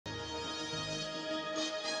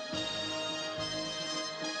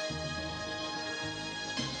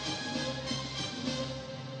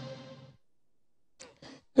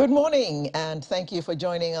Good morning, and thank you for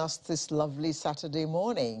joining us this lovely Saturday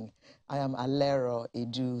morning. I am Alero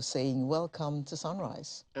Edu saying welcome to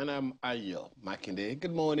Sunrise. And I'm Ayel Makinde.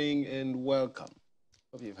 Good morning and welcome.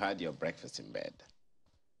 Hope you've had your breakfast in bed.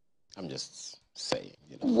 I'm just saying,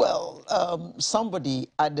 Well, somebody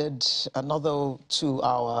added another to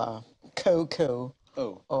our cocoa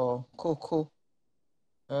or cocoa.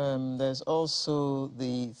 There's also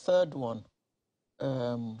the third one,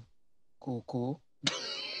 cocoa.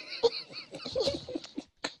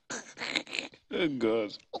 Oh,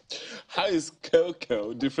 God. How is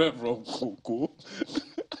cocoa different from cocoa?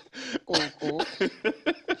 Cocoa.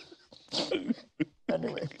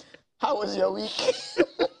 Anyway, how was your week?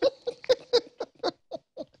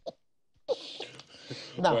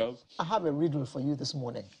 Now, well, I have a riddle for you this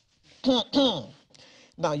morning.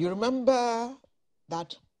 Now, you remember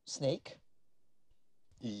that snake?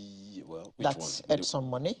 Well, which that's one? ate some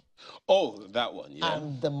money. Oh, that one, yeah.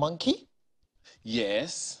 And the monkey.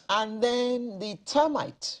 Yes. And then the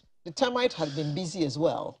termite. The termite had been busy as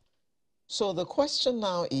well. So the question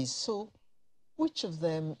now is, so which of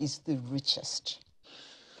them is the richest?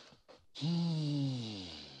 The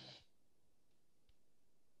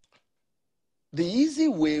easy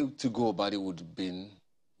way to go about it would have been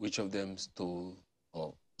which of them stole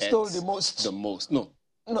or stole the most. The most. No.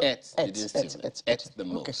 Ate the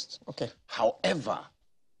most. Okay. However,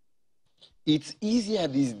 it's easier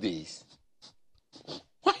these days.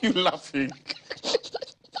 Why are you laughing?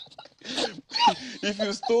 If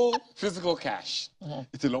you stole physical cash,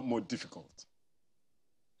 it's a lot more difficult.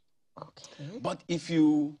 Okay. But if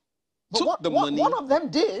you took the money... One of them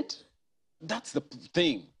did. That's the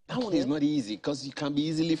thing. That one is not easy because you can be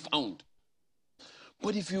easily found.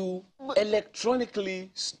 But if you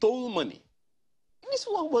electronically stole money... This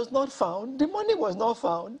one was not found. The money was not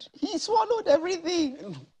found. He swallowed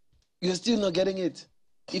everything. You're still not getting it.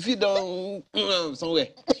 If you don't... somewhere.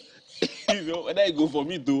 Whether you go for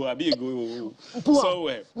me to, or you go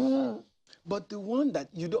somewhere. But the one that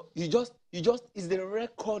you just is the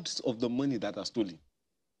records of the money that are stolen.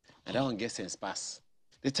 And that one gets sense pass.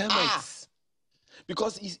 The termites.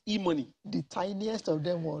 Because it's e-money. The tiniest of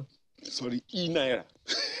them was. Sorry, e-naira.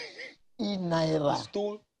 E-naira. You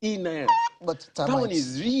stole e-naira. But termites. That one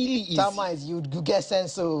is really easy. Termites, you get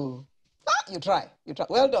sense, so you try.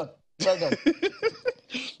 Well done. Well done.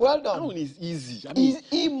 That one is easy. I mean,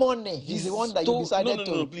 e-money is the one that you decided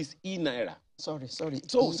to... No, please, e-naira. Sorry. Sorry,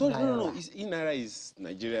 no. E-naira is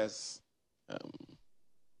Nigeria's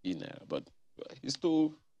e-naira, but he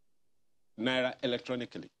stole naira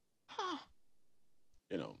electronically.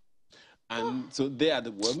 And so they are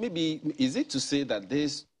maybe, is it to say that they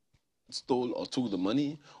stole or took the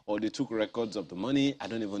money, or they took records of the money? I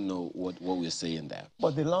don't even know what we're saying there.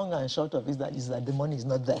 But the long and short of it is that the money is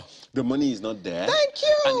not there. The money is not there. Thank you.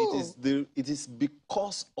 And it is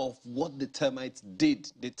because of what the termites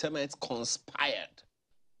did. The termites conspired.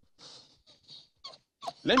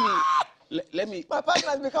 Let me. My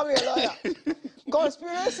partner is becoming a lawyer.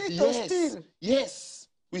 Conspiracy to steal. Yes.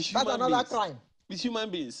 That's another crime. With human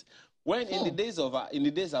beings. When in the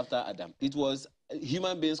days after Adam, it was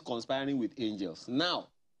human beings conspiring with angels. Now,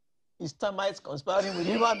 it's termites conspiring with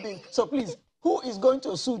human beings. So please, who is going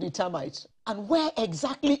to sue the termite? And where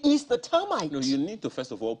exactly is the termite? No, you need to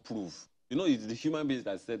first of all prove. It's the human beings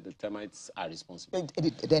that said the termites are responsible.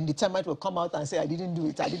 Then the termite will come out and say, I didn't do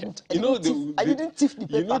it. I didn't thief the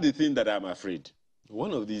paper. You know the thing that I'm afraid?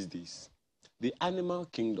 One of these days, the animal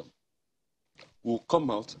kingdom will come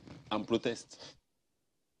out and protest.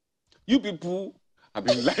 You people have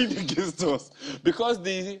been lying against us because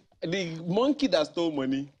the monkey that stole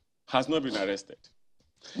money has not been arrested.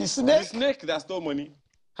 The snake that stole money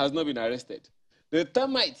has not been arrested. The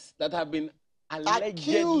termites that have been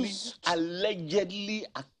allegedly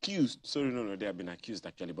accused. Sorry, no, they have been accused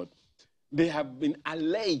actually, but they have been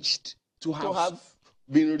alleged to have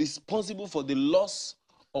been responsible for the loss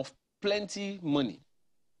of plenty money.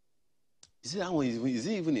 Is it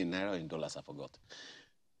even in naira or in dollars? I forgot.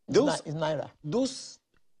 It's naira. Those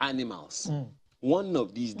animals, one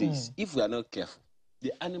of these days, if we are not careful,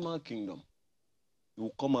 the animal kingdom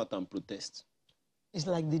will come out and protest. It's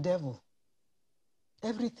like the devil.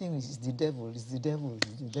 Everything is the devil. It's the devil.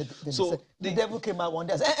 So the devil came out one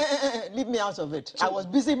day and said, leave me out of it. So I was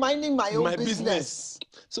busy minding my own business.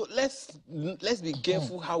 So let's be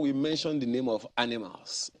careful how we mention the name of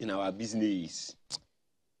animals in our business.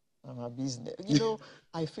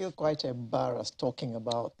 I feel quite embarrassed talking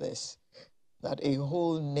about this, that a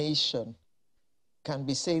whole nation can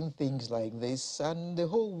be saying things like this, and the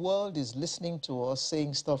whole world is listening to us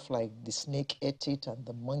saying stuff like the snake ate it and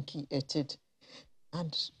the monkey ate it.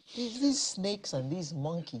 And these snakes and these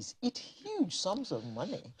monkeys eat huge sums of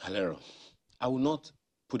money. Halero, I will not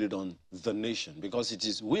put it on the nation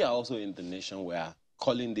because we are also in the nation. We are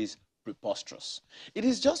calling this preposterous. It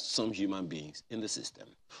is just some human beings in the system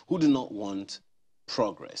who do not want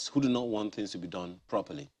progress, who do not want things to be done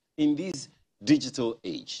properly. In this digital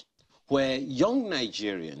age, where young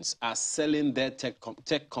Nigerians are selling their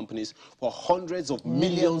tech companies for hundreds of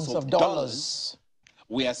millions of dollars,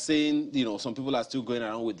 we are saying, some people are still going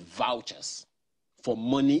around with vouchers for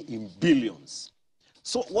money in billions.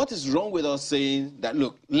 So what is wrong with us saying that,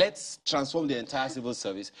 look, let's transform the entire civil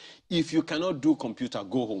service. If you cannot do computer,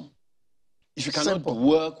 go home. If you cannot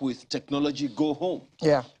work with technology, go home.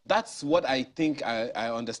 Yeah. That's what I think I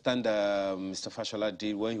understand Mr. Fashola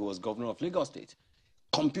did when he was governor of Lagos State.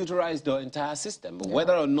 Computerize the entire system. But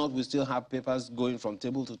whether or not we still have papers going from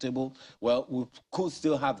table to table, well, we could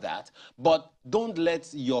still have that. But don't let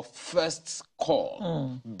your first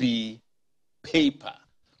call be paper.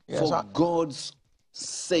 For God's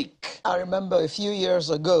sake. I remember a few years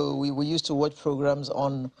ago, we used to watch programs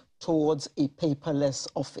on Towards a Paperless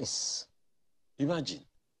Office. Imagine.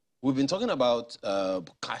 We've been talking about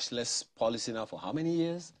cashless policy now for how many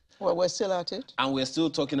years? Well, we're still at it. And we're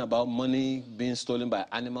still talking about money being stolen by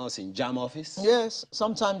animals in JAM office? Yes.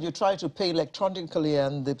 Sometimes you try to pay electronically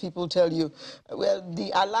and the people tell you, well,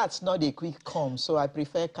 the alert's not a quick come, so I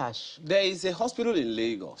prefer cash. There is a hospital in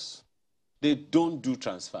Lagos. They don't do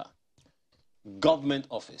transfer. Government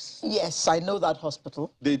office. Yes, I know that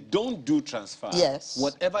hospital. They don't do transfer. Yes.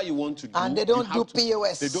 Whatever you want to do. And they don't do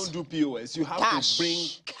POS. They don't do POS. You have to bring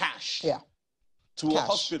cash. Yeah. To a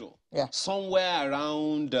hospital. Yeah. Somewhere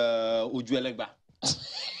around Ojuelegba.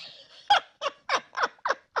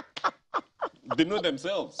 They know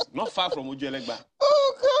themselves. Not far from Ojuelegba.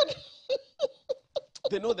 Oh, God.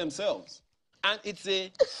 They know themselves. And it's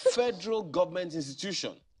a federal government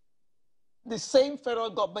institution. The same federal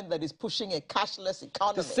government that is pushing a cashless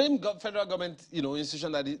economy. The same federal government,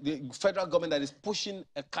 institution the federal government that is pushing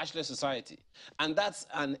a cashless society. And that's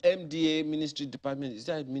an MDA ministry department. Is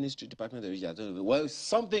that a ministry department? I don't know. Well,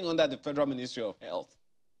 something under the Federal Ministry of Health.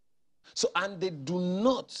 So, and they do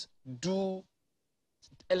not do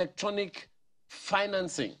electronic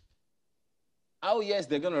financing. Oh, yes,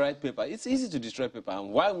 they're going to write paper. It's easy to destroy paper. And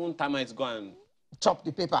why won't termites go and chop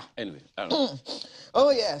the paper? Anyway, I don't know. Oh,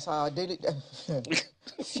 yes, our daily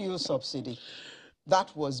fuel subsidy.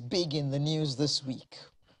 That was big in the news this week.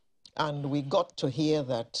 And we got to hear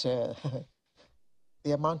that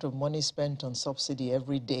the amount of money spent on subsidy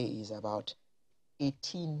every day is about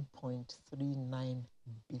 18.39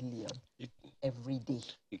 billion every day.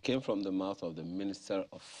 It came from the mouth of the Minister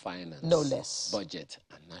of Finance. No less. Budget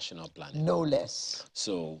and National Planning. No less.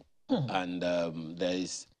 So, and there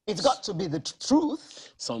is... It's got to be the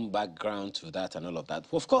truth. Some background to that and all of that.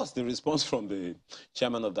 Of course, the response from the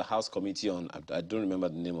chairman of the House Committee on, I don't remember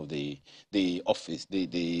the name of the office,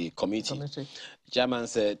 the committee. Chairman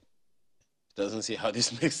said, doesn't see how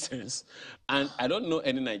this makes sense. And I don't know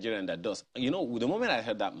any Nigerian that does. The moment I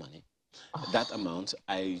heard that money, that amount,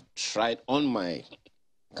 I tried on my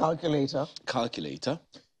calculator.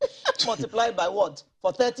 Multiplied by what?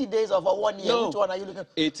 For 30 days or for 1 year? No, which one are you looking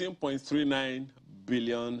at? 18.39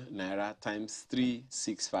 billion naira times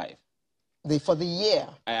 365. For the year.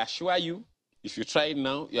 I assure you, if you try it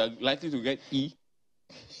now, you are likely to get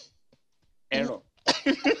error.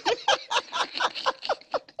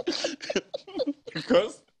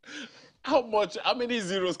 Because how many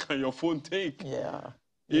zeros can your phone take? Yeah.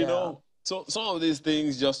 You know? So some of these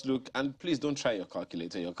things just look, and please don't try your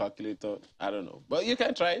calculator. Your calculator, I don't know. But you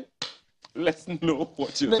can try it. Let's know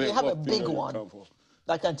what you think. They have a big one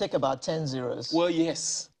that can take about 10 zeros. Well,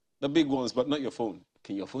 yes, the big ones, but not your phone.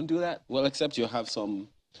 Can your phone do that? Well, except you have some,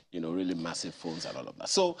 really massive phones and all of that.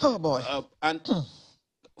 So, oh boy. And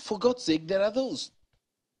for God's sake, there are those.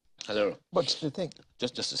 Hello. But the thing.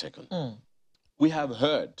 Just a second. We have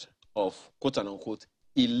heard of quote unquote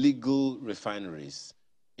illegal refineries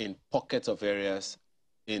in pockets of areas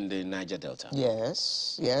in the Niger Delta.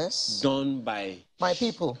 Yes, yes. Done by my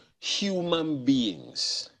people. Human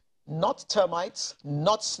beings. Not termites,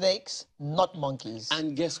 not snakes, not monkeys.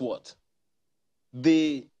 And guess what?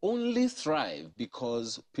 They only thrive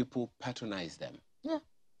because people patronize them. Yeah.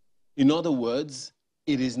 In other words,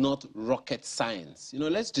 it is not rocket science.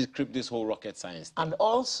 Let's decrypt this whole rocket science thing. And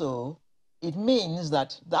also, it means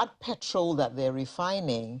that petrol that they're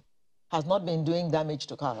refining has not been doing damage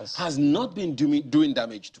to cars. Has not been doing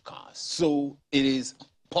damage to cars. So it is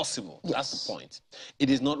possible. Yes. That's the point. It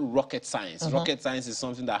is not rocket science. Rocket science is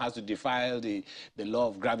something that has to defy the law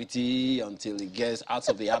of gravity until it gets out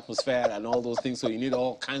of the atmosphere and all those things. So you need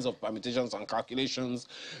all kinds of permutations and calculations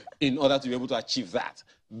in order to be able to achieve that.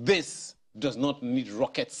 This does not need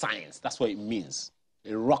rocket science. That's what it means.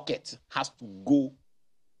 A rocket has to go.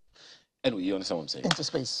 Anyway, you understand what I'm saying? Into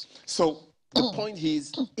space. So the point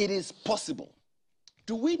is, it is possible.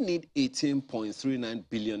 Do we need 18.39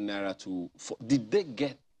 billion naira did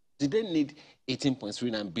they need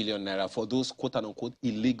 18.39 billion naira for those quote unquote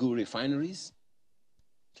illegal refineries?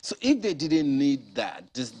 So if they didn't need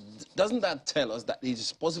that, doesn't that tell us that it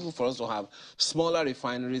is possible for us to have smaller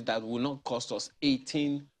refineries that will not cost us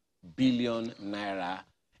 18 billion naira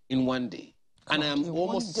in one day? And I'm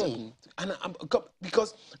almost certain,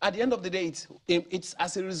 because at the end of the day, it's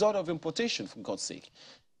as a result of importation, for God's sake.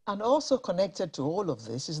 And also connected to all of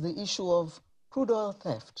this is the issue of crude oil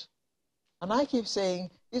theft. And I keep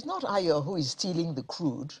saying, it's not Ayo who is stealing the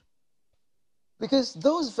crude, because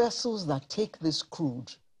those vessels that take this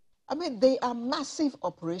crude, I mean, they are massive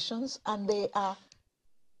operations, and they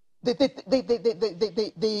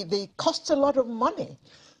cost a lot of money.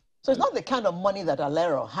 So it's not the kind of money that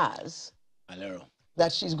Alero has.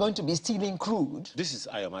 That she's going to be stealing crude. This is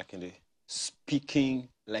Ayo Makinde speaking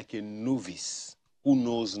like a novice who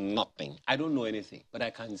knows nothing. I don't know anything, but I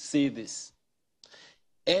can say this.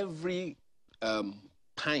 Every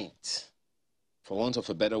pint, for want of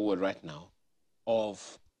a better word right now,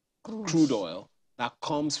 of crude oil that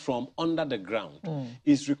comes from under the ground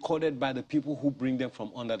is recorded by the people who bring them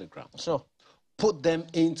from under the ground. Sure. Put them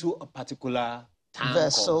into a particular tank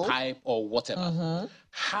vessel or pipe or whatever.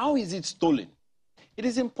 How is it stolen? It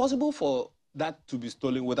is impossible for that to be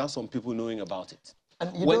stolen without some people knowing about it.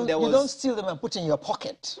 And you don't steal them and put in your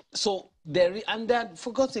pocket. So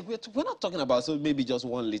for God's sake, we're not talking about maybe just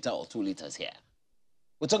 1 liter or 2 liters here.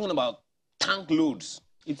 We're talking about tank loads.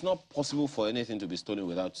 It's not possible for anything to be stolen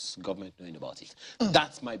without government knowing about it.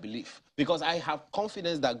 That's my belief. Because I have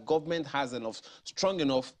confidence that government has strong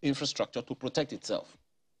enough infrastructure to protect itself.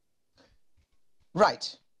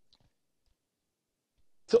 Right.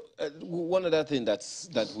 So one other thing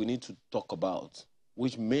that we need to talk about,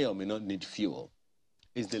 which may or may not need fuel,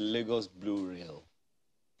 is the Lagos Blue Rail.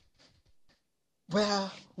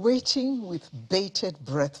 We're waiting with bated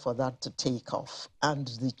breath for that to take off. And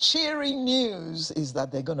the cheering news is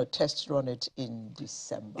that they're going to test run it in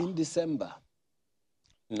December. In December.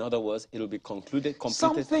 In other words, it'll be completed.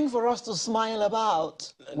 Something for us to smile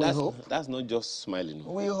about. We hope. That's not just smiling.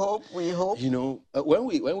 We hope. We hope. You know, when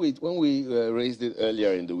we raised it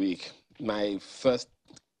earlier in the week, my first,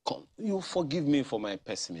 you forgive me for my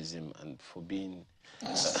pessimism and for being,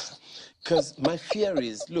 because my fear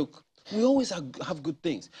is, look, we always have good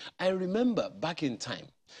things. I remember back in time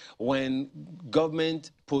when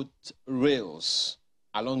government put rails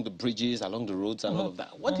along the bridges, along the roads, and all of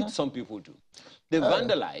that. What did some people do? They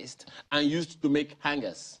vandalized and used to make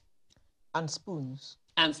hangers. And spoons.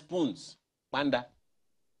 And spoons. Wanda.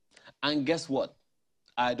 And guess what?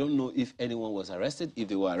 I don't know if anyone was arrested. If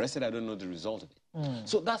they were arrested, I don't know the result of it.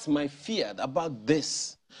 So that's my fear about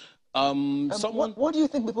this. What do you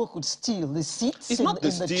think people could steal? The seats? It's not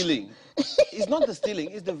the stealing. It's not the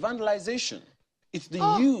stealing. It's the vandalization. It's the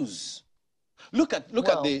use. Look at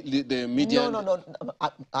the media. No.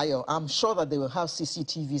 Ayo, I'm sure that they will have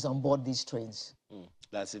CCTVs on board these trains.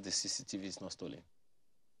 That's it. The CCTV is not stolen.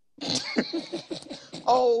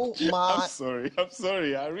 Oh my! I'm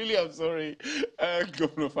sorry. I really am sorry,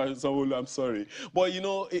 Governor Sanwo-Olu. I'm sorry, but you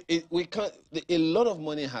know, we can't. A lot of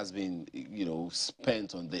money has been,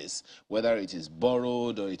 spent on this, whether it is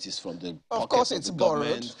borrowed or it is from the pockets of the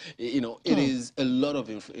government. You know, it is a lot of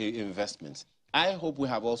investments. I hope we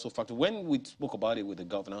have also factored, when we spoke about it with the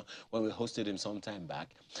governor, when we hosted him some time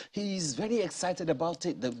back, he's very excited about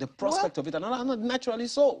it, the prospect of it, and naturally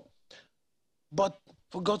so. But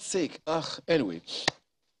for God's sake, anyway.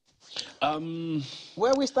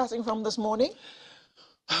 Where are we starting from this morning?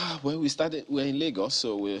 Well, we're in Lagos,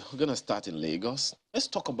 so we're going to start in Lagos. Let's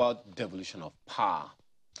talk about devolution of power.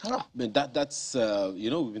 I mean, that's,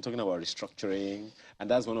 we've been talking about restructuring, and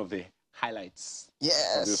that's one of the highlights.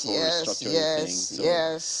 Yes. Let's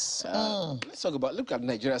look at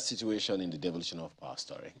Nigeria's situation in the devolution of power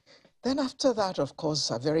story. Then after that, of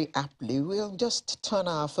course, very aptly, we'll just turn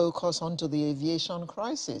our focus onto the aviation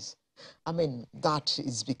crisis. I mean, that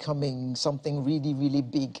is becoming something really, really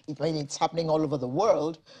big. I mean, it's happening all over the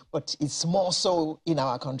world, but it's more so in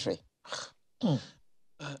our country.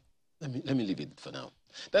 Let me leave it for now.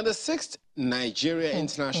 Then the 6th Nigeria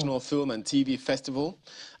International Film and TV Festival,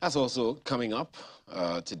 that's also coming up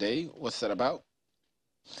today. What's that about?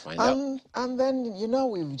 Find out. And then, you know,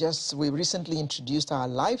 we recently introduced our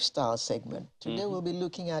lifestyle segment. Today we'll be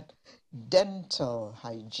looking at dental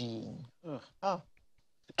hygiene. Oh.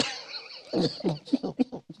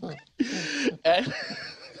 and,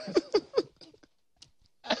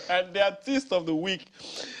 and the artist of the week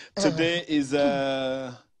today is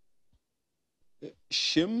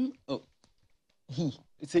Shim. Oh, He.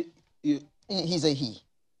 it's a. He's a he.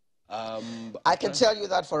 I can tell you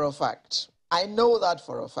that for a fact. I know that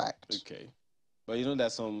for a fact. Okay. But you know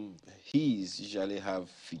that some he's usually have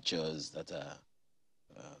features that are...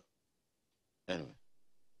 anyway,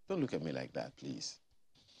 don't look at me like that, please.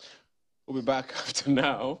 We'll be back after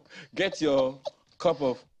now. Get your cup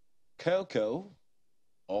of cocoa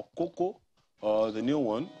or cocoa or the new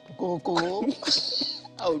one. Cocoa.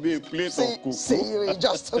 I will be a plate of cocoa. See you in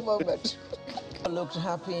just a moment. I looked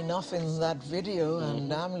happy enough in that video,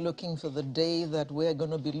 and I'm looking for the day that we're going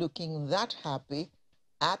to be looking that happy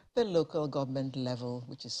at the local government level,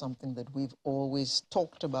 which is something that we've always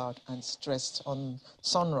talked about and stressed on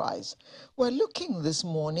Sunrise. We're looking this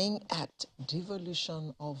morning at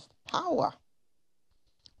devolution of power.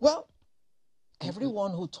 Well,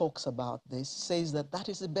 everyone who talks about this says that that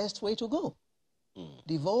is the best way to go.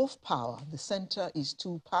 Devolve power. The center is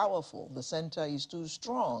too powerful. The center is too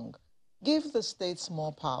strong. Give the states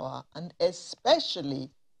more power, and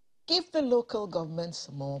especially give the local governments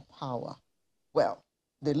more power. Well,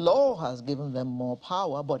 the law has given them more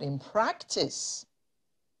power, but in practice...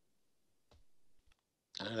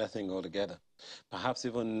 Another thing altogether. Perhaps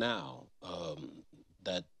even now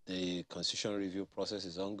that the constitutional review process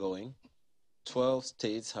is ongoing, 12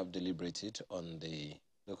 states have deliberated on the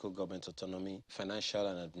local government autonomy, financial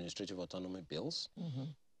and administrative autonomy bills.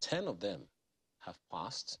 10 of them have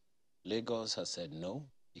passed. Lagos has said no.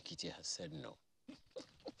 Ikiti has said no.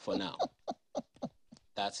 For now.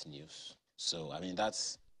 That's news. So, I mean,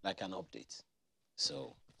 that's like an update.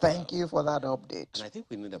 So... Thank you for that update. And I think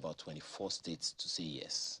we need about 24 states to say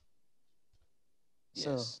yes.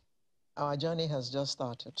 So, our journey has just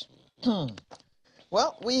started.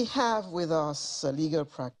 Well, we have with us a legal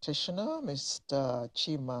practitioner, Mr.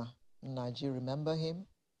 Chima Naji. Remember him?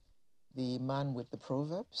 The man with the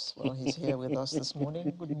proverbs. Well, he's here with us this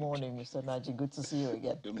morning. Good morning, Mr. Naji. Good to see you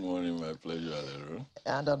again. Good morning, my pleasure, Alero.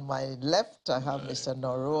 And on my left, I have Mr.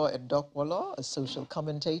 Noro Edokwolo, a social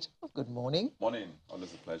commentator. Good morning. Morning,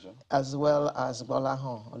 always a pleasure. As well as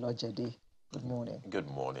Gbolahan Olojede. Good morning. Good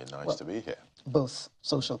morning, nice to be here. Both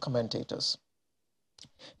social commentators.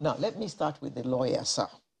 Now, let me start with the lawyer, sir.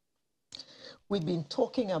 We've been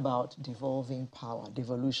talking about devolving power,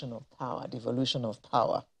 devolution of power, devolution of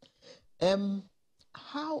power.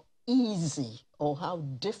 How easy or how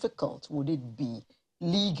difficult would it be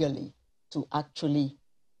legally to actually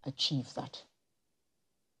achieve that?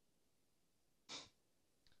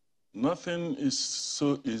 Nothing is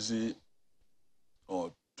so easy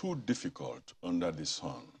or too difficult under the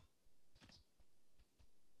sun.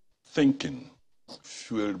 Thinking,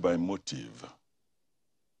 fueled by motive,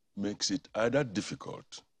 makes it either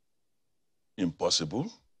difficult,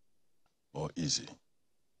 impossible, or easy.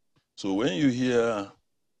 So when you hear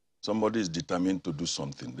somebody is determined to do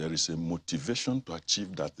something, there is a motivation to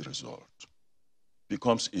achieve that result. It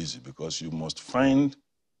becomes easy because you must find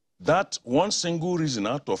that one single reason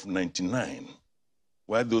out of 99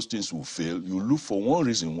 why those things will fail. You look for one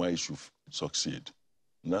reason why it should succeed.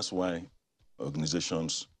 And that's why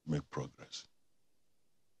organizations make progress.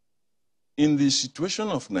 In the situation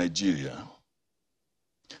of Nigeria,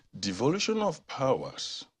 devolution of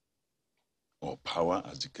powers, or power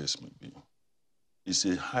as the case may be, is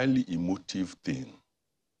a highly emotive thing.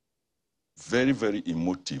 Very, very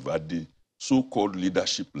emotive at the so-called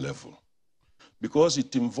leadership level, because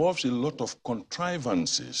it involves a lot of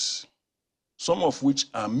contrivances, some of which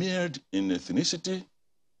are mirrored in ethnicity,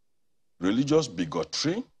 religious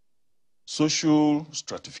bigotry, social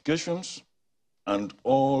stratifications, and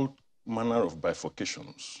all manner of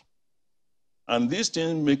bifurcations. And these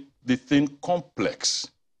things make the thing complex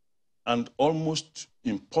and almost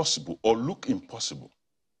impossible, or look impossible.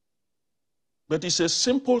 But it's a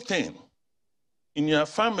simple thing. In your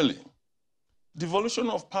family, devolution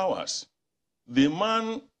of powers, the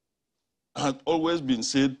man had always been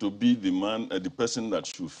said to be the man, the person that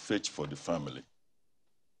should fetch for the family.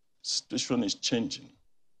 Situation is changing.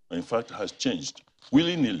 In fact, has changed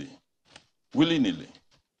willy-nilly, willy-nilly.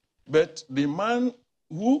 But the man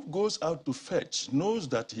who goes out to fetch knows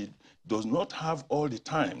that he does not have all the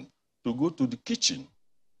time to go to the kitchen,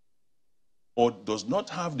 or does not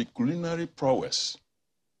have the culinary prowess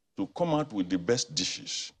to come out with the best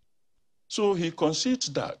dishes. So he concedes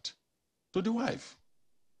that to the wife.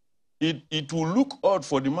 it will look odd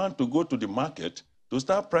for the man to go to the market to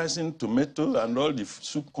start pricing tomato and all the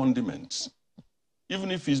soup condiments, even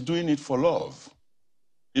if he's doing it for love.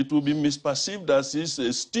 It will be misperceived as he's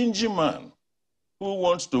a stingy man who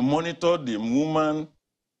wants to monitor the woman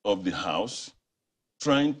of the house,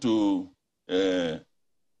 trying to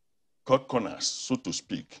cut corners, so to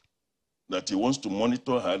speak, that he wants to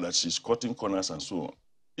monitor her, that she's cutting corners and so on,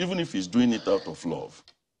 even if he's doing it out of love.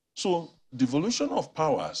 So devolution of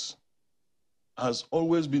powers has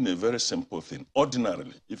always been a very simple thing,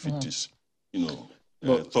 ordinarily, if it is,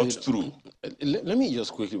 thought through. Let me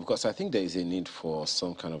just quickly, because I think there is a need for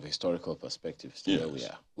some kind of historical perspective to where we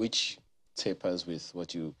are, which tapers with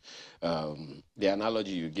what you, the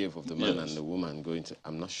analogy you gave of the man and the woman going to,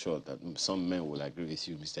 I'm not sure that some men will agree with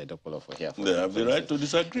you, Mr. Edopolo, for here. They have the right to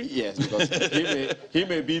disagree. Yes, because he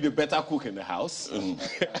may be the better cook in the house, and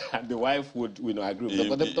the wife would agree.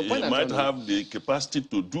 But the point he might have the capacity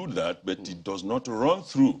to do that, but it does not run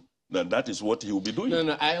through that is what he will be doing.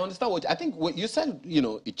 No, I understand I think what you said,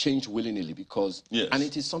 it changed willy-nilly because, and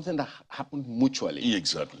it is something that happened mutually.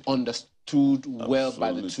 Exactly. Understood well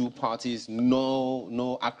by the two parties,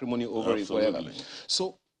 no acrimony over it, whatever.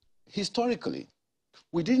 So, historically,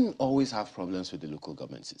 we didn't always have problems with the local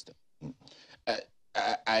government system.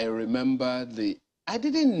 I remember I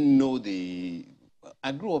didn't know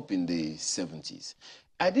I grew up in the 70s.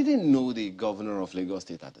 I didn't know the governor of Lagos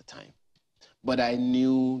State at the time. But I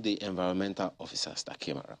knew the environmental officers that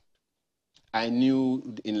came around. I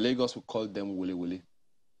knew in Lagos we called them Wuli Wuli.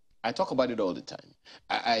 I talk about it all the time.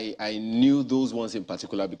 I knew those ones in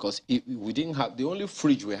particular because we didn't have, the only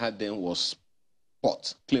fridge we had then was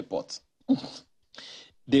clay pot.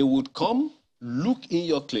 They would come, look in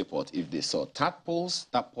your clay pot. If they saw tadpoles,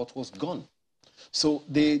 that pot was gone. So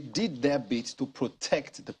they did their bit to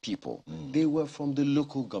protect the people. They were from the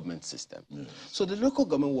local government system. So the local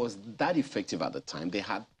government was that effective at the time. They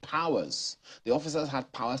had powers. The officers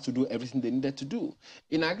had powers to do everything they needed to do.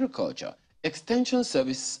 In agriculture, extension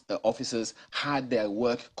service officers had their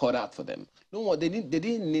work cut out for them. No, they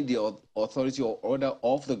didn't need the authority or order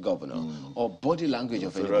of the governor or body language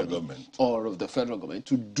of anybody or of the federal government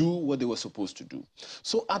to do what they were supposed to do.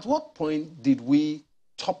 So at what point did we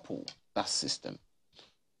topple that system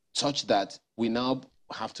such that we now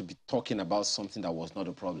have to be talking about something that was not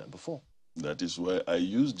a problem before? That is why I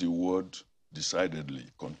use the word decidedly,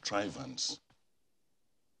 contrivance.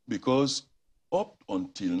 Because up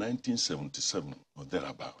until 1977 or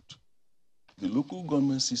thereabout, the local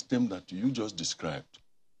government system that you just described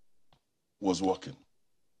was working.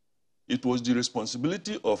 It was the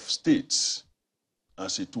responsibility of states,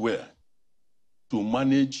 as it were, to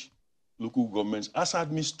manage local governments as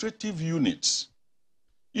administrative units.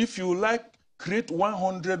 If you like, create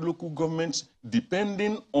 100 local governments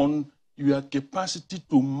depending on your capacity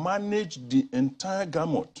to manage the entire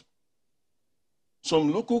gamut.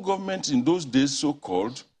 Some local governments in those days,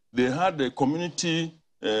 so-called, they had a community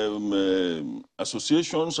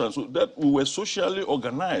associations and so that were socially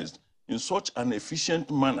organized in such an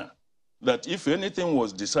efficient manner that if anything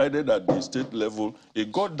was decided at the state level,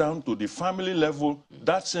 it got down to the family level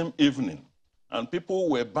that same evening. And people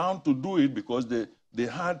were bound to do it because they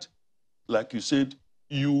had, like you said,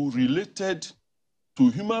 you related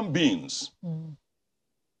to human beings.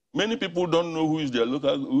 Many people don't know who their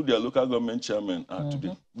local government chairman are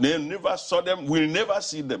today. They never saw them, will never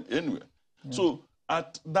see them anywhere. So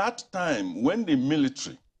at that time, when the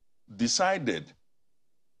military decided,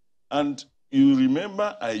 and you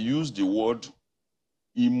remember I used the word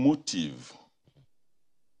emotive,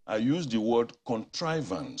 I used the word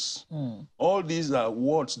contrivance. All these are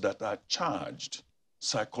words that are charged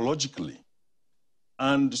psychologically.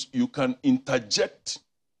 And you can interject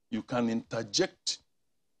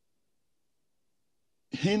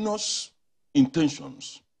heinous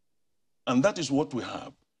intentions. And that is what we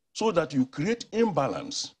have. So that you create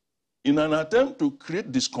imbalance. In an attempt to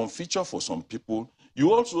create discomfiture for some people,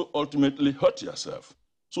 you also ultimately hurt yourself.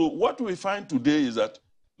 So what we find today is that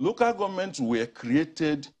local governments were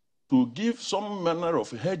created to give some manner of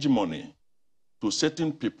hegemony to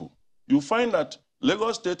certain people. You find that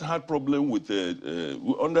Lagos State had problem with,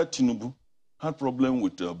 under Tinubu, had problem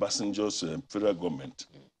with Obasanjo's federal government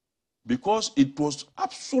because it was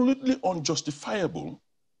absolutely unjustifiable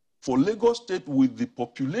for Lagos State with the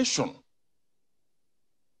population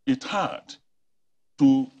it had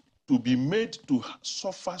to be made to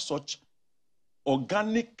suffer such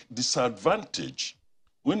organic disadvantage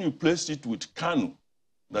when you place it with Kanu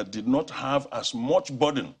that did not have as much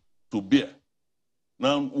burden to bear.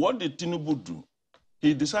 Now, what did Tinubu do?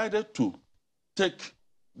 He decided to take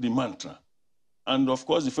the mantra. And of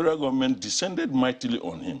course, the federal government descended mightily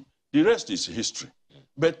on him. The rest is history.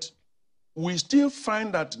 But we still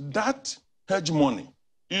find that that hegemony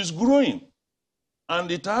is growing, and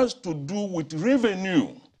it has to do with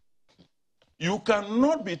revenue. You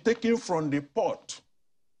cannot be taking from the pot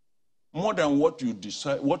more than what you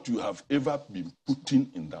decide, what you have ever been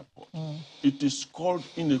putting in that pot. It is called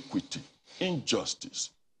inequity,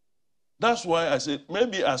 injustice. That's why I said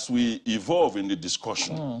maybe as we evolve in the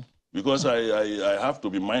discussion, because I have to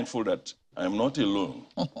be mindful that I'm not alone.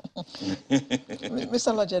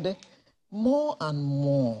 Mr. Lajede, more and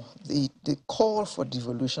more, the call for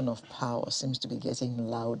devolution of power seems to be getting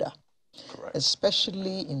louder. Correct.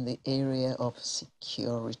 Especially in the area of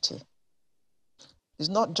security. It's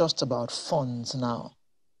not just about funds now.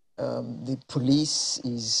 The police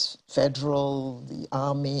is federal, the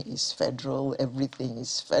army is federal, everything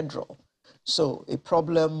is federal. So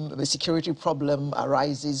a security problem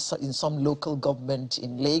arises in some local government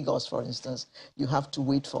in Lagos, for instance. You have to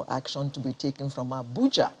wait for action to be taken from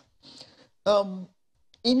Abuja.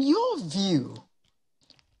 In your view,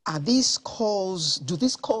 do these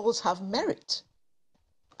calls have merit?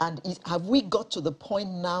 And have we got to the point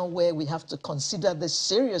now where we have to consider this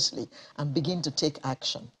seriously and begin to take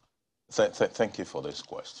action? Thank you for this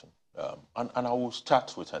question. And I will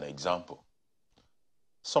start with an example.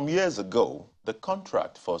 Some years ago, the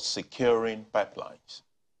contract for securing pipelines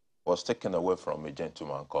was taken away from a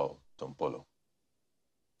gentleman called Tompolo.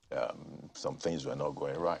 Some things were not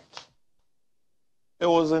going right. It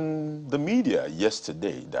was in the media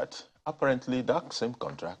yesterday that apparently that same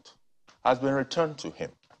contract has been returned to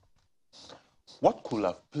him. What could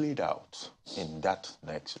have played out in that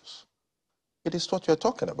nexus? It is what you're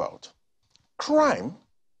talking about. Crime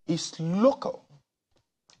is local.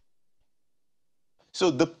 So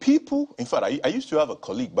the people, in fact, I used to have a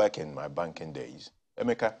colleague back in my banking days.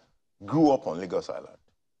 Emeka grew up on Lagos Island.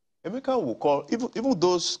 Emeka will call, even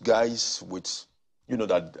those guys with,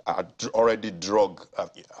 that are already drug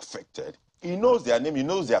affected, he knows their name, he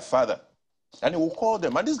knows their father, and he will call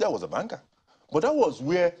them. And this guy was a banker. But that was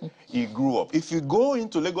where he grew up. If you go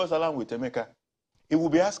into Lagos Island with Emeka, he will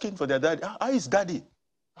be asking for their daddy. How is daddy?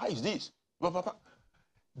 How is this?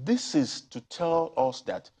 This is to tell us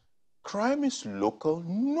that crime is local,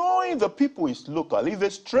 knowing the people is local. If a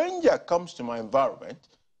stranger comes to my environment,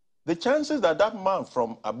 the chances that that man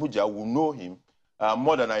from Abuja will know him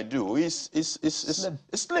more than I do is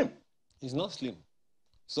slim. He's not slim.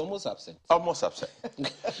 It's almost absent. Almost absent.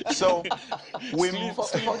 So slim,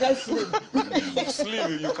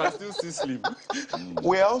 you can still see slim.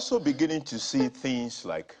 We're also beginning to see things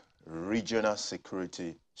like regional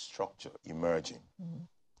security structure emerging.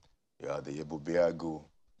 Yeah, the Ebubeagu,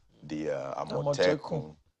 the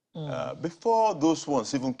Amotekun. Before those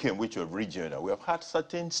ones even came, which were regional, we have had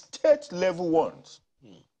certain state-level ones,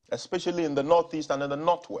 especially in the Northeast and in the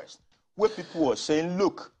Northwest, where people were saying,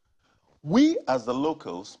 look, we as the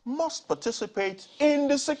locals must participate in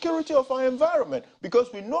the security of our environment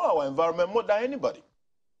because we know our environment more than anybody.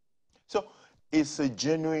 So it's a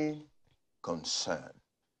genuine concern.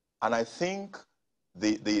 And I think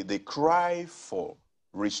the cry for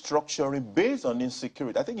restructuring based on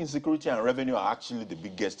insecurity, I think insecurity and revenue are actually the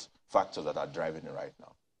biggest factors that are driving it right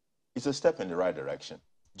now. It's a step in the right direction,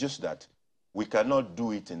 just that we cannot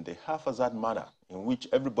do it in the haphazard manner in which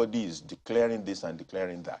everybody is declaring this and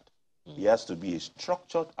declaring that. It has to be a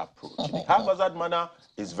structured approach. The haphazard manner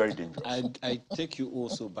is very dangerous. I take you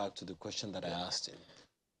also back to the question that I asked him.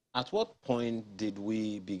 At what point did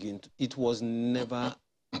we begin to, it was never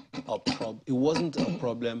a problem, it wasn't a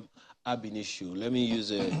problem ab initio. Let me use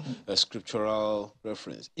a scriptural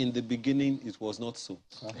reference. In the beginning, it was not so.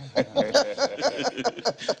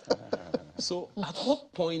 So at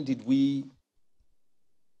what point did we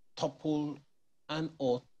topple and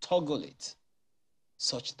or toggle it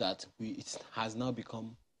such that it has now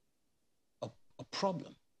become a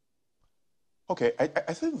problem? Okay,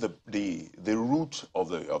 I think the root of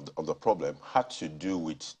the problem had to do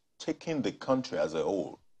with taking the country as a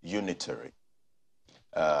whole unitary.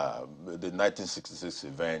 The 1966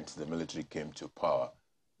 event, the military came to power.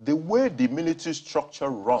 The way the military structure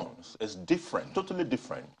runs is different, totally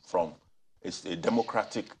different from a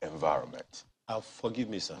democratic environment. Forgive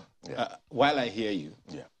me, sir. Yeah. While I hear you,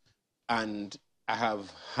 yeah, and I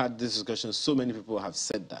have had this discussion, so many people have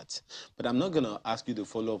said that, but I'm not going to ask you the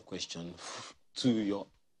follow-up question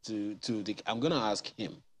I'm going to ask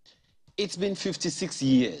him. It's been 56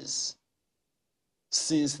 years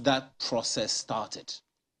since that process started.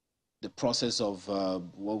 The process of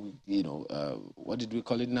what did we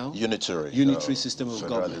call it now? Unitary system of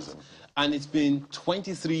government. And it's been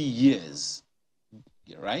 23 years,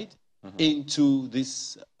 right, into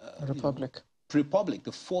this republic,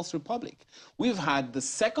 the Fourth Republic. We've had the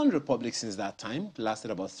Second Republic since that time,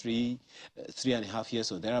 lasted about 3.5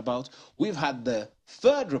 years or thereabout. We've had the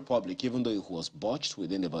Third Republic, even though it was botched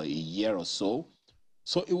within about a year or so.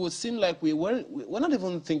 So it would seem like we're not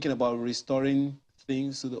even thinking about restoring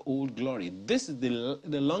things to the old glory. This is the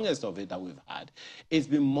longest of it that we've had. It's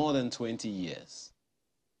been more than 20 years.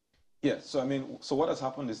 Yeah, so I mean, so what has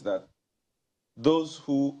happened is that those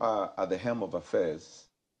who are at the helm of affairs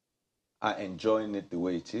are enjoying it the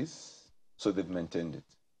way it is, so they've maintained it.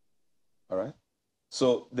 All right?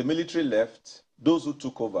 So the military left, those who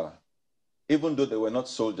took over, even though they were not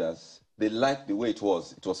soldiers, they liked the way it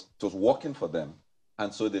was. It was working for them,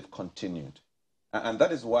 and so they've continued. And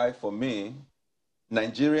that is why, for me,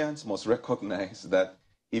 Nigerians must recognize that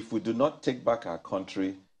if we do not take back our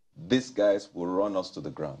country, these guys will run us to the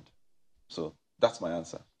ground. So that's my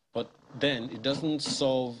answer. But then it doesn't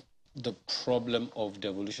solve the problem of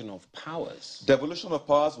devolution of powers. Devolution of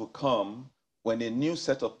powers will come when a new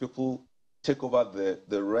set of people take over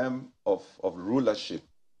the realm of rulership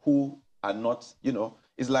who are not, you know,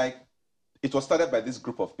 it's like it was started by this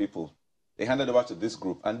group of people. They handed over to this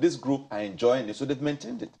group, and this group are enjoying it, so they've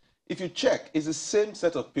maintained it. If you check, it's the same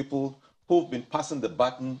set of people who've been passing the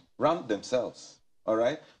baton around themselves, all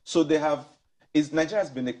right? So Nigeria has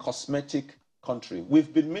been a cosmetic country.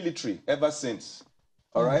 We've been military ever since,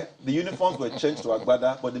 all right? The uniforms were changed to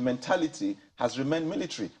Agbada, but the mentality has remained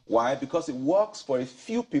military. Why? Because it works for a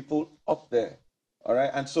few people up there, all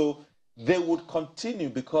right? And so they would continue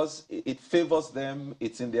because it favors them,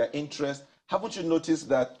 it's in their interest. Haven't you noticed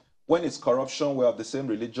that when it's corruption, we're of the same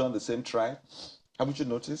religion, the same tribe? Haven't you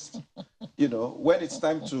noticed? You know, when it's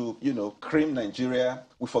time to, you know, cream Nigeria,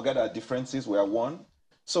 we forget our differences, we are one.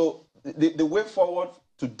 So the way forward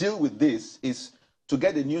to deal with this is to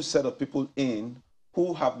get a new set of people in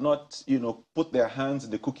who have not, you know, put their hands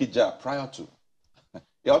in the cookie jar prior to.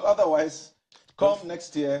 Yeah, otherwise, come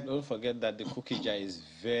next year. Don't forget that the cookie jar is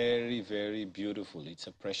very, very beautiful. It's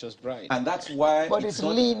a precious bride. And that's why. But it's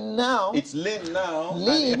lean now. It's lean now. Lean.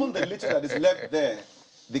 And even the little that is left there,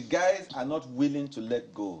 the guys are not willing to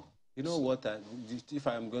let go. You know what? If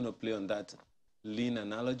I'm going to play on that lean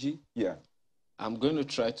analogy, yeah, I'm going to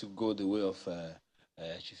try to go the way of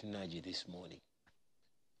Chief Naji this morning.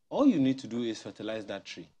 All you need to do is fertilize that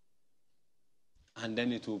tree. And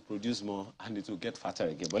then it will produce more and it will get fatter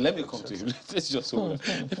again. But let me come to him. Let's just hold on.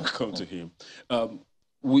 Let me come to him.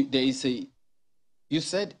 There is you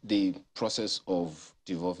said the process of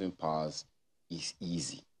devolving powers is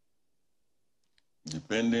easy.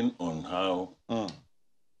 Depending on how.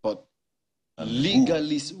 But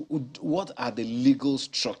legally, what are the legal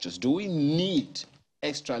structures? Do we need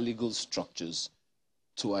extra legal structures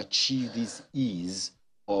to achieve this ease,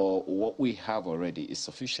 or what we have already is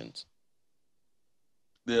sufficient?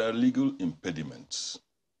 There are legal impediments,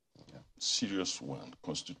 serious one,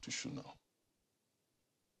 constitutional,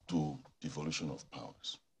 to devolution of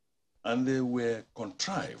powers. And they were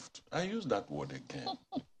contrived. I use that word again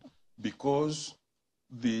because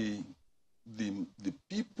the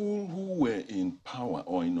people who were in power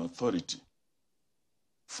or in authority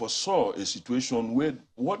foresaw a situation where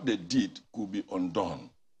what they did could be undone.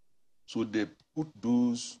 So they put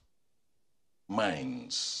those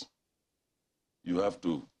minds. You have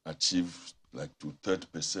to achieve like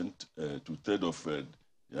 2/3% of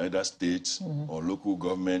either states or local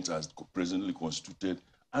governments as presently constituted.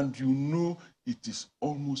 And you know it is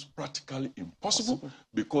almost practically impossible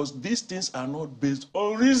because these things are not based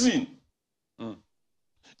on reason.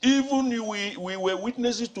 Even we were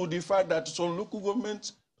witnesses to the fact that some local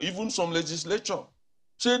governments, even some legislature,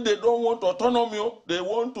 say they don't want autonomy, they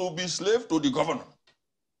want to be slave to the governor.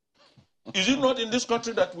 Is it not in this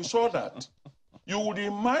country that we saw that? You would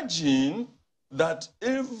imagine that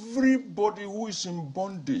everybody who is in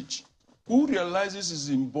bondage, who realizes is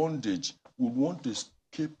in bondage, would want to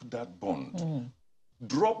escape that bond,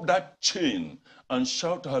 drop that chain, and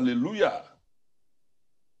shout hallelujah.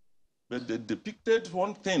 But they depicted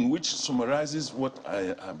one thing which summarizes what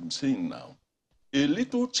I am saying now. A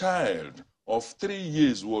little child of 3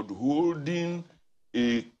 years was holding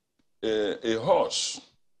a horse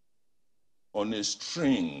on a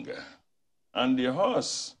string, and the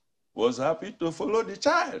horse was happy to follow the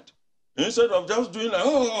child instead of just doing like,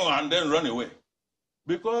 oh, and then run away,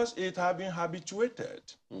 because it had been habituated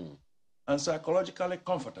and psychologically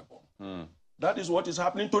comfortable. That is what is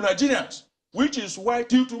happening to Nigerians, which is why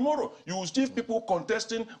till tomorrow you will see people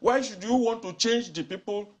contesting, why should you want to change the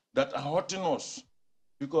people that are hurting us?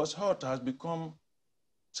 Because hurt has become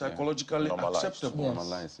psychologically acceptable. Yes.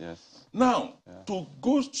 Normalized, yes. Now, to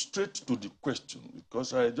go straight to the question,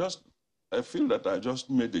 because I feel that I just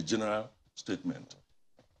made a general statement.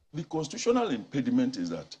 The constitutional impediment is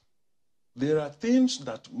that there are things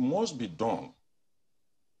that must be done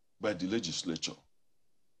by the legislature.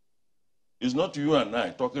 It's not you and I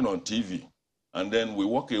talking on TV, and then we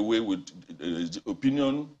walk away with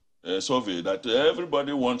opinion survey that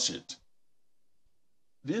everybody wants it.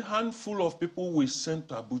 The handful of people we sent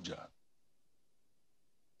to Abuja,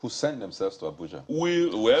 who sent themselves to Abuja? We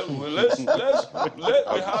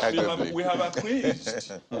have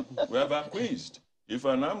acquiesced. We have acquiesced. If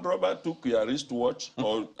an armed robber took your wristwatch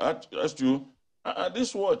or asked you,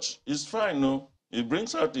 this watch is fine, no? He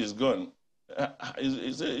brings out his gun.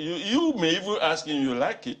 You may even ask him, you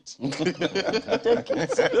like it? Take it.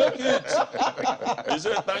 Take it. He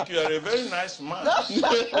said, thank you, you're a very nice man.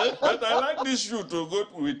 But I like this shoe to go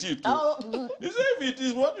with it. He said, if it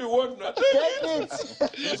is what you want, take it.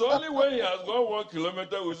 It's only when he has gone 1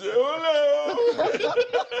 kilometer we say, hello.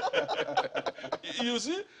 You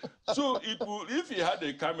see? So it will, if he had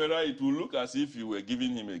a camera, it will look as if you were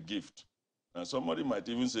giving him a gift. And somebody might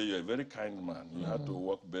even say, you're a very kind man. You had to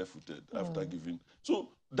walk barefooted after giving. So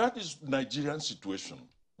that is Nigerian situation.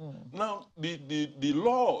 Now, the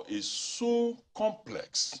law is so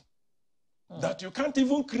complex that you can't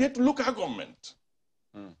even create local government,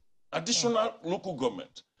 additional local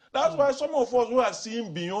government. That's why some of us who are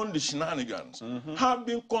seeing beyond the shenanigans have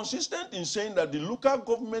been consistent in saying that the local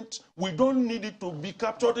government, we don't need it to be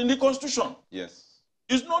captured in the Constitution. Yes.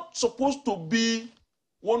 It's not supposed to be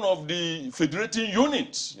one of the federating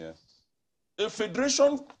units. Yes. A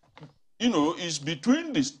federation, is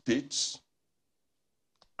between the states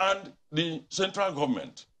and the central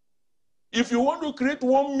government. If you want to create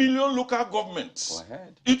 1 million local governments, go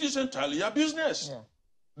ahead. It is entirely your business.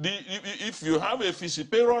 Yeah. If you have a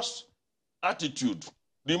vociferous attitude,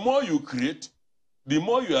 the more you create, the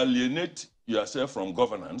more you alienate yourself from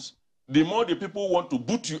governance, the more the people want to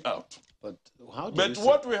boot you out. But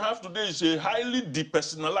what we have today is a highly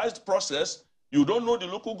depersonalized process. You don't know the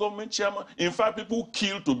local government chairman. In fact, people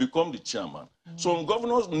kill to become the chairman. Some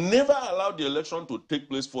governors never allowed the election to take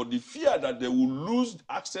place for the fear that they will lose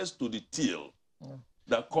access to the till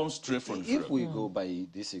that comes straight from the If we go by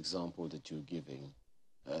this example that you're giving,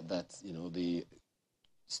 that the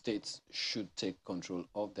states should take control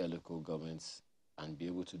of their local governments and be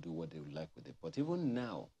able to do what they would like with it. But even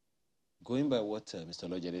now, going by what Mr.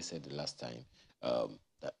 Lojede said the last time,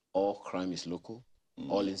 that all crime is local,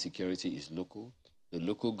 all insecurity is local. The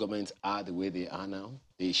local governments are the way they are now.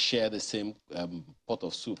 They share the same pot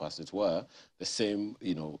of soup, as it were, the same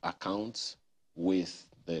accounts with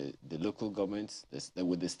the local governments,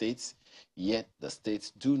 with the states, yet the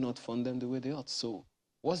states do not fund them the way they ought. So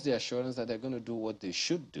what's the assurance that they're going to do what they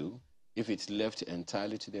should do if it's left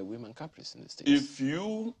entirely to their whim and caprice in the states? If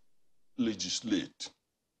you legislate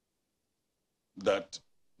that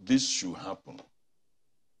this should happen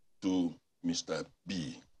to Mr.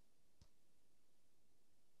 B,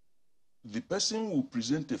 the person will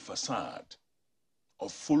present a facade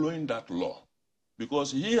of following that law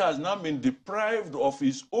because he has now been deprived of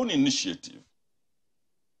his own initiative.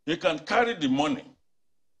 He can carry the money,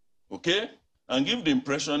 okay, and give the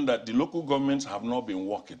impression that the local governments have not been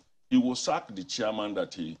working. He will sack the chairman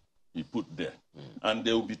that he put there, and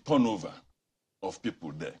there will be turnover of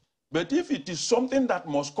people there. But if it is something that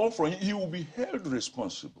must come from him, he will be held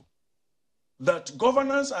responsible. That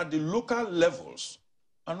governance at the local levels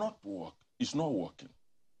are not it's not working.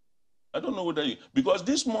 I don't know whether because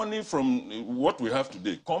this money from what we have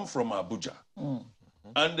today come from Abuja,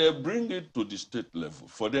 and they bring it to the state level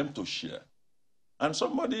for them to share. And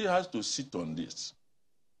somebody has to sit on this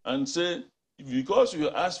and say, because you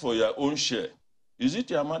ask for your own share, is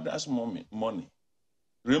it your mother's money?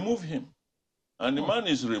 Remove him. And the man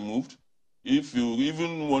is removed. If you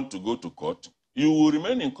even want to go to court, you will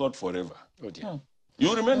remain in court forever. Oh dear. You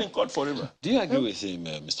will remain in court forever. Do you agree with him,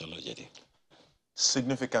 Mr. Lojede?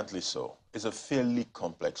 Significantly so. It's a fairly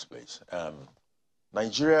complex place. The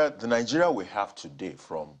Nigeria we have today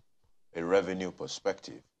from a revenue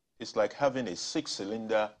perspective, it's like having a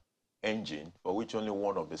 6-cylinder engine for which only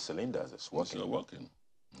one of the cylinders is working.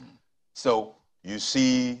 So you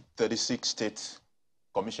see 36 state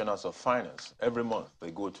commissioners of finance. Every month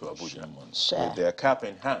they go to Abuja with their cap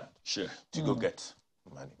in hand to go get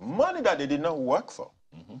money. Money that they did not work for.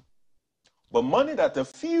 But money that a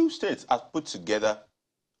few states have put together,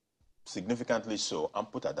 significantly so,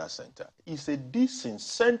 and put at that center. It's a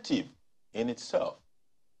disincentive in itself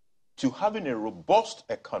to having a robust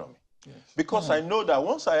economy. Yes. Because I know that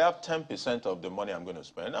once I have 10% of the money I'm going to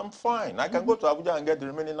spend, I'm fine. I can go to Abuja and get the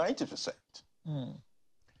remaining 90%.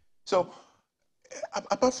 So,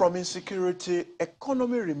 apart from insecurity,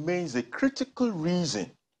 economy remains a critical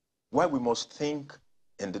reason why we must think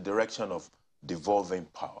in the direction of devolving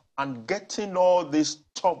power and getting all these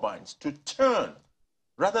turbines to turn,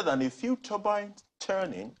 rather than a few turbines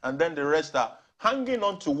turning and then the rest are hanging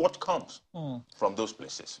on to what comes from those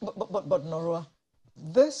places. But Norua,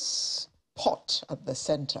 this pot at the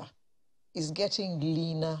center is getting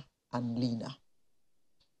leaner and leaner.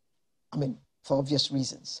 I mean, for obvious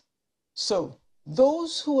reasons. So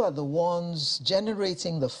those who are the ones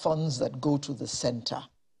generating the funds that go to the center,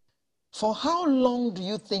 for how long do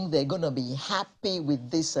you think they're going to be happy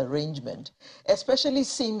with this arrangement? Especially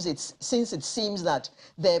since it seems that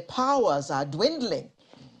their powers are dwindling.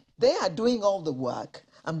 They are doing all the work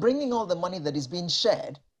and bringing all the money that is being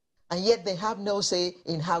shared, and yet they have no say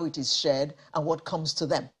in how it is shared and what comes to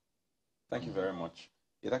them. Thank you very much.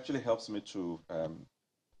 It actually helps me to...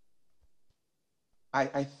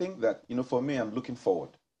 I think that, you know, for me, I'm looking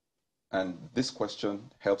forward. And this question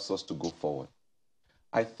helps us to go forward.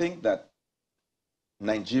 I think that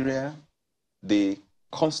Nigeria, the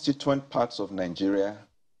constituent parts of Nigeria,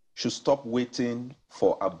 should stop waiting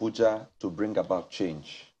for Abuja to bring about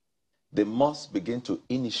change. They must begin to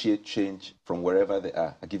initiate change from wherever they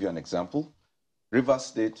are. I'll give you an example. Rivers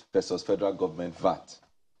State versus federal government VAT.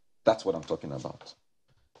 That's what I'm talking about.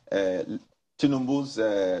 Tinubu's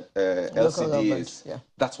LCDs, yeah.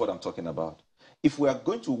 That's what I'm talking about. If we are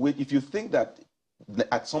going to wait, if you think that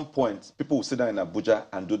at some point people will sit down in Abuja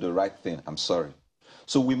and do the right thing, I'm sorry.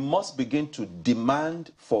 So we must begin to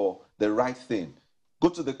demand for the right thing. Go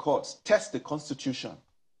to the courts, test the Constitution,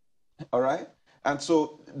 all right? And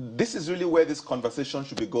so this is really where this conversation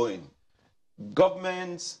should be going.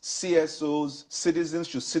 Governments, CSOs, citizens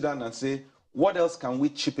should sit down and say, what else can we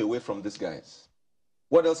chip away from these guys?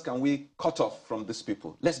 What else can we cut off from these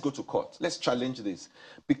people? Let's go to court. Let's challenge this.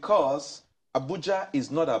 Because Abuja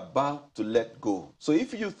is not about to let go. So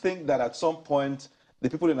if you think that at some point the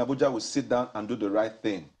people in Abuja will sit down and do the right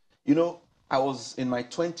thing. You know, I was in my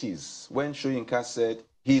 20s when Soyinka said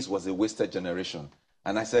his was a wasted generation.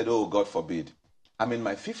 And I said, oh, God forbid. I'm in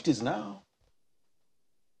my 50s now.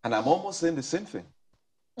 And I'm almost saying the same thing.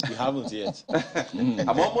 You haven't yet.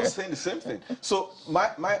 I'm almost saying the same thing. So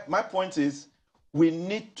my point is, we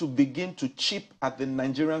need to begin to chip at the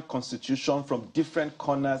Nigerian constitution from different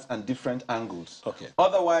corners and different angles. Okay.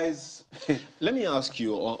 Otherwise... Let me ask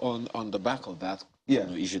you on the back of that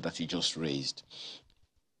issue that you just raised.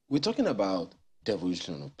 We're talking about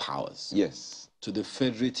devolution of powers. Yes. To the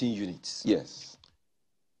federating units. Yes.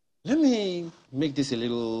 Let me make this a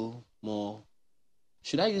little more,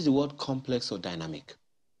 should I use the word complex or dynamic?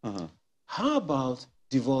 How about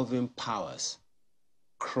devolving powers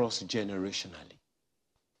cross-generationally?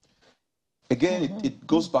 Again, it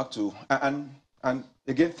goes back to, and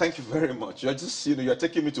again, thank you very much. You're just, you know, you're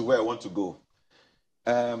taking me to where I want to go.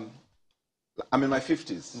 I'm in my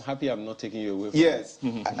 50s. I'm happy I'm not taking you away from Yes.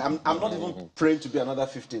 I'm not even praying to be another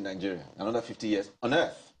 50 in Nigeria, another 50 years on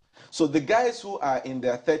earth. So the guys who are in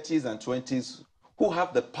their 30s and 20s who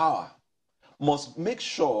have the power must make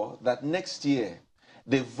sure that next year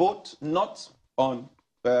they vote not on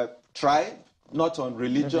tribe, not on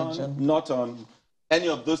religion, not on any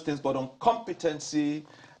of those things, but on competency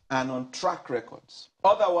and on track records.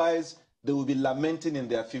 Otherwise, they will be lamenting in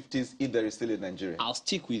their 50s if there is still in Nigeria. I'll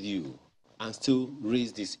stick with you and still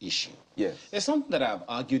raise this issue. Yes. There's something that I've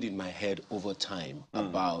argued in my head over time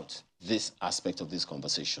about this aspect of this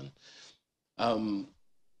conversation. In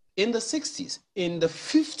the 60s, in the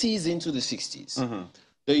 50s into the 60s,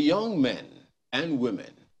 the young men and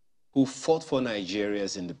women who fought for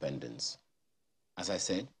Nigeria's independence, as I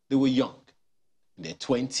said, they were young, in their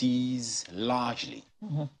 20s largely.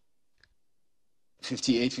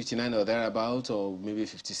 58, 59 or thereabout, or maybe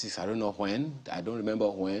 56, I don't know when, I don't remember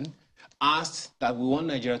when, asked that we want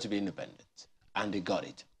Nigeria to be independent, and they got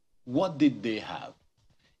it. What did they have?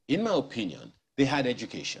 In my opinion, they had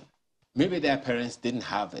education. Maybe their parents didn't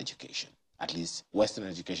have education, at least Western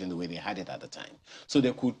education the way they had it at the time. So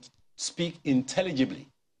they could speak intelligibly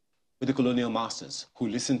with the colonial masters who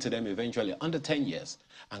listened to them eventually under 10 years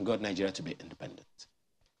and got Nigeria to be independent.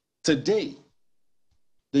 Today,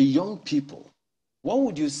 the young people, what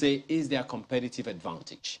would you say is their competitive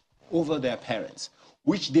advantage over their parents,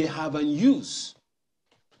 which they haven't used?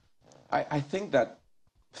 I think that,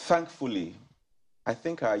 thankfully, I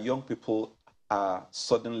think our young people are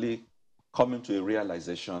suddenly coming to a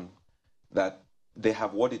realization that they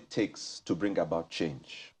have what it takes to bring about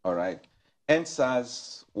change, all right?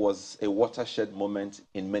 NSAS was a watershed moment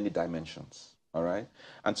in many dimensions, all right?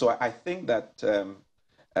 And so I think that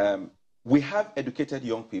we have educated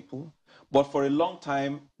young people, but for a long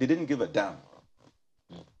time, they didn't give a damn,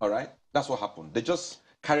 all right? That's what happened. They just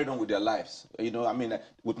carried on with their lives. You know, I mean,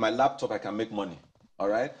 with my laptop, I can make money. All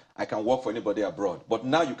right, I can work for anybody abroad. But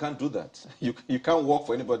now you can't do that. You can't work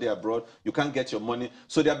for anybody abroad. You can't get your money.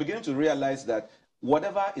 So they are beginning to realize that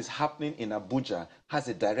whatever is happening in Abuja has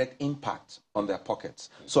a direct impact on their pockets.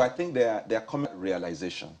 So I think they are coming to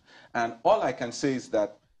realization. And all I can say is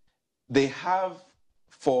that they have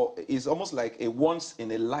it's almost like a once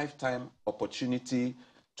in a lifetime opportunity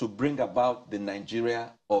to bring about the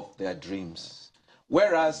Nigeria of their dreams.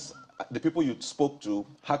 Whereas the people you spoke to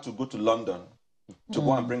had to go to London to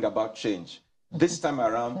go and bring about change. This time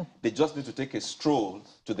around, they just need to take a stroll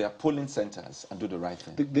to their polling centers and do the right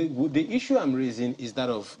thing. The issue I'm raising is that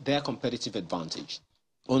of their competitive advantage.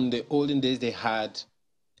 On the olden days, they had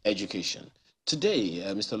education. Today,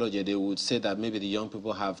 Mr. Lodge, they would say that maybe the young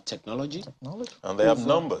people have technology. And they have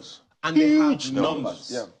numbers. And they have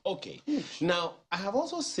numbers. Yeah. Okay. Now, I have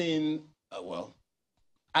also seen, well,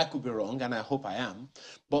 I could be wrong, and I hope I am,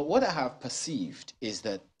 but what I have perceived is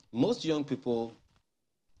that most young people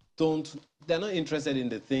they're not interested in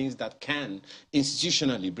the things that can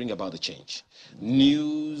institutionally bring about the change.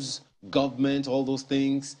 News, government, all those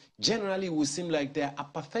things, generally would seem like they're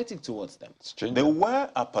apathetic towards them. They were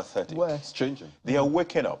apathetic. It's changing. They are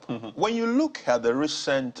waking up. When you look at the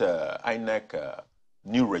recent INEC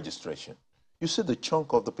new registration, you see the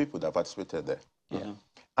chunk of the people that participated there. Yeah.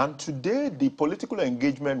 And today, the political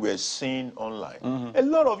engagement we're seeing online, a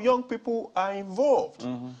lot of young people are involved.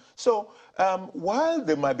 So while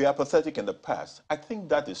they might be apathetic in the past, I think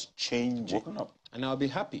that is changing. Woken up. And I'll be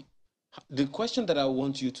happy. The question that I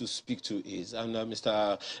want you to speak to is, and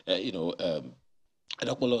Mr.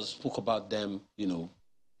 Adokpolo spoke about them,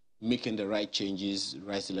 making the right changes,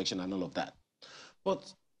 right selection, and all of that.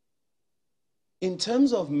 But in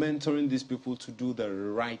terms of mentoring these people to do the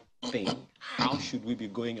right thing, how should we be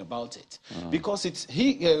going about it? Because Mr.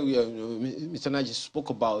 Naji spoke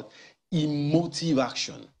about emotive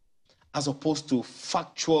action as opposed to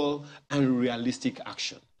factual and realistic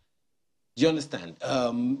action. Do you understand?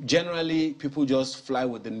 Generally, people just fly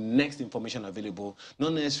with the next information available,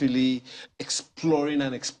 not necessarily exploring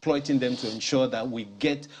and exploiting them to ensure that we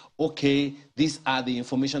get, okay, these are the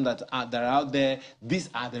information that are out there, these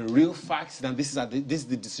are the real facts, and this is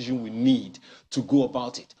the decision we need to go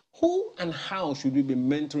about it. Who and how should we be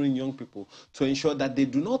mentoring young people to ensure that they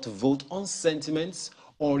do not vote on sentiments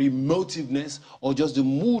or emotiveness or just the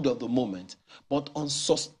mood of the moment, but on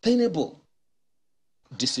sustainable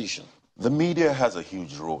decision? The media has a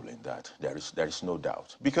huge role in that. There is no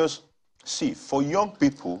doubt. Because, see, for young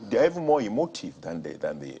people, they're even more emotive than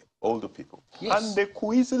the older people. Yes. And they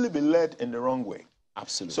could easily be led in the wrong way.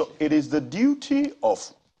 Absolutely. So it is the duty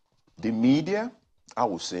of the media, I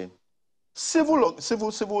would say, civil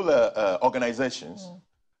organizations,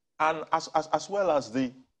 and as well as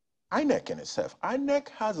the INEC in itself. INEC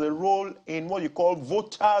has a role in what you call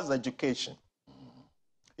voters' education.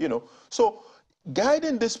 So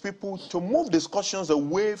guiding these people to move discussions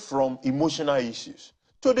away from emotional issues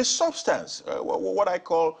to the substance, what I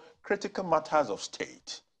call critical matters of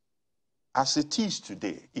state. As it is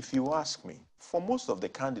today, if you ask me, for most of the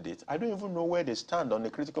candidates, I don't even know where they stand on the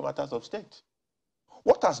critical matters of state.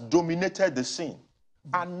 What has dominated the scene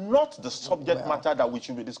and not the subject matter that we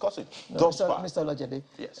should be discussing. No, Mr. Lojede,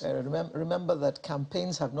 yes. Remember that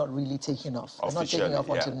campaigns have not really taken off. They're not taking off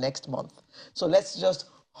until yeah. next month. So let's just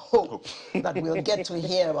hope that we'll get to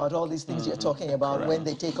hear about all these things you're talking about when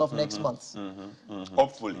they take off next month.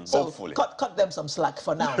 Hopefully, So hopefully. Cut them some slack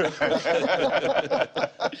for now.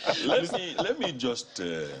 Let me just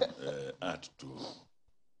add to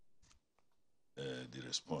the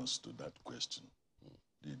response to that question.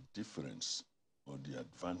 The difference or the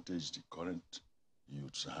advantage the current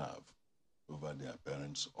youths have over their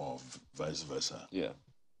parents or vice versa. Yeah.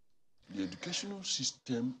 The educational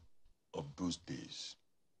system of those days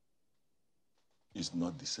is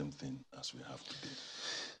not the same thing as we have today.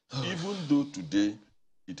 Even though today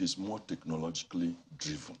it is more technologically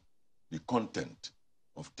driven, the content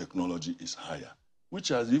of technology is higher, which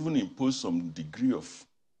has even imposed some degree of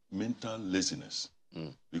mental laziness.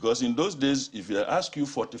 Because in those days, if I ask you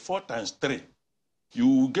 44 times 3, you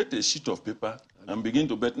will get a sheet of paper and begin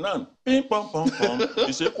to bet. Now, ping, pong, pong, pong,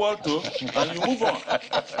 is equal to, and you move on.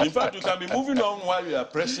 In fact, you can be moving on while you are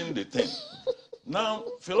pressing the thing. Now,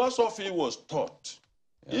 philosophy was taught.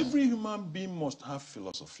 Yeah. Every human being must have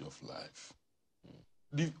philosophy of life.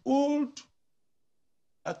 The old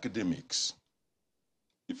academics,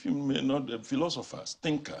 if you may not, philosophers,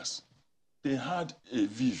 thinkers, they had a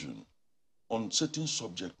vision on certain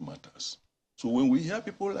subject matters. So when we hear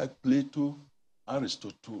people like Plato,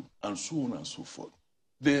 Aristotle, and so on and so forth,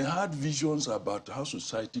 they had visions about how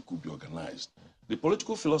society could be organized. the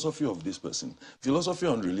political philosophy of this person, philosophy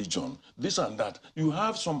on religion, this and that. You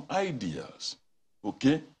have some ideas,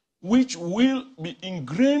 okay, which will be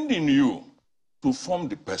ingrained in you to form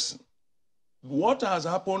the person. What has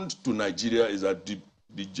happened to Nigeria is that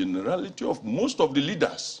the generality of most of the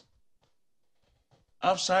leaders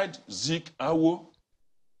outside Zik, Awo,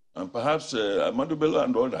 and perhaps Ahmadu Bello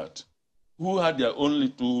and all that, who had their own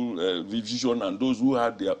little vision, and those who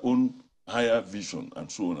had their own higher vision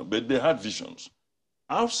and so on, but they had visions.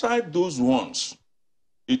 Outside those ones,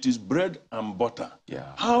 it is bread and butter.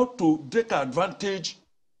 Yeah. How to take advantage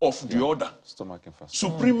of the other. Stomach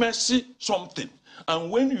infrastructure. Supremacy, something.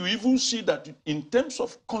 And when you even see that in terms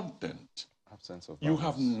of content, Absence of you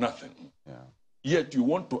balance. have nothing. Yeah. Yet you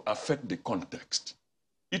want to affect the context.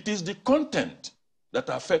 It is the content that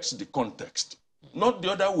affects the context, not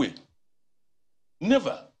the other way.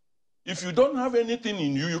 Never. If you don't have anything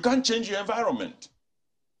in you, you can't change your environment.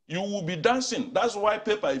 You will be dancing. That's why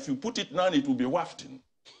paper, if you put it down, it will be wafting,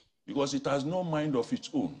 because it has no mind of its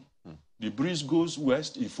own. The breeze goes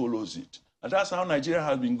west, it follows it. And that's how Nigeria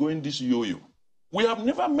has been going this yo-yo. We have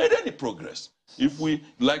never made any progress. If we,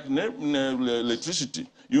 like electricity,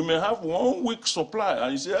 you may have 1 week supply,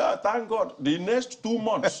 and you say, thank God, the next 2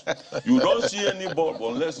 months, you don't see any bulb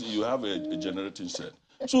unless you have a generating set.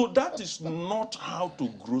 So that is not how to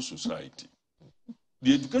grow society.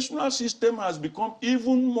 The educational system has become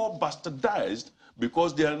even more bastardized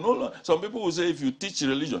because they are no longer, some people will say if you teach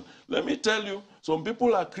religion. Let me tell you, some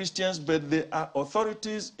people are Christians, but they are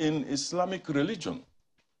authorities in Islamic religion,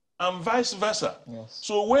 and vice versa. Yes.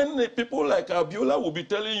 So when people like Abiola will be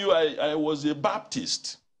telling you, I was a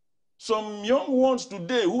Baptist, some young ones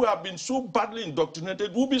today who have been so badly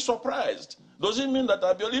indoctrinated will be surprised. Does it mean that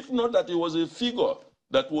Abiola, if not that he was a figure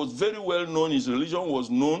that was very well known, his religion was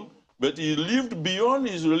known, but he lived beyond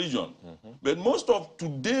his religion. But most of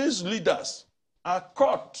today's leaders are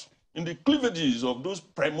caught in the cleavages of those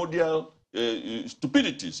primordial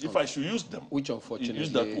stupidities, if I should use them. Which unfortunately...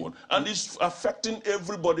 Use that word. And it's affecting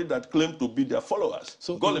everybody that claim to be their followers.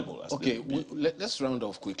 So, gullible as okay, they be. let's round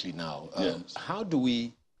off quickly now. Yes. How do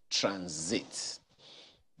we transit?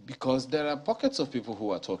 Because there are pockets of people who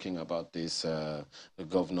are talking about this. The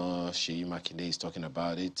Governor Sheyi Makinde is talking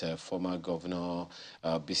about it. Former Governor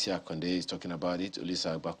Bisi Akonde is talking about it.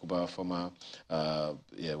 Ulisa Bakuba, former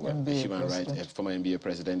human rights, former NBA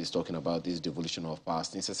president, is talking about this devolution of power.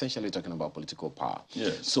 It's essentially talking about political power.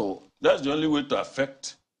 Yes. So that's the only way to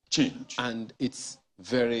affect change. And it's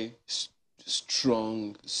very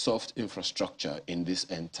strong, soft infrastructure in this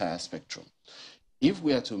entire spectrum. If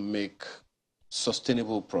we are to make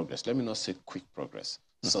sustainable progress, let me not say quick progress,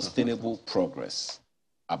 sustainable progress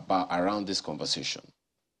around this conversation,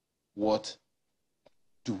 what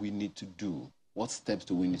do we need to do? What steps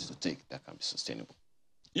do we need to take that can be sustainable?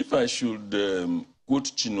 If I should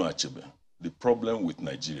quote Chinua Achebe, the problem with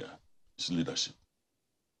Nigeria is leadership.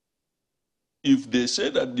 If they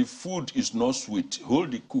say that the food is not sweet,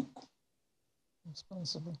 hold the cook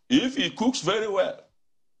responsible. If he cooks very well,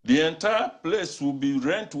 the entire place will be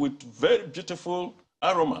rent with very beautiful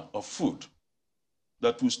aroma of food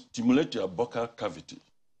that will stimulate your buccal cavity.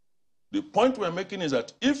 The point we're making is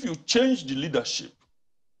that if you change the leadership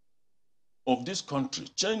of this country,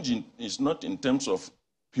 changing is not in terms of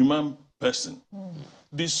human person.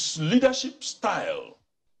 This leadership style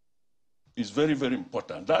is very, very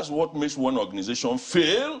important. That's what makes one organization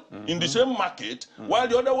fail in the same market while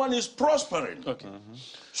the other one is prospering. Okay.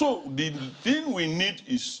 So the thing we need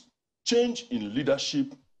is change in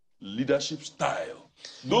leadership style.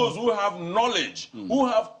 Those who have knowledge, who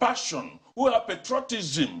have passion, who have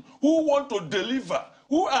patriotism, who want to deliver,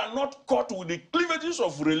 who are not caught with the cleavages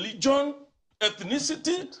of religion,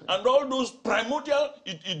 ethnicity, and all those primordial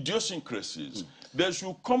idiosyncrasies. They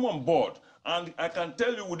should come on board. And I can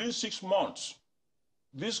tell you within 6 months,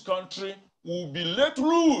 this country will be let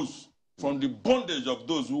loose from the bondage of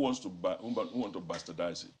those who want to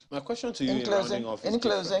bastardize it. My question to you In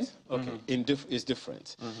closing, is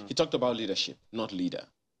different. He talked about leadership, not leader.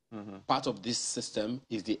 Part of this system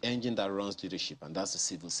is the engine that runs leadership, and that's the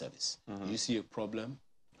civil service. Do you see a problem?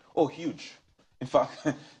 Oh, huge. In fact,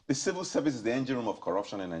 the civil service is the engine room of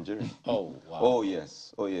corruption in Nigeria. Oh, wow. Oh,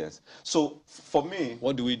 yes. Oh, yes. So, for me...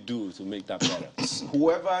 What do we do to make that better?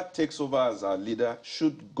 Whoever takes over as our leader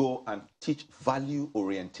should go and teach value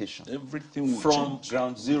orientation. Everything will from change.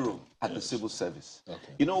 ground zero at the civil service.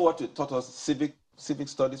 Okay. You know what it taught us civic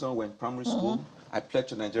studies on when primary school? I pledged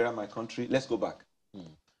to Nigeria, my country. Let's go back.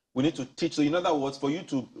 We need to teach. So in other words, for you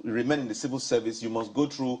to remain in the civil service, you must go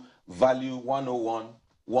through value 101,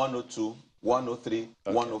 102, 103,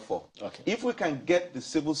 104. Okay. If we can get the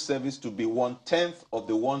civil service to be 1/10 of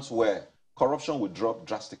the ones where corruption will drop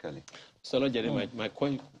drastically. So, my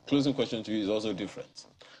closing question to you is also different.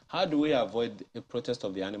 How do we avoid a protest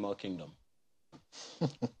of the animal kingdom?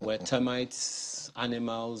 Where termites,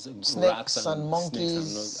 animals, snakes and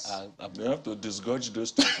monkeys. They have to disgorge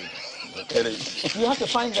those things. You have to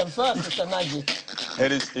find them first, Mr. Naji.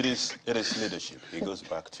 It is leadership. It goes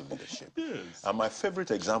back to leadership. Yes. And my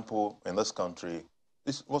favorite example in this country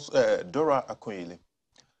was Dora Akunyili.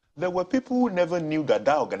 There were people who never knew that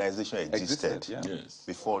organization existed Yes.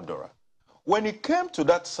 before Dora. When it came to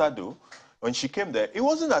that saddle, when she came there, it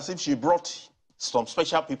wasn't as if she brought some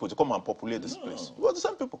special people to come and populate this place. It was the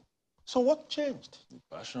same people. So what changed? The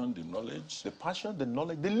passion, the knowledge. The passion, the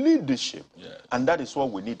knowledge, the leadership. Yes. And that is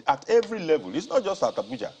what we need at every level. It's not just at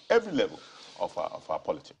Abuja, every level of our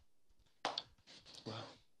politics.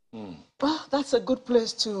 Well, that's a good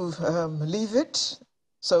place to leave it.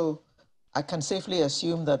 So I can safely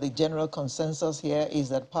assume that the general consensus here is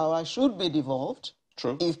that power should be devolved,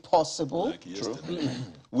 True. if possible. Like yesterday.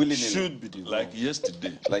 Willy-nilly. Should be like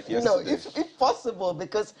yesterday. Like No, yesterday. if possible,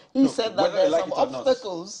 because he said that Whether there you are like some it or not.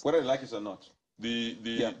 obstacles. Whether you like it or not. We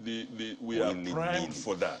are primed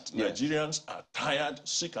for that. Yes. Nigerians are tired,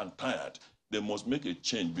 sick and tired. They must make a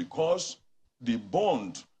change because the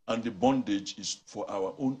bond and the bondage is for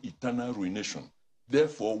our own eternal ruination.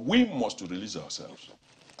 Therefore, we must release ourselves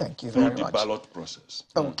Thank you through very the much. ballot process.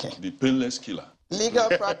 Okay. The painless killer. Legal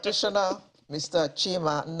practitioner, Mr.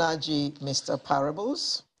 Chima Naji, Mr.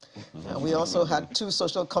 Parables. And we also had two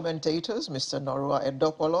social commentators, Mr. Norua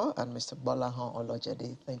Edopolo and Mr. Bolahan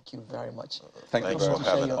Olojede. Thank you very much. Thank you Thanks very for much.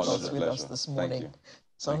 Share having your us. thoughts Always a with us pleasure. this Thank morning. you.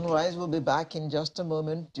 Sunrise will be back in just a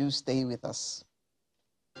moment. Do stay with us.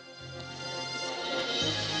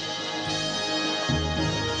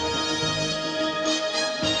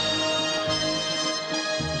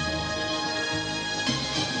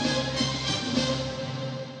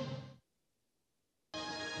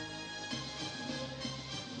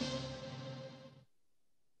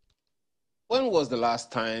 When was the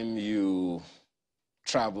last time you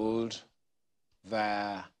traveled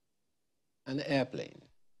via an airplane?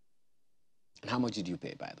 And how much did you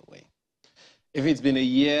pay, by the way? If it's been a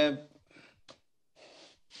year,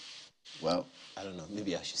 well, I don't know,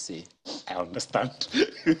 maybe I should say, I understand.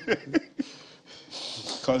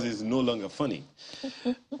 Because it's no longer funny.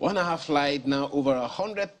 1.5 flight now over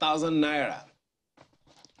 100,000 naira.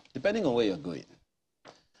 Depending on where you're going.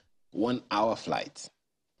 1 hour flight.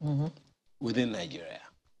 Within Nigeria,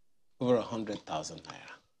 over 100,000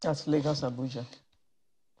 naira. That's Lagos, Abuja.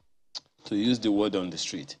 To use the word on the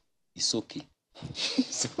street, it's okay.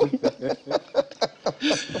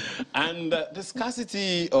 And the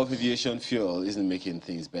scarcity of aviation fuel isn't making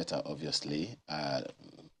things better, obviously. Add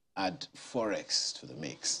Forex to the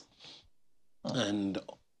mix. And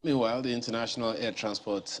meanwhile, the International Air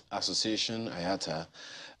Transport Association, IATA,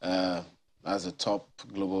 as the top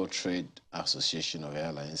global trade association of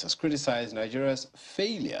airlines, has criticized Nigeria's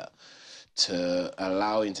failure to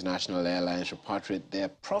allow international airlines repatriate their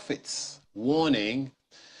profits, warning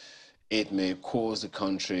it may cause the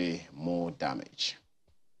country more damage.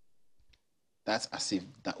 That's as if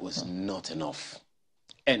that was not enough.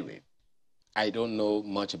 Anyway, I don't know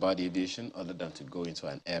much about aviation other than to go into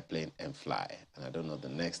an airplane and fly. And I don't know the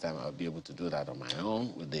next time I'll be able to do that on my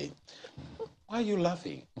own with the... Why are you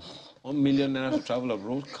laughing? 1 million naira to travel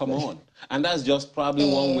abroad? Come on. And that's just probably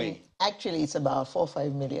one way. Actually, it's about 4 or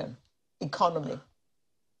 5 million. Economy.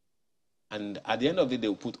 And at the end of it,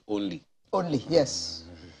 they'll put only. Only, yes.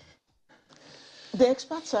 The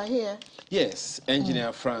experts are here. Yes,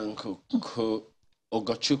 Engineer Frank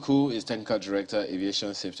Ogochukwu is Technical Director,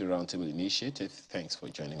 Aviation Safety Roundtable Initiative. Thanks for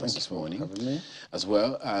joining us this morning. As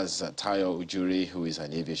well as Tayo Ujuri, who is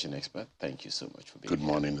an aviation expert. Thank you so much for being here. Good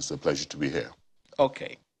morning. It's a pleasure to be here.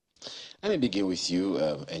 Okay. Let me begin with you,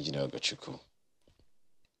 Engineer Ogochukwu.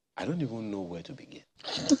 I don't even know where to begin.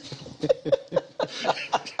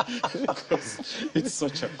 Because it's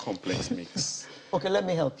such a complex mix. Okay, let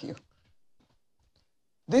me help you.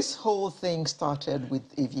 This whole thing started with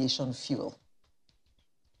aviation fuel.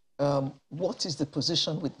 What is the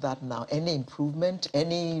position with that now? Any improvement,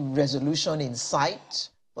 any resolution in sight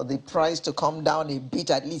for the price to come down a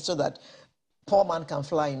bit at least so that poor man can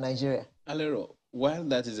fly in Nigeria? Alero, while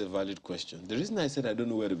that is a valid question, the reason I said I don't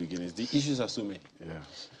know where to begin is the issues are so many. Yeah.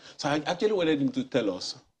 So I actually wanted him to tell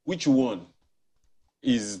us which one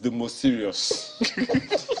is the most serious.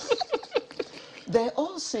 They're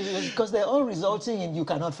all serious because they're all resulting in you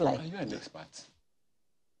cannot fly. Are you an expert?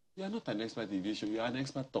 You are not an expert in aviation, you are an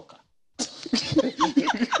expert talker.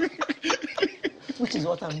 Which is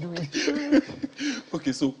what I'm doing.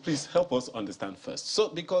 Okay, so please help us understand first. So,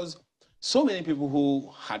 because so many people who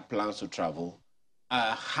had plans to travel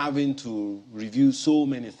are having to review so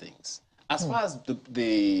many things. As far as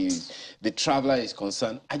the traveler is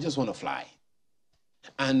concerned, I just want to fly.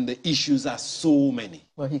 And the issues are so many.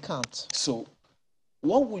 Well, he can't. So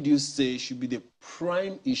what would you say should be the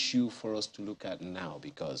prime issue for us to look at now?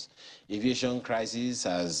 Because aviation crisis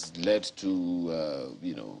has led to,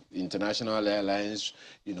 international airlines,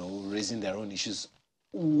 raising their own issues.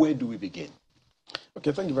 Where do we begin?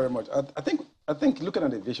 Okay, thank you very much. I think looking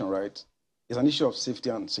at aviation, right, is an issue of safety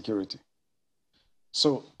and security.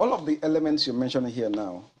 So all of the elements you're mentioning here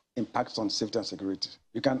now impacts on safety and security.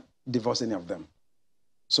 You can't divorce any of them.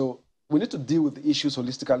 So we need to deal with the issues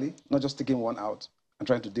holistically, not just taking one out and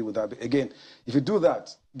trying to deal with that. But again, if you do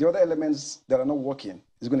that, the other elements that are not working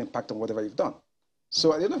is going to impact on whatever you've done.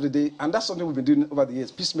 So at the end of the day, and that's something we've been doing over the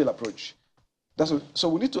years, piecemeal approach. So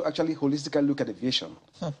we need to actually holistically look at aviation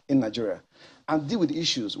in Nigeria and deal with the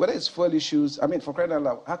issues, whether it's fuel issues. I mean, for crying out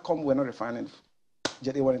loud, how come we're not refining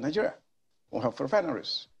Jet A1 in Nigeria? We have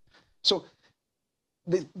refineries. So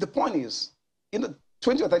the point is,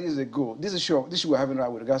 20 or 30 years ago, this issue we're having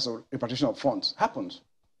right with regards to repatriation of funds happened.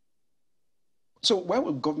 So why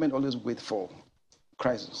would government always wait for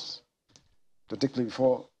crisis to take place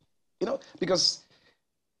before, because...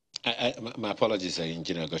 My apologies,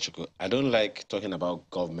 Engineer Gochuku. I don't like talking about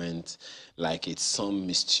government like it's some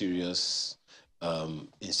mysterious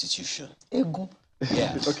institution. Ego.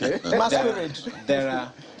 Yeah. Okay. Masquerade. There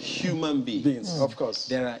are human beings. Of course.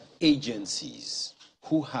 There are agencies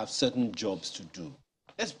who have certain jobs to do.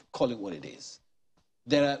 Let's call it what it is.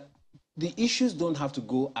 The issues don't have to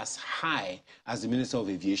go as high as the Minister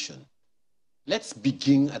of Aviation. Let's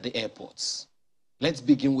begin at the airports. Let's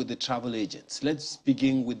begin with the travel agents. Let's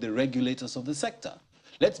begin with the regulators of the sector.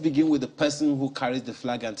 Let's begin with the person who carries the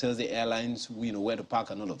flag and tells the airlines, where to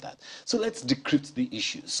park and all of that. So let's decrypt the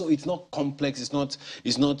issues. So it's not complex. It's not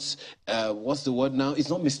what's the word now? It's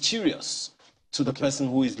not mysterious to the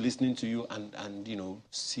person who is listening to you and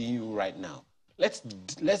seeing you right now. Let's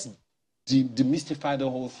demystify the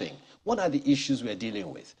whole thing. What are the issues we're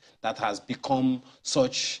dealing with that has become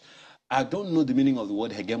such... I don't know the meaning of the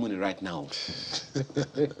word hegemony right now.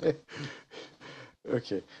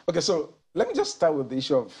 Okay, so let me just start with the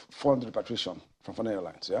issue of fund repatriation from foreign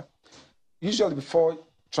airlines, yeah? Usually before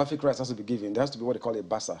traffic rights has to be given, there has to be what they call a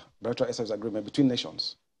BASA, bilateral air service agreement between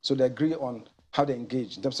nations. So they agree on how they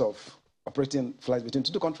engage in terms of operating flights between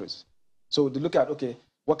two countries. So they look at, okay,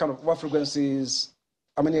 what frequencies,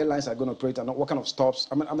 how many airlines are going to operate, and what kind of stops,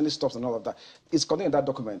 how many stops and all of that. It's contained in that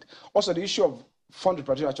document. Also, the issue of fund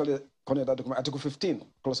repatriation actually contained in that document. Article 15,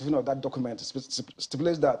 clause 15 of that document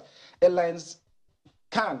stipulates that airlines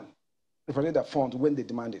can repatriate their funds when they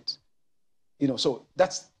demand it. So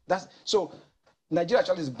so Nigeria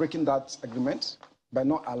actually is breaking that agreement by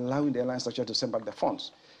not allowing the airlines actually to send back their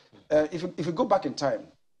funds. If you go back in time,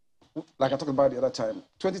 like I talked about the other time,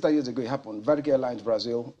 30 years ago it happened. Varig Airlines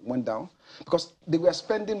Brazil went down because they were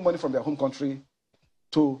spending money from their home country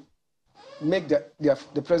to make the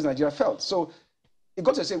president of Nigeria felt. So it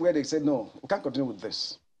got to a stage where they said, no, we can't continue with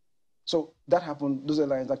this. So that happened. Those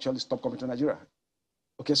airlines actually stopped coming to Nigeria.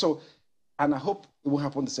 Okay, so, and I hope it won't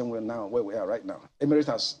happen the same way now, where we are right now.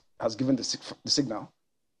 Emirates has given the signal.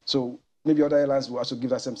 So maybe other airlines will also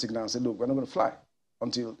give that same signal and say, look, we're not going to fly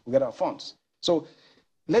until we get our funds. So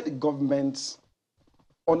let the government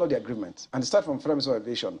honor the agreement. And start from Federal Ministry of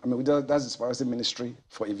Aviation. That's the Supervisory Ministry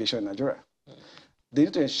for Aviation in Nigeria. They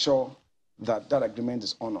need to ensure that agreement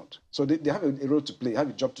is honored. So they have a role to play, have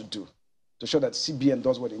a job to do, to show that CBN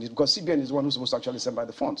does what it needs, because CBN is the one who's supposed to actually send back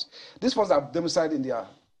the funds. These funds are domiciled in their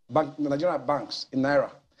Nigerian banks in Naira.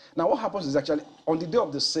 Now what happens is actually, on the day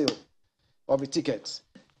of the sale of a ticket,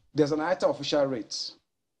 there's an item official rate,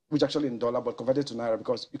 which actually in dollar, but converted to Naira,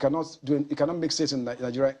 because you cannot make sales in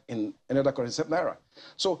Nigeria in any other currency except Naira.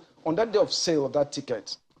 So on that day of sale of that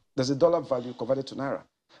ticket, there's a dollar value converted to Naira.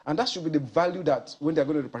 And that should be the value that when they're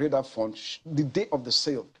going to repatriate that fund, the day of the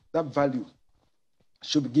sale, that value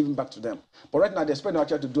should be given back to them. But right now, they're spending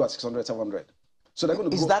actually to do at 600, 700. So they're going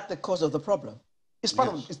to Is that the cause of the problem? It's part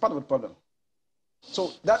of the problem.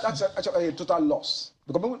 So that's actually a total loss.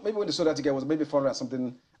 Because maybe when they sold that ticket, it was maybe 400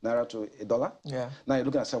 something Naira to $1. Yeah. Now you're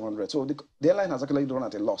looking at 700. So the airline has actually run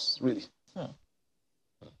at a loss, really.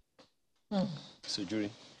 So, Jury?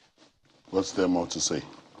 What's there more to say?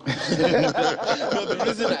 No, the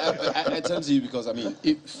reason I turn to you because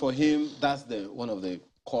for him that's one of the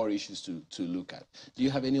core issues to look at. Do you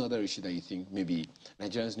have any other issue that you think maybe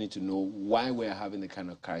Nigerians need to know why we're having the kind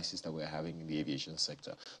of crisis that we're having in the aviation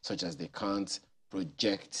sector, such as they can't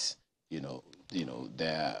project,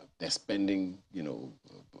 their spending,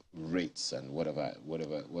 rates and whatever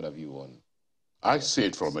you want. I see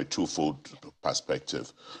it from a twofold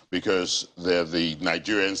perspective, because there are the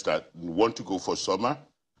Nigerians that want to go for summer,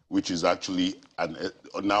 which is actually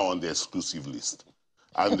now on the exclusive list.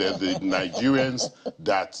 And there are the Nigerians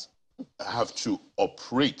that have to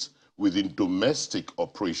operate within domestic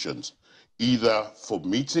operations, either for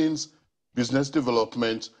meetings, business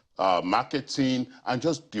development, marketing, and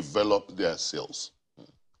just develop their sales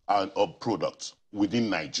of products within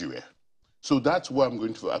Nigeria. So that's what I'm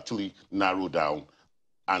going to actually narrow down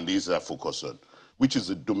and laser focus on, which is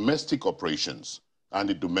the domestic operations and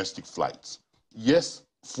the domestic flights. Yes,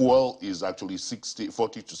 fuel is actually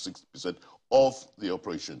 40 to 60% of the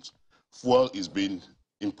operations. Fuel is being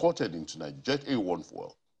imported into Nigeria, Jet A1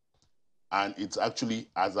 fuel. And it's actually,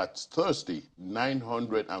 as at Thursday,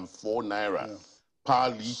 904 naira per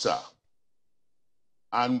liter.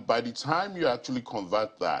 And by the time you actually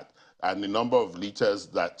convert that, and the number of liters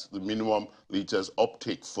that the minimum liters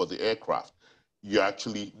uptake for the aircraft, you're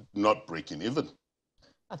actually not breaking even.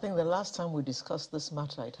 I think the last time we discussed this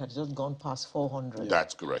matter, it had just gone past 400.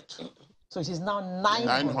 That's correct. So it is now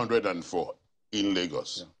 904 in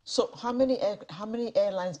Lagos. Yeah. So how many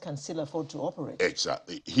airlines can still afford to operate?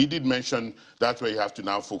 Exactly. He did mention that's where you have to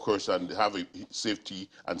now focus and have a safety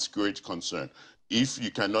and security concern. If you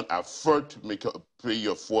cannot afford to pay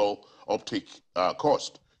your fuel uptake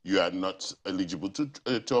cost, you are not eligible to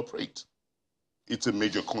operate. It's a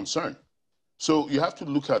major concern. So you have to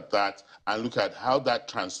look at that and look at how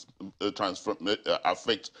that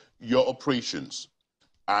affects your operations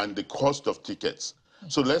and the cost of tickets.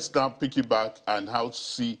 So let's now piggyback and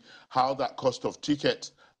see how that cost of ticket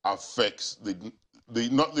affects the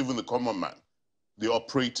not even the common man, the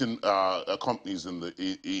operating companies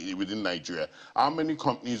within Nigeria. How many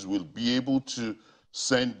companies will be able to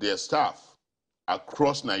send their staff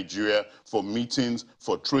across Nigeria for meetings,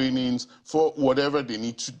 for trainings, for whatever they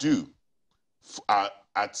need to do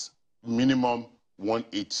at minimum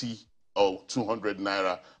 180 or 200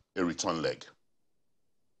 naira a return leg?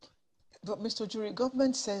 But Mr. Jury,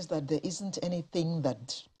 government says that there isn't anything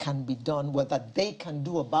that can be done, or that they can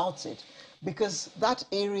do about it, because that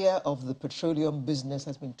area of the petroleum business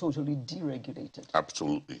has been totally deregulated.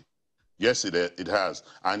 Absolutely. Yes, it has.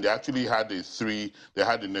 And they actually had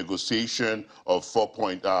a negotiation of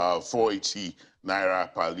 480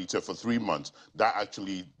 naira per liter for 3 months. That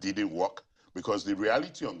actually didn't work, because the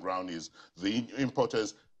reality on ground is the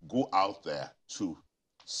importers go out there to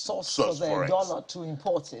source for their dollar to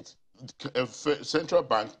import it. Central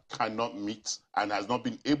bank cannot meet and has not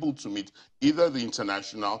been able to meet either the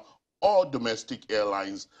international or domestic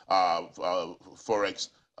airlines forex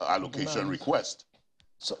allocation request.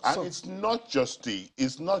 And it's not just the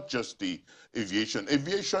aviation.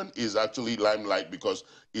 Aviation is actually limelight because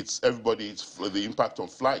it's the impact on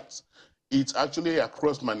flights. It's actually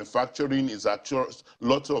across manufacturing, it's across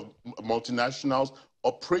lots of multinationals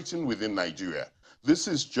operating within Nigeria. This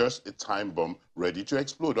is just a time bomb ready to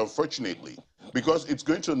explode, unfortunately, because it's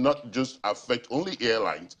going to not just affect only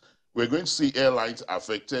airlines. We're going to see airlines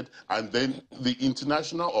affected, and then the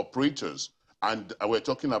international operators, and we're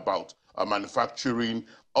talking about manufacturing,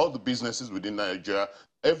 all the businesses within Nigeria,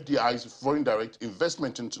 FDI's, foreign direct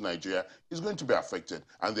investment into Nigeria, is going to be affected,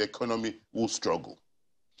 and the economy will struggle.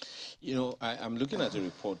 I'm looking at a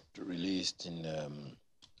report released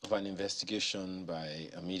of an investigation by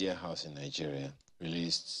a media house in Nigeria,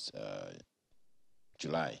 released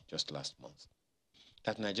July, just last month,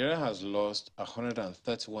 that Nigeria has lost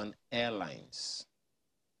 131 airlines,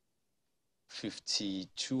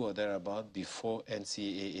 52 or thereabout before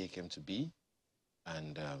NCAA came to be,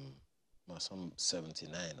 and some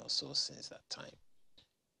 79 or so since that time.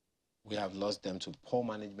 We have lost them to poor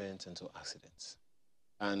management and to accidents.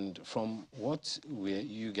 And from what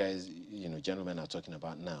you guys, gentlemen, are talking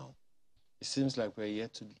about now, it seems like we're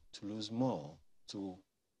yet to lose more to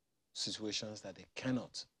situations that they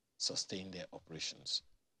cannot sustain their operations.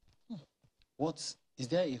 Is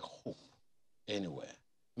there a hope anywhere?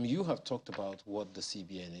 I mean, you have talked about what the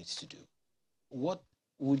CBN needs to do. What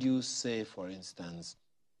would you say, for instance,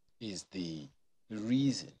 is the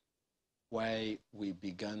reason why we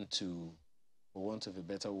began to, for want of a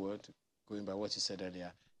better word, going by what you said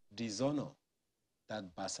earlier, dishonor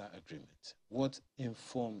that BASA agreement? What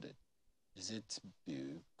informed it? Is it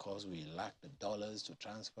because we lack the dollars to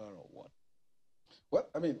transfer, or what? Well,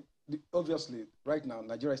 I mean, obviously, right now,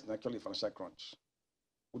 Nigeria is actually a financial crunch.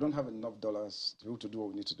 We don't have enough dollars to be able to do what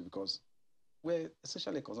we need to do, because we're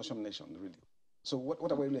essentially a consumption nation, really. So what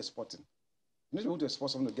are we really exporting? We need to be able to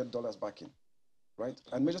export something to get dollars back in, right?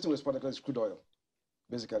 And major thing we export is crude oil,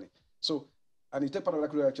 basically. So and you take part of that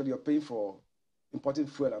crude oil, actually you're paying for importing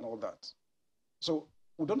fuel and all that. So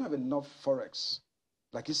we don't have enough forex,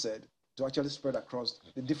 like he said, to actually spread across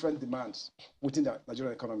the different demands within the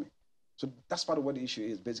Nigerian economy. So that's part of what the issue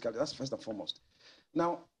is, basically. That's first and foremost.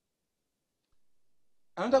 Now,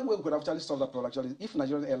 another way we could actually solve that problem, actually, if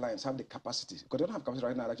Nigerian airlines have the capacity, because they don't have capacity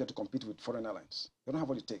right now actually to compete with foreign airlines. They don't have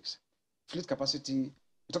what it takes. Fleet capacity,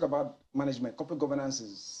 you talk about management, corporate governance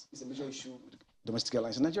is a major issue with domestic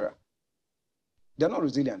airlines in Nigeria. They're not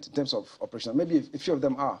resilient in terms of operation. Maybe a few of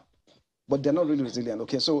them are, but they're not really resilient.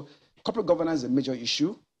 Okay, so corporate governance is a major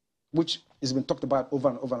issue, which has been talked about over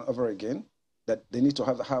and over and over again, that they need to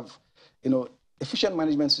have efficient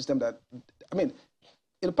management system that,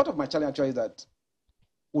 part of my challenge actually is that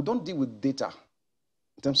we don't deal with data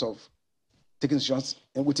in terms of taking decisions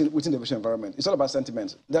within the aviation environment. It's all about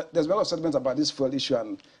sentiments. There's a lot of sentiments about this fuel issue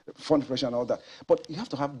and fund pressure and all that, but you have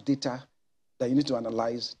to have data that you need to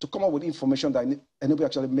analyze to come up with information that enable you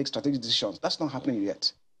actually make strategic decisions. That's not happening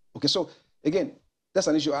yet. Okay, so again, that's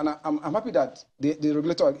an issue, and I'm happy that the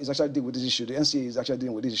regulator is actually dealing with this issue. The NCA is actually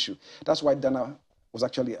dealing with this issue. That's why Dana was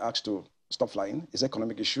actually asked to stop flying. It's an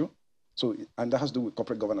economic issue, and that has to do with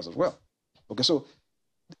corporate governance as well. Okay, so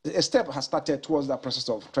a step has started towards that process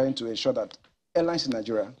of trying to ensure that airlines in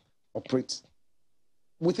Nigeria operate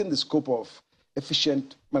within the scope of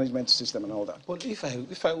efficient management system and all that. Well, if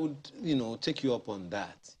I would, take you up on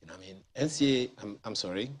that, NCA, I'm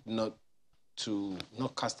sorry, not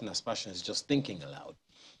casting aspersions, just thinking aloud.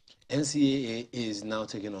 NCAA is now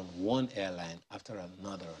taking on one airline after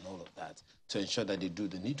another and all of that to ensure that they do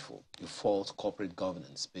the needful, default corporate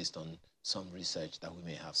governance based on some research that we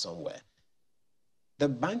may have somewhere. The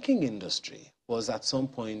banking industry was at some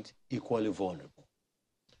point equally vulnerable.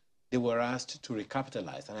 They were asked to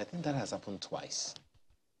recapitalize, and I think that has happened twice.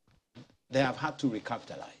 They have had to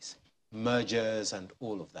recapitalize, mergers and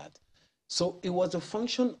all of that. So it was a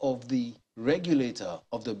function of the regulator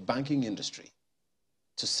of the banking industry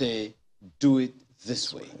to say, do it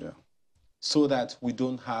this way, so that we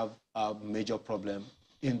don't have a major problem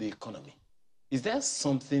in the economy. Is there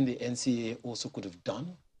something the NCAA also could have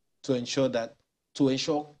done to ensure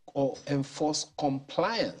or enforce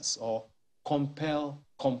compliance or compel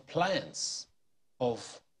compliance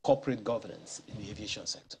of corporate governance in the aviation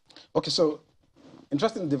sector? Okay, so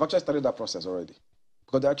interesting, they've actually started that process already,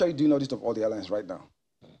 because they're actually doing audit of all the airlines right now.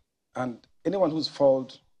 And anyone who's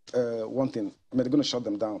followed one thing, they're going to shut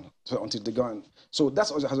them down until they go on. So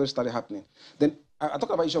that's also has already started happening. Then I talked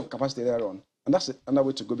about the issue of capacity there on, and that's another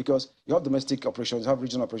way to go, because you have domestic operations, you have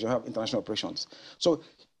regional operations, you have international operations. So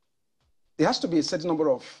there has to be a certain number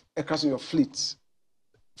of aircraft in your fleet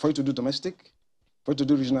for you to do domestic, for you to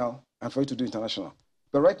do regional, and for you to do international.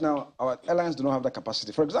 But right now, our airlines do not have that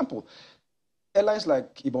capacity. For example, airlines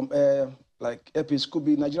like Ibom Air, like Air Peace could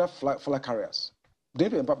be Nigeria flag carriers. They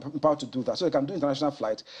need to be empowered to do that, so they can do international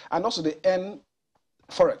flights, and also they earn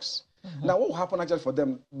forex. Now, what will happen actually for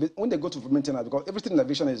them when they go to maintenance, because everything in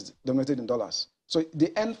aviation is denominated in dollars, so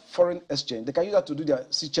they earn foreign exchange. They can use that to do their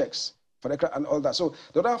C checks for the aircraft and all that. So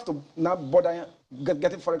they don't have to now bother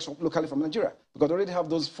getting forex locally from Nigeria, because they already have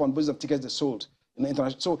those funds based on tickets they sold in the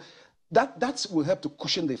international. So that will help to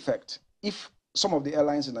cushion the effect if some of the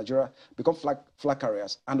airlines in Nigeria become flag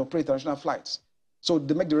carriers and operate international flights. So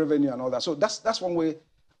they make the revenue and all that. So that's one way,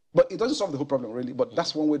 but it doesn't solve the whole problem really. But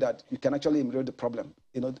that's one way that you can actually ameliorate the problem,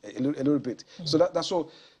 a little bit. So that's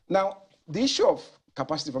so. Now the issue of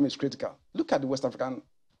capacity for me is critical. Look at the West African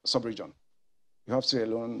sub-region. You have Sierra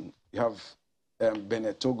Leone, you have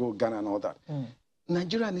Benin, Togo, Ghana, and all that.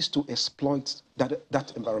 Nigeria needs to exploit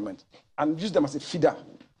that environment and use them as a feeder.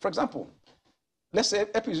 For example, let's say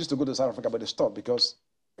Airpeace used to go to South Africa, but they stopped because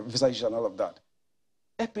of visa issues and all of that.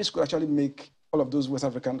 Airpeace could actually make all of those West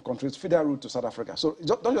African countries feeder route to South Africa. So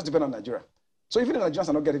don't just depend on Nigeria. So even if Nigerians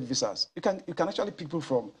are not getting visas, you can actually pick people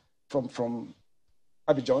from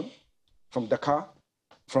Abidjan, from Dakar,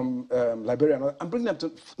 from Liberia, and bring them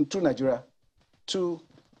through Nigeria to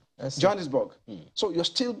Johannesburg. So you're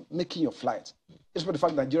still making your flight. It's for the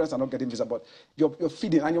fact that Nigerians are not getting visa, but you're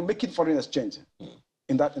feeding and you're making foreign exchange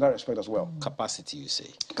in that respect as well. Capacity, you say?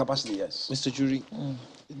 Capacity, yes. Mr. Jury,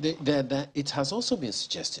 it has also been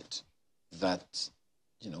suggested that,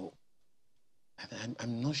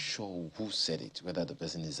 I'm not sure who said it, whether the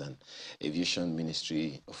person is an aviation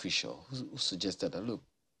ministry official, who suggested that, look,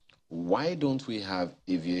 why don't we have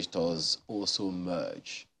aviators also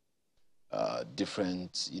merge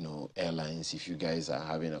different, airlines? If you guys are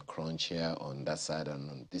having a crunch here on that side and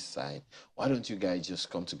on this side, why don't you guys just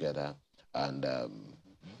come together and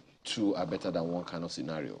two are better than one kind of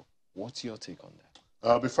scenario? What's your take on that?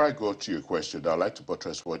 Before I go to your question, I'd like to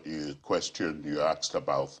buttress what you question you asked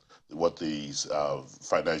about what the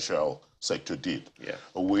financial sector did. Yeah.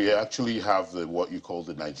 We actually have what you call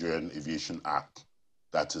the Nigerian Aviation Act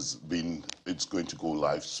that has been, it's going to go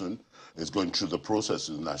live soon. It's going through the process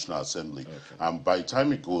in the National Assembly. Okay. And by the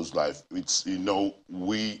time it goes live, it's, you know,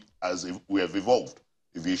 we have evolved.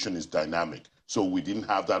 Aviation is dynamic. So we didn't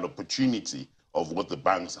have that opportunity of what the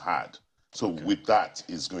banks had. So with that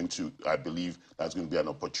is going to, I believe that's going to be an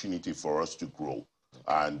opportunity for us to grow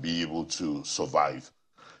and be able to survive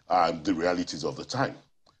the realities of the time.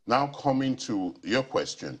 Now coming to your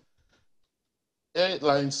question,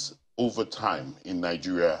 airlines over time in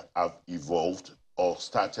Nigeria have evolved or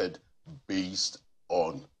started based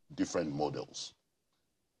on different models.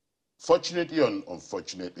 Fortunately or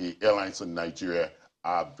unfortunately, airlines in Nigeria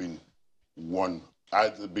have been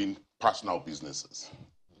personal businesses.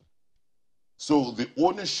 So the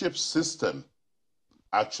ownership system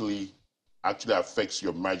actually affects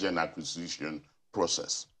your merger and acquisition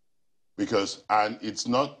process. Because, and it's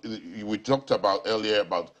not, we talked about earlier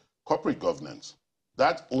about corporate governance.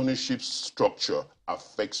 That ownership structure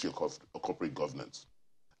affects your corporate governance.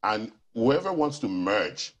 And whoever wants to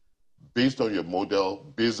merge based on your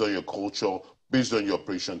model, based on your culture, based on your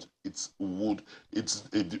operations, it's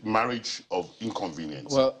a marriage of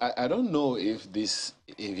inconvenience. Well, I don't know if this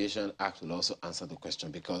Aviation Act will also answer the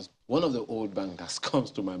question, because one of the old banks that comes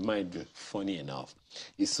to my mind, funny enough,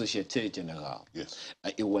 is Société Générale. Yes.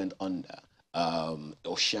 It went under.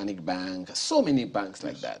 Oceanic Bank, so many banks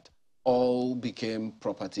like that, all became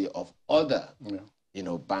property of other,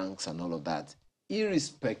 banks and all of that,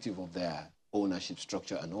 irrespective of their ownership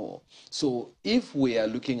structure and all. So if we are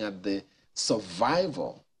looking at the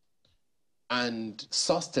survival and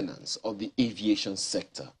sustenance of the aviation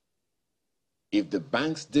sector, if the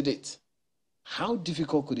banks did it, how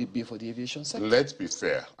difficult could it be for the aviation sector? Let's be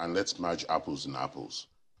fair and let's match apples and apples.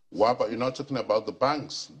 What about, you're not talking about the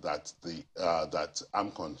banks that that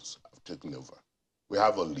AMCONs have taken over. We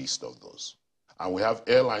have a list of those. And we have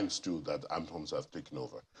airlines too that AMCONs have taken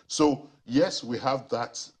over. So yes, we have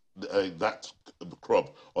that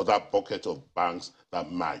crop or that bucket of banks that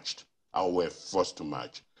merged or were forced to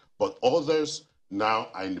merge. But others now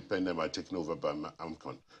are independent by taken over by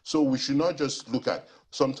AMCON. So we should not just look at,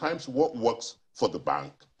 sometimes what works for the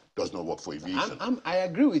bank does not work for aviation. I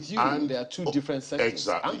agree with you. And there are two different sectors.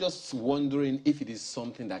 Exactly. I'm just wondering if it is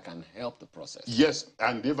something that can help the process. Yes,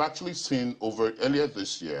 and they've actually seen earlier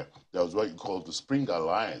this year, there was what you call the Spring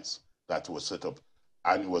Alliance that was set up,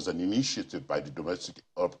 and it was an initiative by the domestic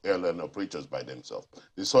airline operators by themselves.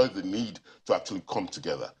 They saw the need to actually come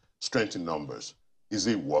together, strengthen numbers. Is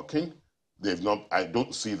it working? They've not. I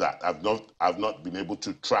don't see that. I've not been able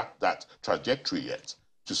to track that trajectory yet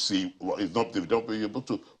to see. They've not been able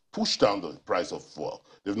to push down the price of fuel.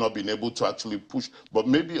 They've not been able to actually push, but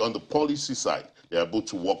maybe on the policy side, they're able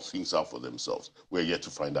to work things out for themselves. We're yet to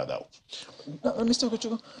find that out. Mr.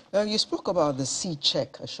 Okuchukwu, you spoke about the C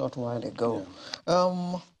check a short while ago.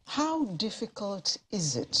 Yeah. How difficult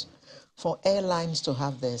is it for airlines to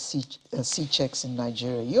have their C checks in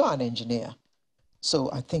Nigeria? You are an engineer,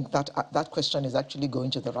 so I think that question is actually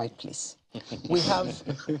going to the right place. We have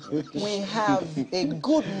a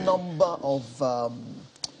good number of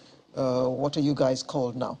what are you guys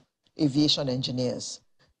called now? Aviation engineers.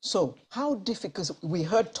 So how difficult, we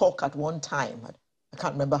heard talk at one time, I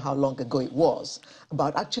can't remember how long ago it was,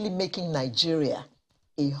 about actually making Nigeria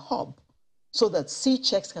a hub so that C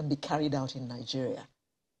checks can be carried out in Nigeria.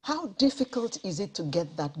 How difficult is it to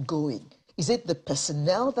get that going? Is it the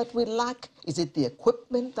personnel that we lack? Is it the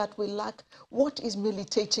equipment that we lack? What is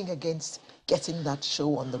militating against getting that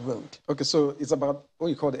show on the road? Okay, so it's about what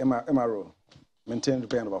you call the MRO. Maintain,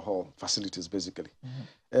 repair, and overhaul facilities, basically.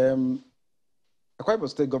 Akwa Ibom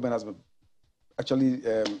State government has been actually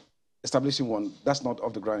establishing one. That's not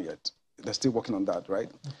off the ground yet. They're still working on that, right?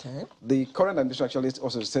 Okay. The current administration actually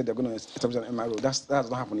also said they're going to establish an MRO. That has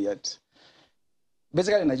not happened yet.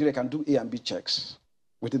 Basically, Nigeria can do A and B checks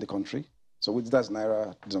within the country. So that's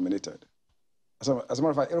Naira denominated. As a matter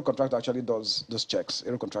of fact, aero contractor actually does those checks,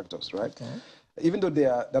 aero contractors, right? Okay. Even though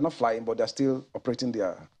they're not flying, but they're still operating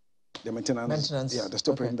their maintenance. Yeah, they're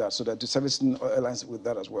still operating that. So they're servicing airlines with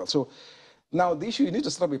that as well. So now the issue, you need to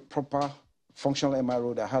set up a proper functional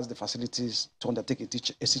MRO that has the facilities to undertake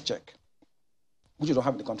a C check, which you don't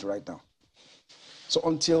have in the country right now. So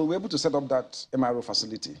until we're able to set up that MRO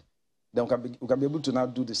facility, then we can be able to now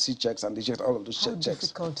do the C checks and reject all of those checks. How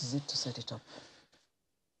difficult is it to set it up?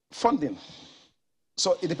 Funding.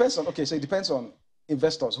 So it depends on, it depends on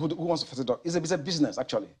investors who wants to set it up. It's a business,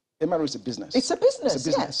 actually. MRO is a business. It's a business, It's a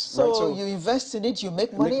business, yes. So, right? So you invest in it, you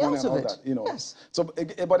make money out and of all it. that, you know. Yes. So,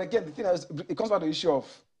 but again, the thing is, it comes back to the issue of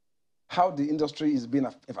how the industry is being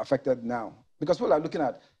affected now. Because people are looking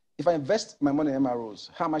at, if I invest my money in MROs,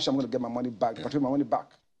 how much I'm going to get my money back, my money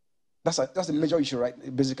back. That's a major issue,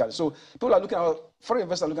 right, basically. So people are looking at, foreign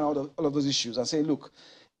investors are looking at all of those issues and saying, look,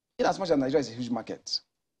 in as much as Nigeria is a huge market,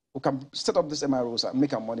 we can set up these MROs and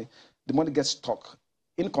make our money. The money gets stuck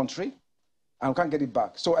in country, and we can't get it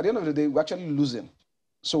back. So at the end of the day, we're actually losing.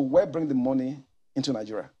 So we're bringing the money into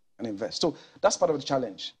Nigeria and invest. So that's part of the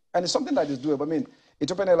challenge. And it's something that is doable. I mean,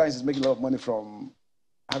 Ethiopian Airlines is making a lot of money from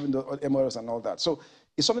having the MROs and all that. So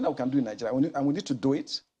it's something that we can do in Nigeria. And we need to do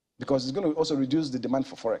it because it's going to also reduce the demand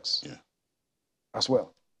for Forex as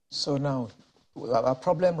well. So now, our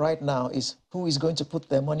problem right now is who is going to put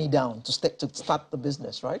their money down to start the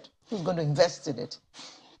business, right? Who's going to invest in it?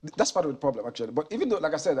 That's part of the problem, actually. But even though,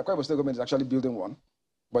 like I said, the Akwa State government is actually building one,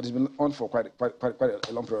 but it's been on for quite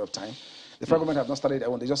a long period of time. The federal government has not started their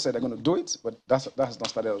own. They just said they're going to do it, but that has not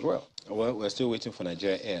started as well. Well, we're still waiting for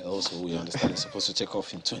Nigeria Air. Also, we understand it's supposed to take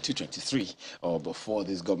off in 2023 or before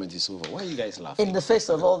this government is over. Why are you guys laughing? In the face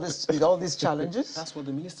of all this, with all these challenges? That's what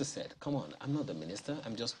the minister said. Come on, I'm not the minister.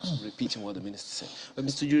 I'm just repeating what the minister said. But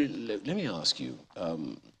Mr. Yuri, let me ask you,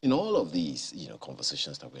 in all of these,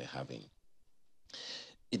 conversations that we're having,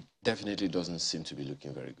 it definitely doesn't seem to be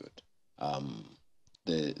looking very good.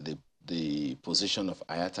 The position of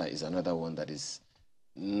IATA is another one that is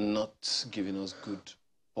not giving us good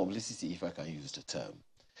publicity, if I can use the term.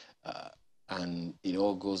 And it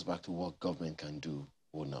all goes back to what government can do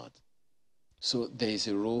or not. So there is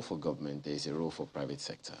a role for government, there is a role for private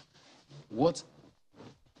sector. What,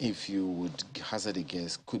 if you would hazard a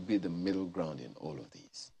guess, could be the middle ground in all of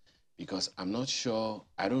these? Because I'm not sure,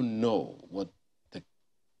 I don't know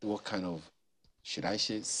what kind of, should I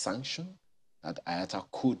say, sanction that IATA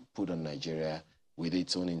could put on Nigeria with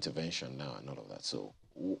its own intervention now and all of that. So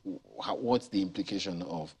what's the implication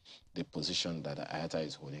of the position that IATA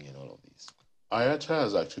is holding in all of these? IATA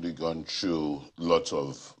has actually gone through lots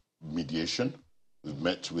of mediation. We've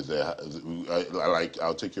met with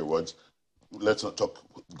I'll take your words, let's not talk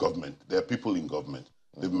government. There are people in government.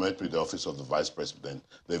 They've met with the Office of the Vice President.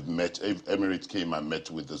 They've met, Emirates came and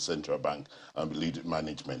met with the Central Bank and lead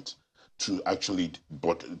management to actually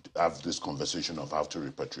have this conversation of how to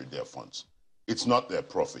repatriate their funds. It's not their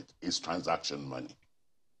profit, it's transaction money.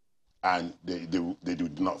 And they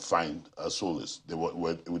did not find a solace. They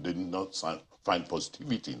did not find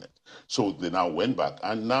positivity in it. So they now went back,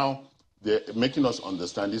 and now they're making us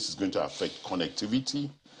understand this is going to affect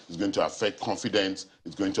connectivity, it's going to affect confidence,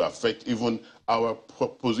 it's going to affect even our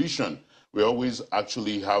position. We always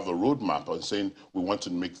actually have a roadmap on saying we want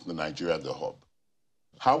to make the Nigeria the hub.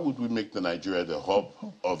 How would we make the Nigeria the hub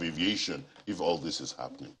of aviation if all this is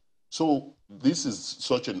happening? So this is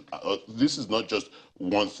this is not just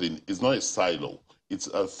one thing. It's not a silo. It's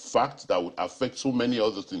a fact that would affect so many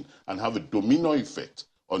other things and have a domino effect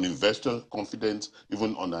on investor confidence,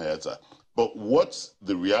 even on IATA. But what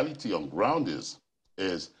the reality on ground is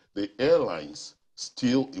the airlines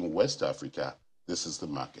still in West Africa, this is the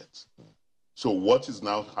market. So what is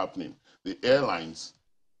now happening? The airlines,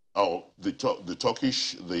 the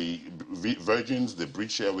Turkish, the Virgins, the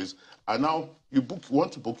British Airways, are now,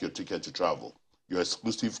 want to book your ticket to travel. Your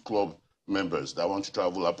exclusive club members that want to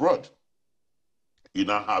travel abroad. You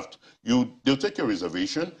now have to, they'll take your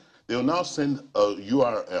reservation, they'll now send a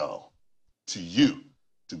URL to you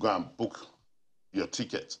to go and book your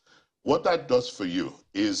ticket. What that does for you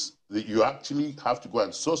is that you actually have to go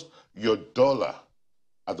and source your dollar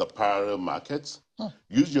at the parallel markets,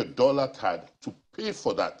 use your dollar card to pay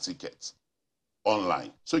for that ticket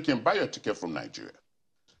online. So you can buy your ticket from Nigeria.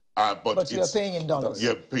 But you're paying in dollars.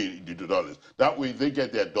 You're paying in dollars. That way they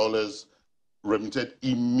get their dollars remitted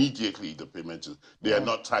immediately, the payment. They are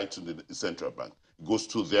not tied to the central bank. It goes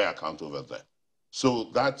to their account over there. So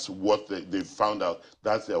that's what they found out.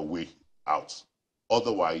 That's their way out.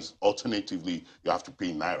 Otherwise, alternatively, you have to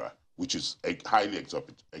pay in Naira, which is highly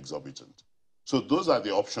exorbitant. So those are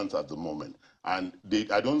the options at the moment. And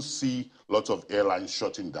I don't see lots of airlines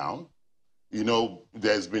shutting down. You know,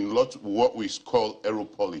 there's been lots of what we call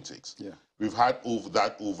aeropolitics. Yeah. We've had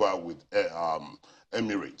over with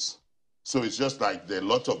Emirates. So it's just like there are a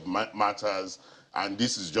lot of matters, and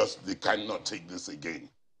this is just, they cannot take this again.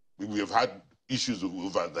 We have had issues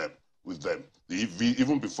with them.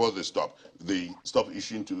 Even before they stopped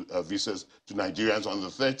issuing visas to Nigerians under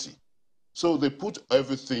 30. So they put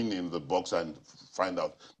everything in the box and find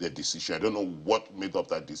out their decision. I don't know what made up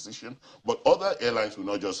that decision, but other airlines will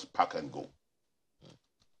not just pack and go.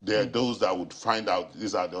 There are those that would find out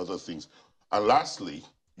these are the other things. And lastly,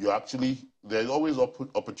 there's always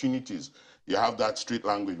opportunities. You have that street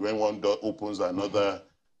language. When one door opens, another,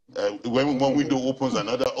 when one window opens,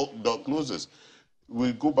 another door closes.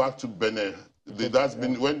 We go back to Benin. That's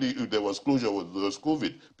been, when there was closure, there was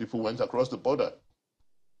COVID, people went across the border.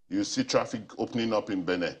 You see traffic opening up in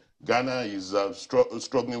Benin. Ghana is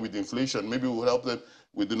struggling with inflation. Maybe we'll help them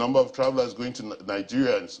with the number of travelers going to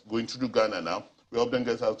Nigeria and going through Ghana now. We help them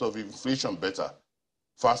get out of inflation better,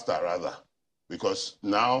 faster rather, because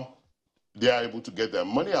now they are able to get their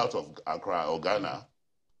money out of Accra or Ghana.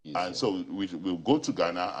 And so we'll go to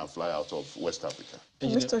Ghana and fly out of West Africa.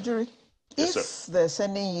 Mr. Jury, Yes, if sir. they're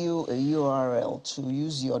sending you a URL to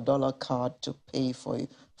use your dollar card to pay for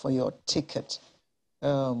your ticket,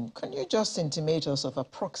 can you just intimate us of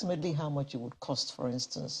approximately how much it would cost, for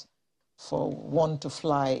instance, for one to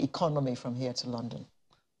fly economy from here to London?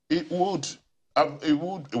 It would,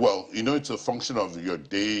 well, you know, it's a function of your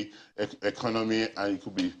day economy, and it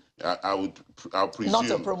could be, I'll presume. Not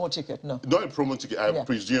a promo ticket, no. Not a promo ticket, I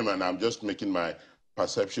presume, and I'm just making my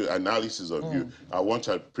perception analysis of you. I want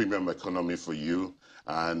a premium economy for you,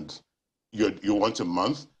 and you want a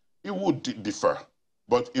month. It would differ,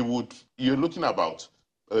 but you're looking about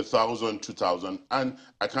 1,000, 2,000, and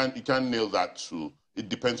you can't nail that to. It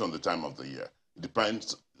depends on the time of the year. It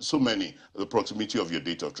depends the proximity of your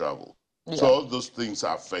date of travel. Yeah. So all those things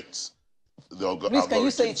affect the algorithms. Please, can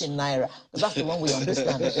you say it in Naira? That's the one we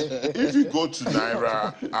understand. If you go to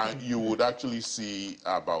Naira, you would actually see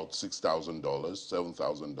about $6,000,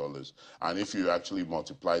 $7,000. And if you actually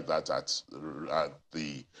multiply that at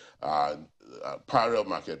the parallel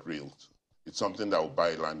market rate, it's something that will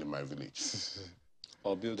buy land in my village.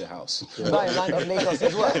 Or build a house. Buy land in Lagos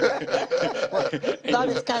as well. Well, that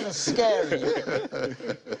is kind of scary.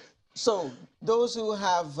 So those who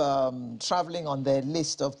have traveling on their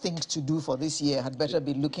list of things to do for this year had better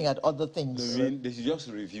be looking at other things. They should just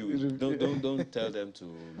review it. Don't tell them to.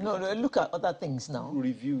 No, look at other things now.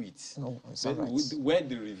 Review it. No, it's all right. Where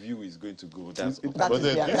the review is going to go. But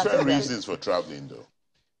there are different reasons for traveling, though.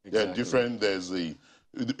 Exactly. There are different. There's the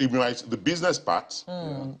business part.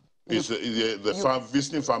 Is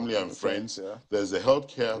visiting family and friends. There's the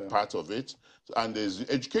healthcare part of it, and there's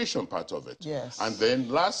the education part of it. Yes. And then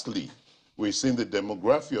lastly, we've seen the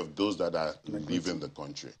demography of those that are leaving the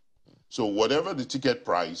country. So whatever the ticket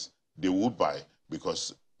price, they would buy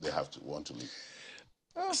because they want to leave.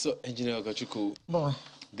 So, Engineer Ogochukwu,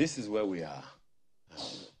 this is where we are.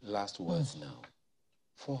 Last words now.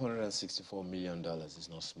 $464 million is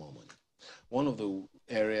not small money. One of the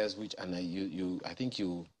areas which, and I think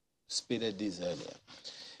you stated this earlier,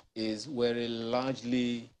 is we're a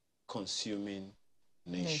largely consuming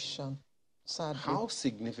nation. Sadly. How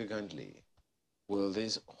significantly will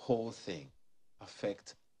this whole thing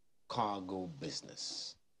affect cargo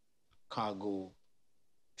business, cargo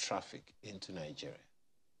traffic into Nigeria?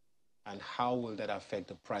 And how will that affect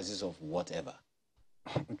the prices of whatever?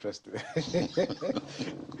 Interesting.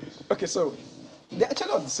 Okay, so they're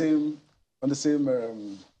actually on the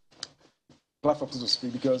same platform, so to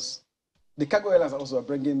speak, because the cargo airlines also are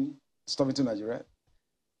bringing stuff into Nigeria.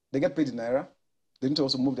 They get paid in Naira. They need to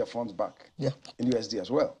also move their funds back in USD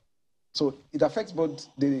as well. So it affects both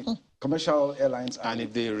the commercial airlines and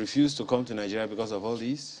if they refuse to come to Nigeria because of all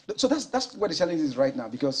these? So that's where the challenge is right now,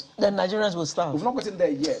 because the Nigerians will starve. We've not gotten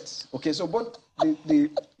there yet. Okay, so both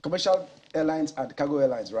the commercial airlines and the cargo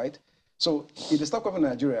airlines, right? So if they stop coming to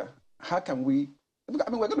Nigeria, how can we? I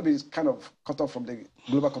mean, we're going to be kind of cut off from the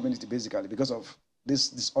global community, basically, because of this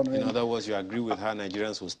dishonoring. In other words, you agree with how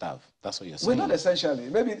Nigerians will starve. That's what you're saying. We're not essentially.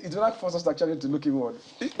 Maybe it will not force us actually to look inward.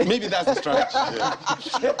 Maybe that's the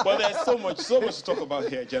strategy. But there's so much to talk about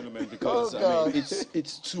here, gentlemen, because I mean,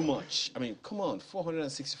 it's too much. I mean, come on,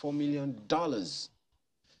 $464 million,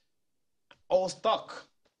 all stock.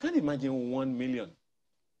 Can't imagine 1 million.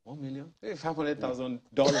 1 million? $500,000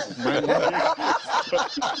 of my money.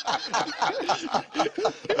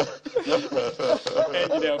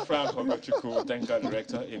 Engineer Frank Ogochukwu, Tanker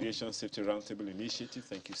Director, Aviation Safety Roundtable Initiative.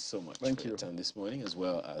 Thank you so much for your time this morning, as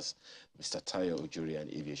well as Mr. Tayo Ojuri, an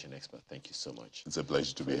aviation expert. Thank you so much. It's a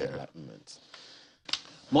pleasure to be here.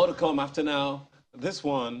 More to come after now. This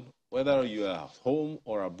one, whether you are home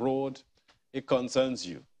or abroad, it concerns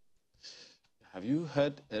you. Have you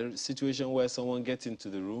heard a situation where someone gets into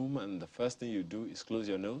the room and the first thing you do is close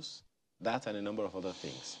your nose? That and a number of other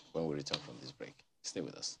things when we return from this break. Stay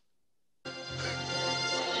with us.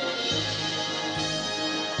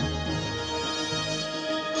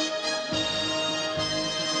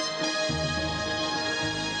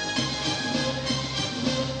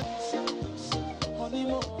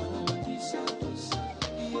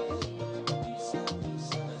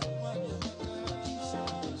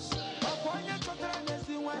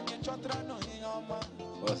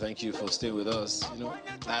 Well, thank you for staying with us. You know,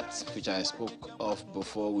 that which I spoke of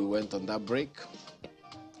before we went on that break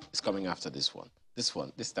is coming after this one.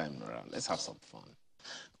 This time around, let's have some fun.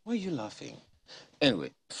 Why are you laughing?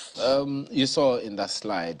 Anyway, you saw in that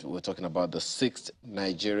slide, we're talking about the 6th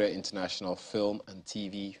Nigeria International Film and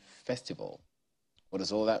TV Festival. What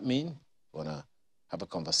does all that mean? We want to have a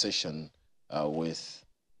conversation with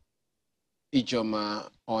Ijoma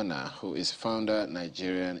Ona, who is founder,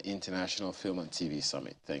 Nigerian International Film and TV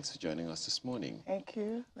Summit. Thanks for joining us this morning. Thank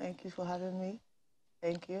you. Thank you for having me.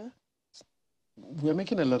 Thank you. We're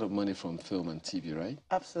making a lot of money from film and TV, right?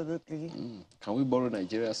 Absolutely. Can we borrow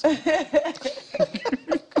Nigeria some?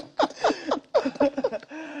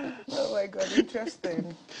 Oh my God,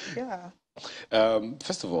 interesting. Yeah.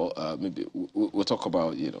 First of all, maybe we'll talk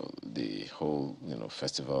about, the whole,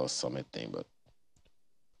 festival summit thing, but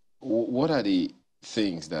what are the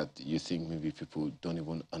things that you think maybe people don't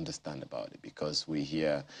even understand about it? Because we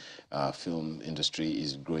hear film industry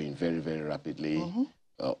is growing very, very rapidly,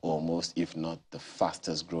 almost, if not the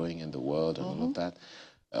fastest growing in the world and all of that.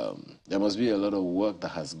 There must be a lot of work that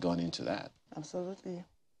has gone into that. Absolutely.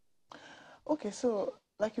 Okay, so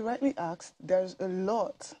like you rightly asked, there's a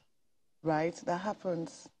lot, right, that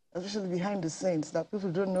happens, especially behind the scenes, that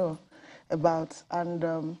people don't know about.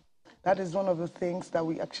 And that is one of the things that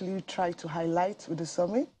we actually try to highlight with the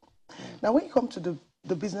summit. Now, when you come to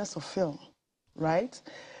the business of film, right,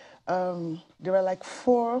 there are like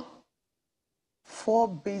four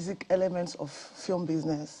basic elements of film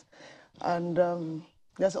business. And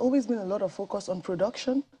there's always been a lot of focus on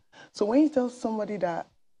production. So when you tell somebody that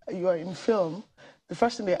you are in film, the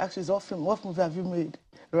first thing they ask you is, what movie have you made,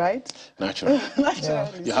 right? Naturally. Naturally. Yeah.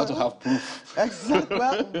 You have to have proof. Exactly.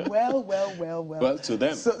 Well. Well, to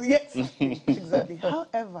them. So, yes, exactly.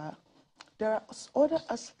 However, there are other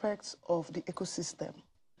aspects of the ecosystem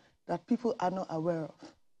that people are not aware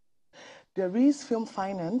of. There is film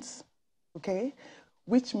finance, okay,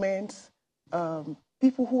 which means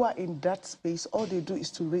people who are in that space, all they do is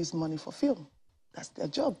to raise money for film. That's their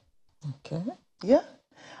job. Okay. Yeah.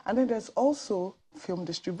 And then there's also film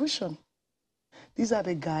distribution. These are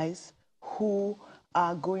the guys who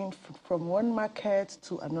are going from one market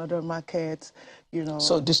to another market,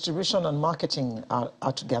 So distribution and marketing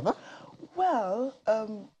are together? Well,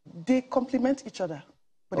 they complement each other,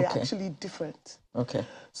 but they're Okay. actually different. Okay.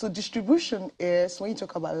 So distribution is when you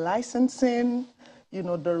talk about licensing,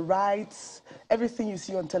 the rights, everything you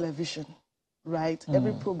see on television, right?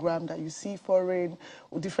 Every program that you see foreign,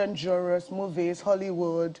 with different genres, movies,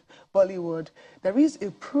 Hollywood, Bollywood, there is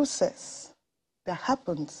a process that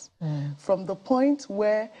happens from the point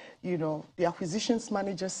where, the acquisitions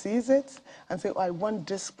manager sees it and say, oh, I want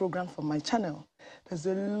this program for my channel. There's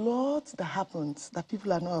a lot that happens that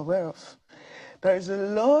people are not aware of. There is a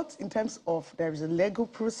lot in terms of, there is a legal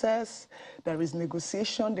process, there is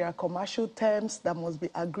negotiation, there are commercial terms that must be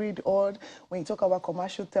agreed on. When you talk about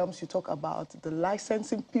commercial terms, you talk about the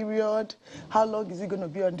licensing period, how long is it going to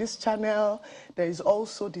be on this channel? There is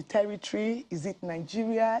also the territory, is it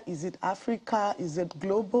Nigeria, is it Africa, is it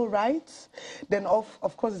global rights? Then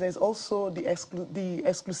of course there's also the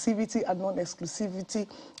exclusivity and non-exclusivity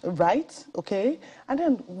rights, okay? And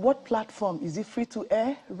then what platform? Is it free to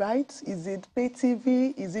air, right? Is it pay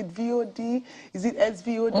TV? Is it VOD? Is it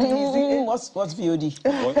SVOD? What's VOD?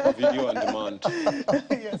 Video on demand.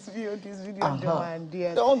 Yes, VOD is video on demand,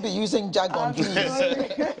 yes. Don't be using jargon, please.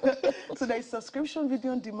 So there is subscription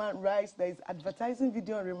video on demand rights, there is advertising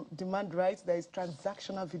video on demand rights, there is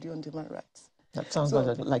transactional video on demand rights. That sounds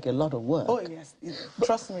like a lot of work. Oh, yes.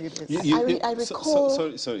 Trust me, it is. I recall...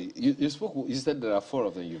 Sorry. You said there are 4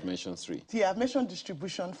 of them. You've mentioned 3. Yeah, I've mentioned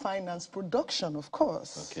distribution, finance, production, of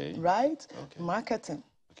course. Okay. Right? Okay. Marketing.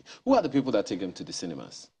 Okay. Who are the people that take them to the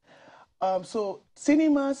cinemas? So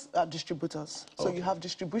cinemas are distributors. So Okay. you have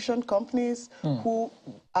distribution companies who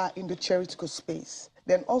are in the theoretical space.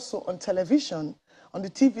 Then also on television, on the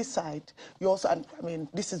TV side, you also, I mean,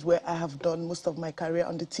 this is where I have done most of my career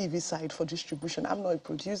on the TV side for distribution. I'm not a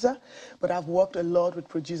producer, but I've worked a lot with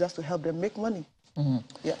producers to help them make money.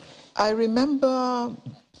 Yeah. I remember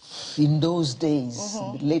in those days,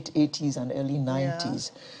 late 80s and early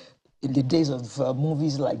 90s, in the days of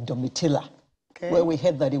movies like Domitilla, where we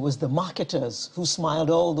heard that it was the marketers who smiled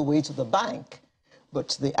all the way to the bank,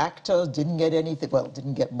 but the actors didn't get anything, well,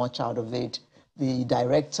 didn't get much out of it. The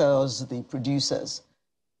directors, the producers.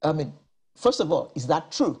 I mean, first of all, is that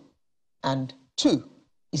true? And 2,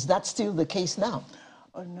 is that still the case now?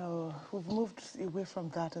 Oh, no. We've moved away from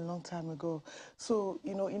that a long time ago. So,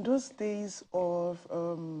 in those days of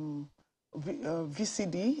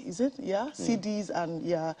VCD, is it? Yeah, CDs and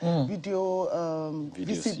video,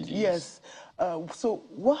 Video VCD, CDs. yes. So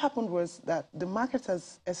what happened was that the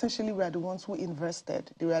marketers essentially were the ones who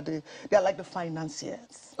invested. They are like the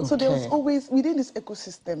financiers. So there was Okay. always, within this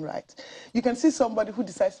ecosystem, right? You can see somebody who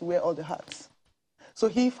decides to wear all the hats. So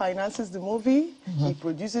he finances the movie, he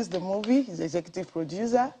produces the movie, he's executive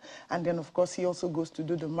producer, and then of course he also goes to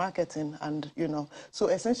do the marketing and, you know. So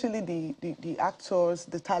essentially the actors,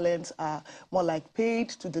 the talents are more like paid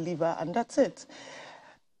to deliver, and that's it.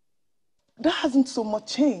 That hasn't so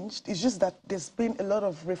much changed. It's just that there's been a lot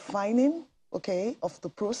of refining, okay, of the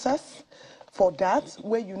process for that,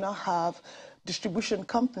 where you now have distribution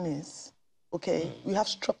companies. Okay, we have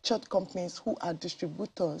structured companies who are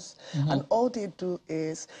distributors, and all they do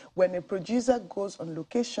is when a producer goes on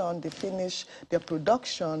location, they finish their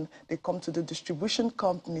production, they come to the distribution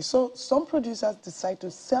company. So some producers decide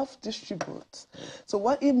to self-distribute. So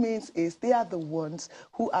what it means is they are the ones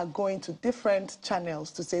who are going to different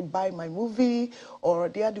channels to say, buy my movie, or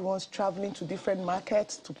they are the ones traveling to different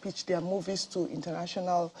markets to pitch their movies to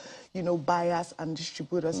international, you know, buyers and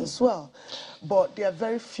distributors as well. But there are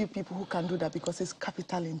very few people who can do that because it's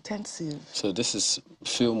capital intensive. So this is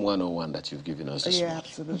Film 101 that you've given us this Yeah,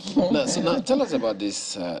 morning. absolutely. Now tell us about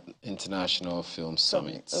this International Film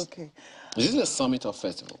Summit. Okay. Is this a summit or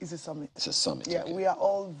festival? It's a summit. It's a summit. Yeah, okay. we are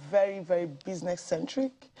all very, very business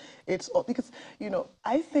centric. It's all, because, you know,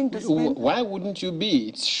 I think this thing, Why wouldn't you be?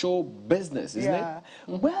 It's show business, isn't it?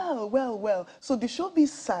 Well. So the showbiz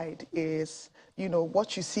side is, you know,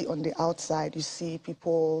 what you see on the outside. You see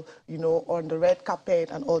people, you know, on the red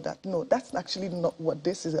carpet and all that. No, that's actually not what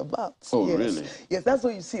this is about. Oh, yes. really? Yes, that's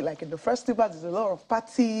what you see. Like in the festival, there's a lot of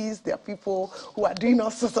parties. There are people who are doing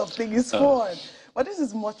all sorts of things. It's fun. But this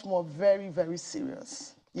is much more very, very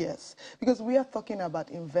serious. Yes, because we are talking about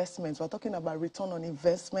investments, we're talking about return on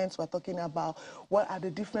investments, we're talking about what are the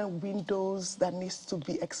different windows that needs to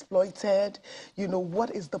be exploited, you know,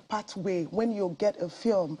 what is the pathway when you get a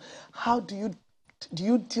film, how do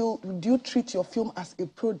you treat your film as a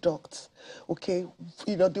product? Okay,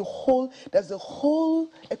 you know, there's a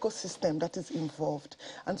whole ecosystem that is involved.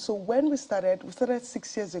 And so when we started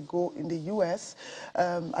 6 years ago in the US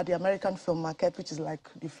at the American Film Market, which is like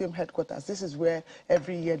the film headquarters. This is where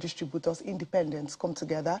every year distributors, independents come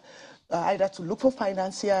together, either to look for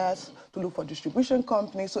financiers, to look for distribution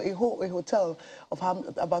companies. So a hotel of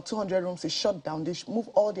about 200 rooms is shut down. They move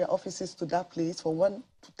all their offices to that place for 1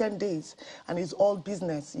 to 10 days, and it's all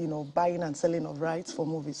business, you know, buying and selling of rights for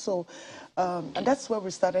movies. So, and that's where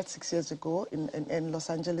we started 6 years ago in Los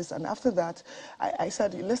Angeles. And after that, I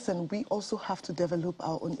said, listen, we also have to develop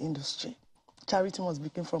our own industry. Charity must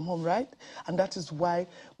begin from home, right? And that is why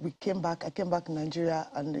we came back. I came back in Nigeria,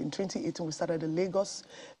 and in 2018 we started the Lagos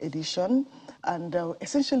edition. And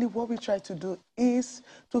essentially what we try to do is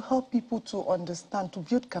to help people to understand, to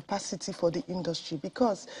build capacity for the industry,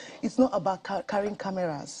 because it's not about carrying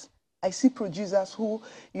cameras. I see producers who,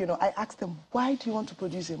 you know, I ask them, why do you want to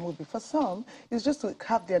produce a movie? For some, it's just to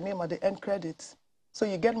have their name at the end credits. So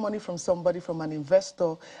you get money from somebody, from an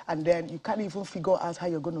investor, and then you can't even figure out how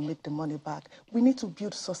you're going to make the money back. We need to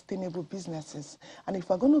build sustainable businesses. And if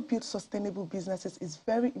we're going to build sustainable businesses, it's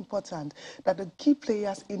very important that the key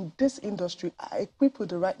players in this industry are equipped with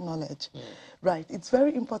the right knowledge. Right? It's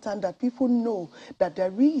very important that people know that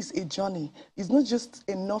there is a journey. It's not just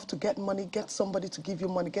enough to get money, get somebody to give you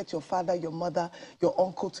money, get your father, your mother, your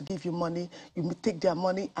uncle to give you money. You take their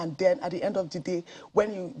money, and then at the end of the day,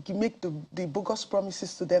 when you make the bogus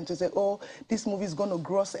promises to them to say, oh, this movie is going to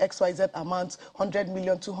gross XYZ amount, 100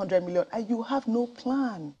 million, 200 million, and you have no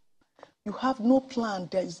plan. You have no plan.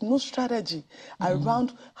 There is no strategy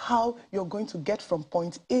around how you're going to get from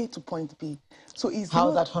point A to point B. So it's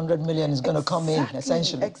how that 100 million is going to come in,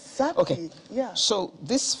 essentially. Exactly. Okay. Yeah. So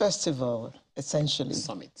this festival, essentially,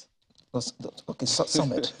 Summit.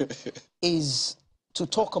 Summit, is to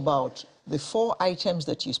talk about the 4 items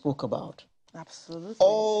that you spoke about. Absolutely.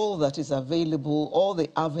 All that is available, all the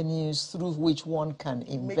avenues through which one can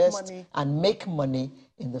invest and make money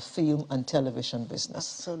in the film and television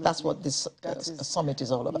business. Absolutely. That's what this summit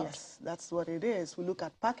is all about. Yes, that's what it is. We look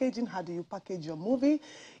at packaging. How do you package your movie?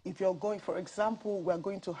 If you're going, for example, we're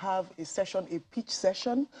going to have a session, a pitch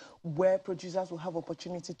session, where producers will have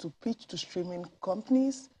opportunity to pitch to streaming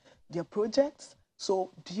companies their projects.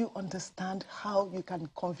 So do you understand how you can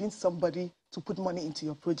convince somebody to put money into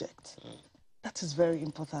your project? That is very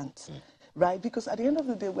important, right? Because at the end of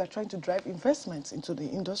the day, we're trying to drive investments into the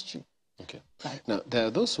industry. Okay. Right. Now, there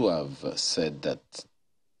are those who have said that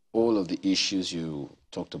all of the issues you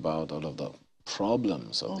talked about, all of the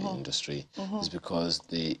problems of the industry, is because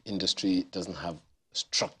the industry doesn't have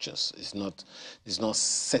structures. It's not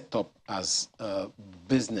set up as a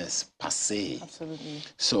business per se. Absolutely.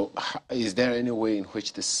 So is there any way in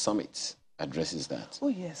which the summit addresses that? Oh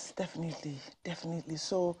yes, definitely, definitely.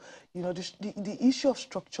 So, you know, the issue of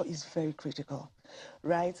structure is very critical,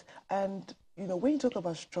 right? And, you know, when you talk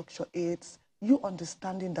about structure, it's you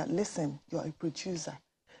understanding that, listen, you're a producer.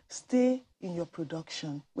 Stay in your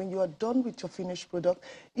production. When you are done with your finished product,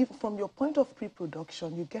 if from your point of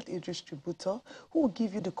pre-production, you get a distributor who will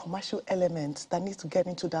give you the commercial elements that need to get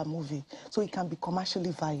into that movie so it can be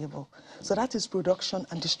commercially viable. So that is production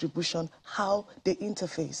and distribution, how they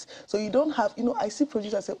interface. So you don't have, you know, I see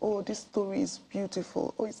producers say, oh, this story is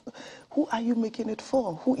beautiful. Oh, who are you making it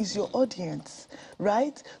for? Who is your audience,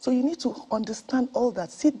 right? So you need to understand all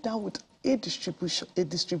that. Sit down with a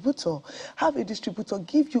distributor, have a distributor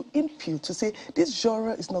give you input to say, this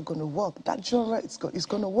genre is not going to work, that genre is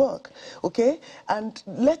going to work, okay? And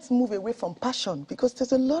let's move away from passion, because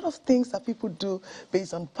there's a lot of things that people do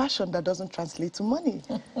based on passion that doesn't translate to money.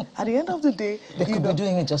 At the end of the day, they could be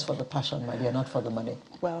doing it just for the passion, my dear, not for the money.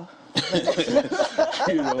 Well,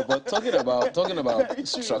 you know, but talking about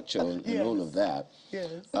structure and all of that,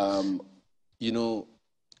 yes. You know,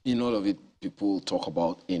 in all of it, people talk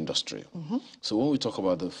about industry. So when we talk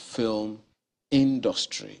about the film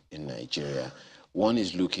industry in Nigeria, one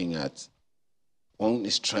is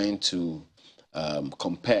trying to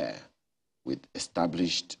compare with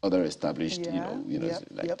other established,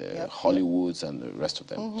 the Hollywoods and the rest of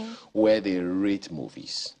them, where they rate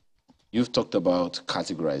movies. You've talked about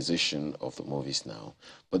categorization of the movies now,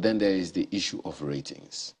 but then there is the issue of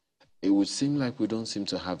ratings. It would seem like we don't seem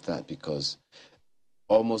to have that, because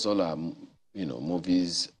almost all our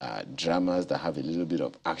movies are dramas that have a little bit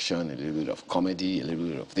of action, a little bit of comedy, a little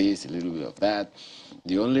bit of this, a little bit of that.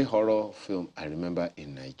 The only horror film I remember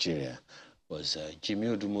in Nigeria was Jimmy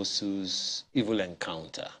Odumosu's Evil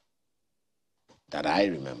Encounter, that I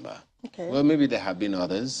remember. Okay. Well, maybe there have been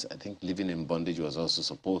others. I think Living in Bondage was also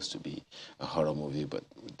supposed to be a horror movie, but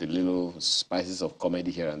with the little spices of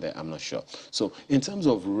comedy here and there, I'm not sure. So in terms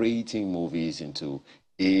of rating movies into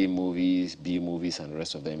A movies, B movies, and the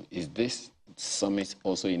rest of them, is this summit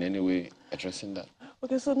also in any way addressing that?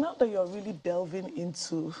 Okay, so now that you're really delving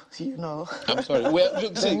into, I'm sorry, we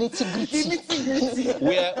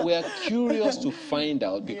are curious to find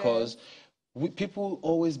out, because people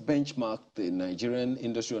always benchmark the Nigerian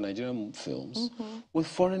industry or Nigerian films with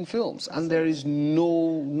foreign films, and there is no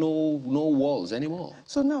walls anymore.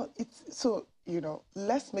 So now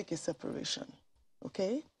let's make a separation,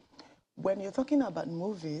 okay? When you're talking about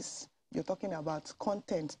movies, you're talking about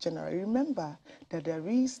content generally. Remember that there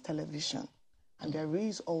is television and there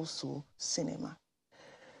is also cinema.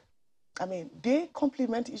 I mean, they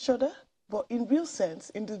complement each other, but in real sense,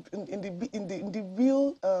 in the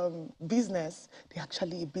real business, they're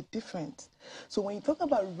actually a bit different. So when you talk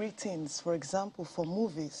about ratings, for example, for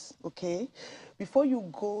movies, okay, before you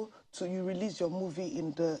release your movie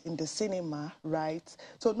in the cinema, right?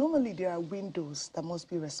 So normally there are windows that must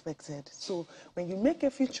be respected. So when you make a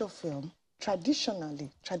feature film, traditional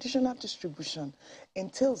distribution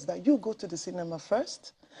entails that you go to the cinema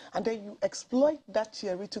first, and then you exploit that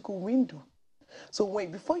theoretical window. So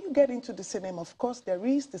before you get into the cinema, of course, there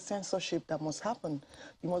is the censorship that must happen.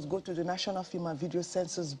 You must go to the National Film and Video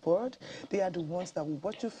Censors Board. They are the ones that will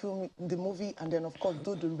watch you film the movie and then, of course,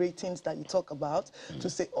 do the ratings that you talk about to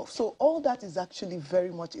say, so all that is actually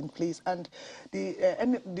very much in place. And the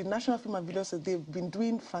National Film and Video Censors, they've been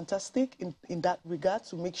doing fantastic in that regard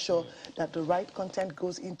to make sure that the right content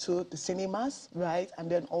goes into the cinemas, right? And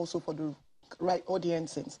then also for the right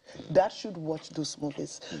audiences that should watch those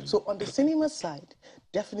movies. So on the cinema side,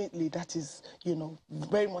 definitely that is,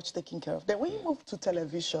 very much taken care of. Then when you move to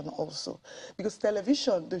television also, because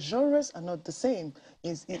television, the genres are not the same.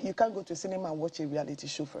 You can't go to a cinema and watch a reality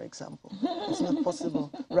show, for example. It's not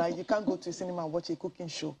possible, right? You can't go to a cinema and watch a cooking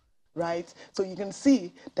show, right? So you can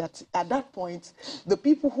see that at that point, the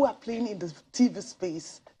people who are playing in the TV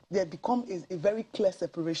space, there become a very clear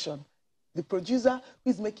separation. The producer who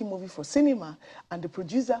is making movie for cinema and the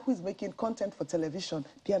producer who is making content for television,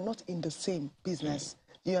 they are not in the same business.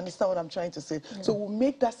 You understand what I'm trying to say? Yeah. So we'll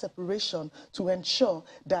make that separation to ensure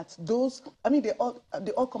that they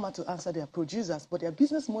all come out to answer their producers, but their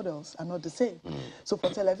business models are not the same. So for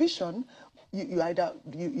television, you either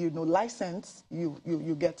license,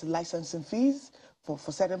 you get licensing fees for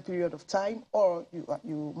certain period of time, or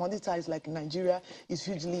you monetize. Like in Nigeria, it's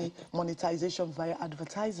usually monetization via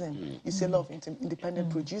advertising. You see a lot of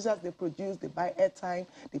independent producers, they produce, they buy airtime,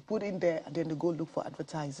 they put in there, and then they go look for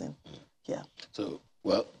advertising. Yeah. So,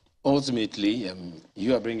 well, ultimately,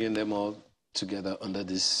 you are bringing them all together under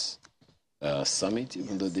this summit,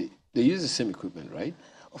 even though they use the same equipment, right?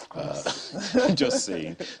 Of course. Just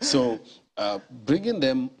saying. So bringing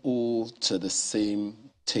them all to the same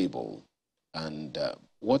table, and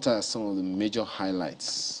what are some of the major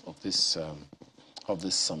highlights of this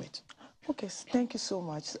summit? Okay, thank you so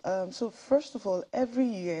much. So first of all, every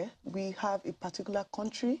year we have a particular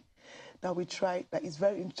country that we try that is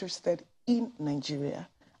very interested in Nigeria,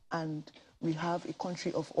 and we have a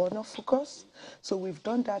country of honor focus. So we've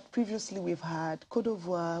done that previously. We've had Cote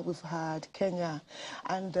d'Ivoire, we've had Kenya,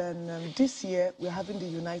 and then this year we're having the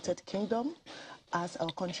United Kingdom as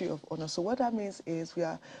our country of honor. So what that means is we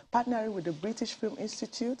are partnering with the British Film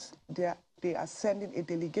Institute. They are sending a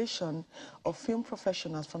delegation of film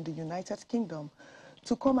professionals from the United Kingdom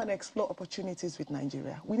to come and explore opportunities with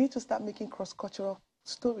Nigeria. We need to start making cross-cultural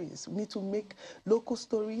stories. We need to make local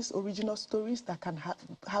stories, original stories that can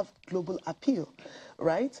have global appeal,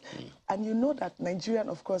 right? And you know that Nigeria,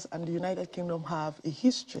 of course, and the United Kingdom have a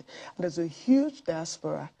history. And there's a huge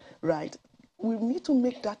diaspora, right? We need to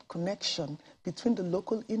make that connection between the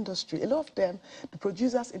local industry. A lot of them, the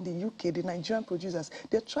producers in the UK, the Nigerian producers,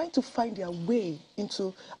 they're trying to find their way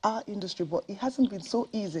into our industry, but it hasn't been so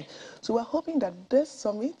easy. So we're hoping that this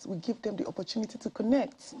summit will give them the opportunity to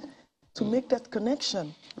connect, to make that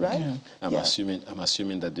connection, right? Yeah. I'm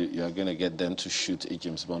assuming that you are going to get them to shoot a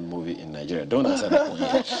James Bond movie in Nigeria. Don't answer that one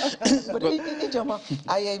yet. But Ijoma,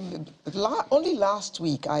 only last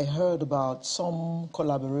week I heard about some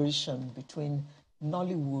collaboration between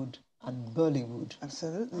Nollywood and Bollywood.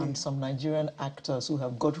 Absolutely. And some Nigerian actors who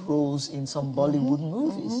have got roles in some Bollywood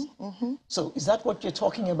movies. So is that what you're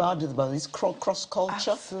talking about this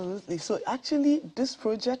cross-culture? Absolutely. So actually, this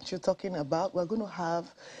project you're talking about, we're going to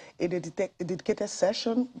have a dedicated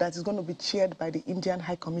session that is going to be chaired by the Indian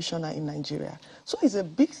High Commissioner in Nigeria. So it's a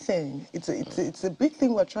big thing. It's a big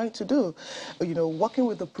thing we're trying to do. You know, working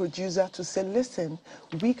with the producer to say, listen,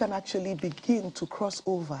 we can actually begin to cross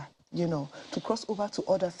over, you know, to cross over to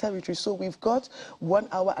other territories. So we've got 1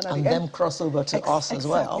 hour, and at the end, cross over to us as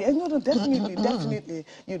well. No, definitely, definitely.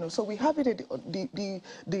 You know, so we have it at the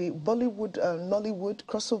Bollywood, Nollywood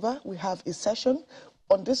crossover. We have a session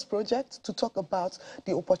on this project to talk about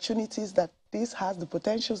the opportunities that this has, the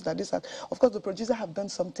potentials that this has. Of course, the producer have done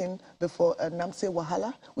something before, Namse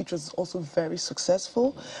Wahala, which was also very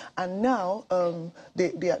successful. And now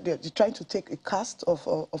they're trying to take a cast of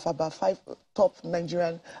about 5 top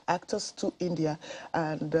Nigerian actors to India.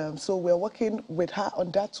 And so we're working with her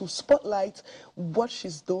on that to spotlight what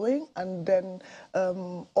she's doing, and then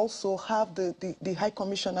also have the High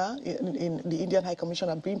Commissioner, in the Indian High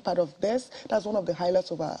Commissioner, being part of this. That's one of the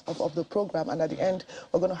highlights of the program. And at the end,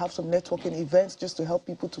 we're going to have some networking events just to help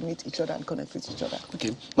people to meet each other and connect with each other. Okay.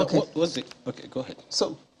 Okay. What was it? Okay, go ahead.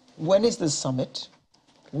 So when is this summit?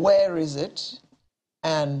 Where is it?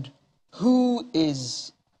 And who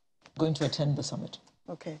is going to attend the summit?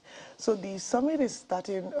 Okay. So the summit is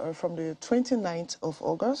starting from the 29th of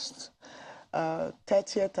August.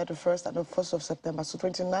 30th, 31st, and the 1st of September. So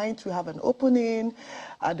 29th, we have an opening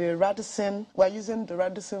at the Radisson. We're using the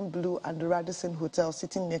Radisson Blue and the Radisson Hotel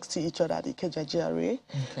sitting next to each other at the Ikeja GRA.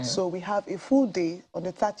 Okay. So we have a full day on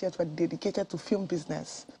the 30th we're dedicated to film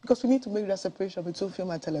business, because we need to make that separation between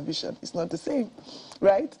film and television. It's not the same,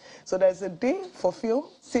 right? So there's a day for film,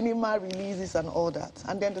 cinema releases and all that.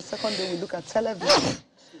 And then the second day we look at television.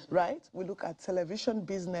 Right? We look at television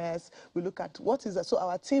business, we look at what is that. So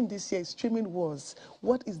our theme this year is Streaming Wars.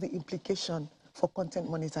 What is the implication for content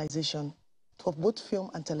monetization of both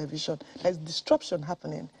film and television? There's disruption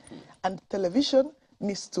happening. And television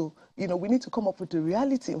needs to, you know, we need to come up with the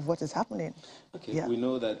reality of what is happening. Okay, yeah. We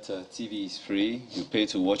know that TV is free, you pay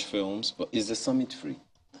to watch films, but is the summit free?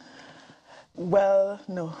 Well,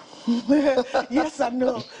 no. Yes and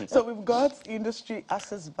no. So we've got industry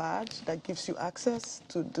access badge that gives you access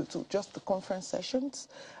to just the conference sessions.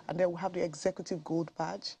 And then we have the executive gold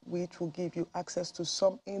badge, which will give you access to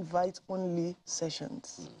some invite-only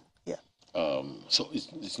sessions. Yeah. So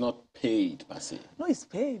it's not paid, per se? No, it's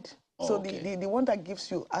paid. So okay. the one that gives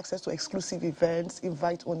you access to exclusive events,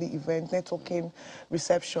 invite-only events, networking,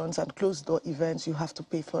 receptions, and closed-door events, you have to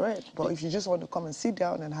pay for it. But if you just want to come and sit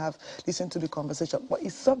down and listen to the conversation, but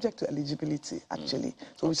it's subject to eligibility, actually.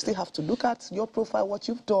 So we still have to look at your profile, what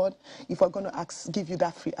you've done, if we're going to give you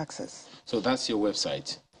that free access. So that's your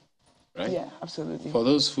website, right? Yeah, absolutely. For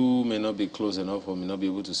those who may not be close enough or may not be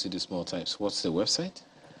able to see the small types, what's the website?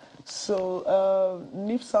 So,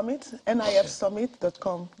 NIF Summit,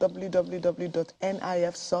 nifsummit.com,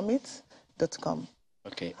 www.nifsummit.com.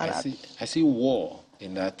 Okay, I see war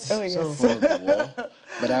in that. Oh, yes. War,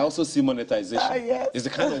 but I also see monetization. Yes. It's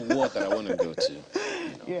the kind of war that I want to go to. You know.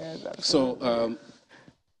 Yes, absolutely. So,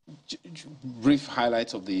 Brief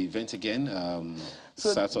highlights of the event again.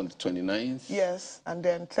 Starts on the 29th. Yes, and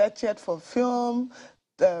then 30th for film,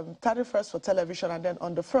 31st for television, and then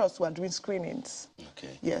on the 1st we're doing screenings.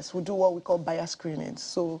 Okay. Yes, we do what we call buyer screenings.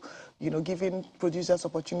 So, giving producers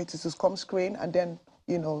opportunities to come screen, and then,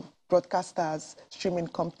 broadcasters, streaming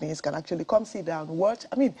companies can actually come sit down, watch.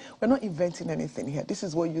 I mean, we're not inventing anything here. This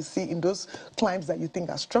is what you see in those climes that you think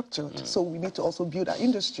are structured. So we need to also build our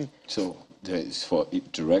industry. So it's for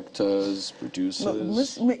directors,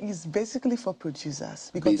 producers? No, it's basically for producers,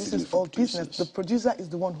 because Basically this is for all producers. business. The producer is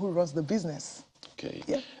the one who runs the business. Okay.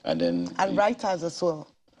 Yeah. And writers as well.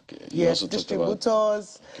 Okay. You Yes, also talked about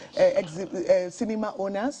distributors, cinema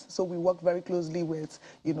owners. So we work very closely with,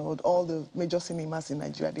 all the major cinemas in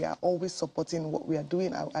Nigeria. They are always supporting what we are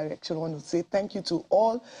doing. I actually want to say thank you to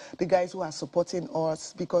all the guys who are supporting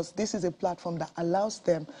us, because this is a platform that allows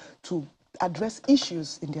them to address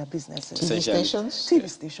issues in their businesses. TV stations? TV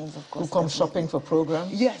stations, of course. Who come definitely. shopping for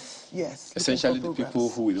programs? Yes. Essentially the looking for people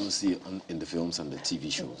programs. who we don't see in the films and the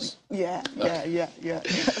TV shows. Yeah.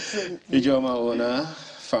 Absolutely. Ijoma Ona,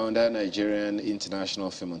 founder, Nigerian International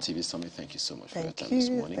Film and TV Summit. Thank you so much for your time this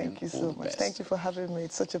morning. Thank you all so the much. best. Thank you for having me.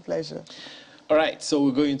 It's such a pleasure. All right, so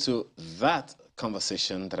we're going to that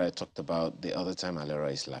conversation that I talked about the other time. Alera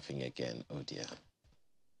is laughing again. Oh dear.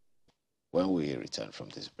 When we return from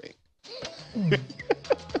this break.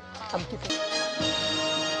 I'm keeping...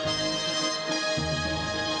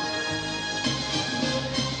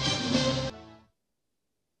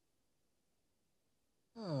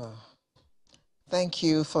 Thank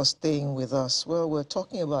you for staying with us. Well, we're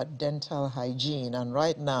talking about dental hygiene, and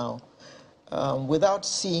right now, without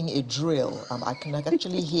seeing a drill, I can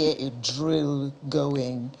actually hear a drill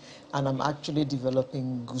going, and I'm actually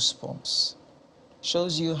developing goosebumps.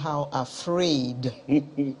 Shows you how afraid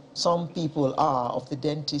some people are of the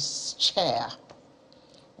dentist's chair,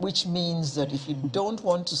 which means that if you don't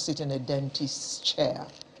want to sit in a dentist's chair,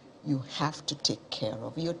 you have to take care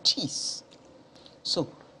of your teeth. So,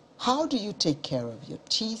 how do you take care of your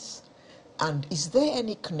teeth? And is there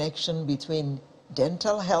any connection between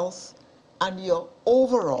dental health and your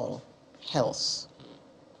overall health?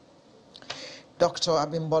 Dr.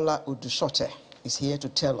 Abimbola Udushote is here to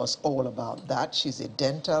tell us all about that. She's a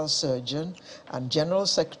dental surgeon and General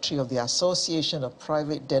Secretary of the Association of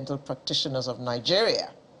Private Dental Practitioners of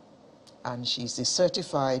Nigeria. And she's a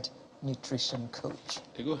certified nutrition coach.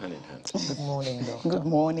 They go hand in hand. Good morning, Doctor. Good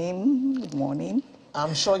morning. Good morning.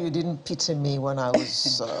 I'm sure you didn't pity me when I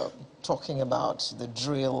was talking about the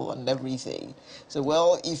drill and everything. So,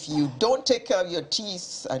 well, if you don't take care of your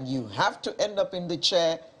teeth and you have to end up in the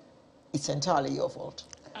chair, it's entirely your fault.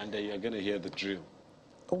 And then you're going to hear the drill.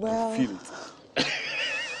 Well, Feel it.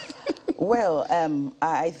 well,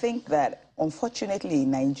 I think that unfortunately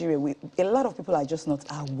in Nigeria, a lot of people are just not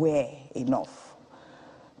aware enough,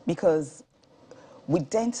 because with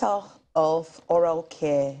dental health, oral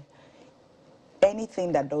care,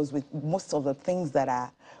 anything that does with most of the things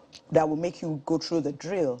that will make you go through the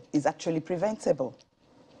drill is actually preventable.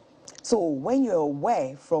 So when you're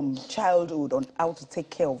aware from childhood on how to take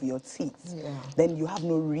care of your teeth, then you have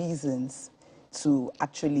no reasons to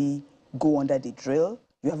actually go under the drill.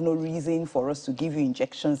 You have no reason for us to give you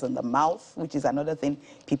injections in the mouth, which is another thing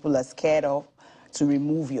people are scared of, to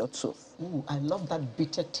remove your tooth. Ooh, I love that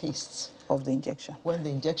bitter taste of the injection. When the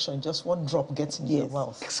injection, just one drop gets into your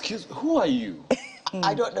mouth. Excuse me, who are you?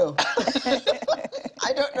 I don't know.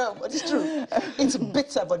 I don't know, but it's true. It's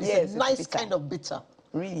bitter, but it's a nice kind of bitter.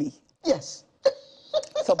 Really? Yes.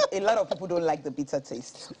 So a lot of people don't like the bitter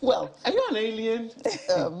taste. Well, are you an alien?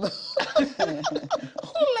 Who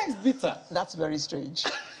likes bitter? That's very strange.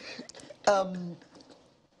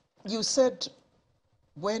 You said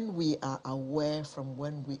when we are aware from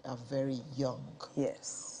when we are very young.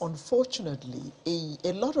 Yes. Unfortunately,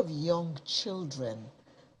 a lot of young children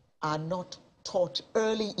are not taught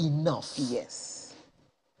early enough. Yes.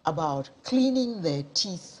 About cleaning their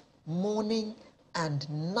teeth morning and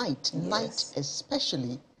night, night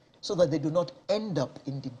especially, so that they do not end up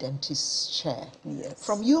in the dentist's chair. Yes.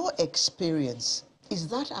 From your experience, is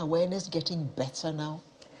that awareness getting better now?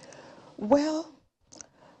 Well,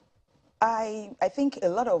 I think a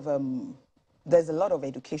lot of there's a lot of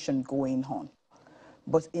education going on,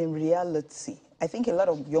 but in reality, I think a lot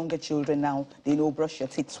of younger children now, they know brush your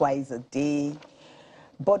teeth twice a day,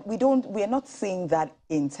 but we're not seeing that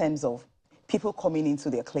in terms of people coming into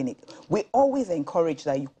their clinic. We always encourage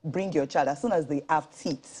that you bring your child as soon as they have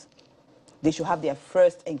teeth. They should have their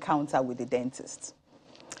first encounter with the dentist.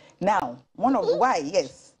 Now, one of the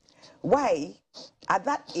why at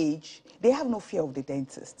that age they have no fear of the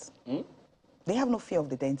dentist. They have no fear of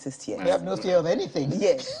the dentist yet. They have no fear of anything.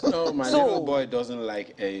 Yes. No, my So- little boy doesn't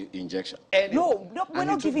like a injection. Anyone. No, we're And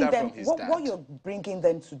he not took giving that them. from his What dad. you're bringing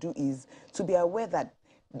them to do is to be aware that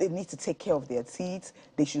they need to take care of their teeth.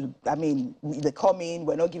 They should. I mean, they come in.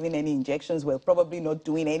 We're not giving any injections. We're probably not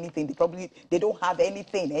doing anything. They don't have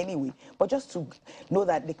anything anyway. But just to know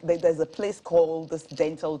that there's a place called this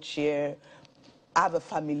dental chair. Have a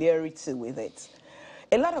familiarity with it.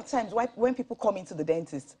 A lot of times, when people come into the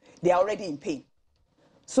dentist, they are already in pain.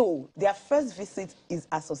 So their first visit is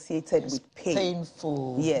associated with pain.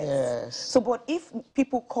 Painful. Yes. Yes. So, but if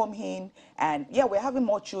people come in and, yeah, we're having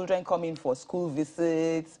more children coming for school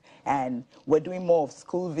visits, and we're doing more of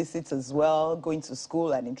school visits as well, going to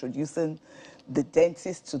school and introducing the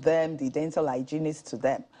dentist to them, the dental hygienist to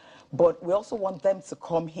them. But we also want them to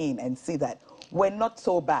come in and see that we're not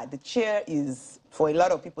so bad. The chair is, for a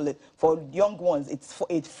lot of people, for young ones, it's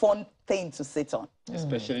a fun thing to sit on.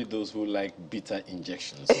 Especially those who like bitter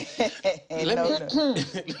injections. No.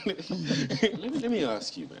 Let me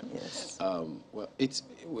ask you, man. Yes. Well,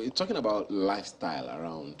 we're talking about lifestyle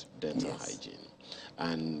around dental Yes. hygiene.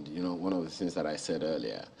 And, you know, one of the things that I said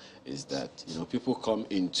earlier is that, you know, people come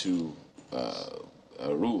into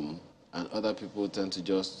a room and other people tend to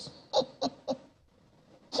just...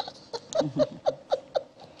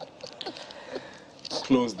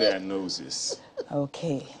 close their noses.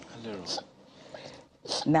 Okay. A little.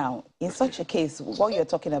 Now, in such a case, what you're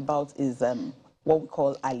talking about is what we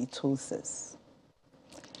call halitosis.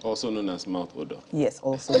 Also known as mouth odor. Yes,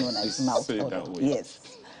 also known as Just mouth say it odor. that way.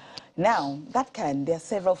 Yes. Now, there are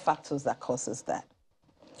several factors that causes that.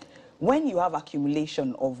 When you have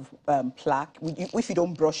accumulation of plaque, if you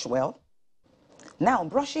don't brush well, now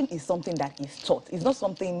brushing is something that is taught. It's not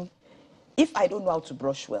something, if I don't know how to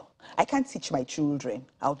brush well, I can't teach my children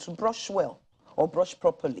how to brush well or brush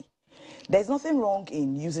properly. There's nothing wrong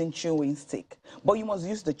in using chewing stick, but you must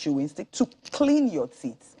use the chewing stick to clean your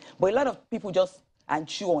teeth. But a lot of people just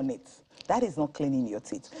chew on it. That is not cleaning your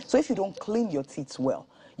teeth. So if you don't clean your teeth well,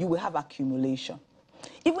 you will have accumulation.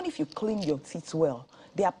 Even if you clean your teeth well,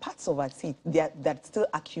 there are parts of our teeth that still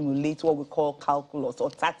accumulate what we call calculus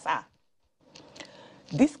or tartar.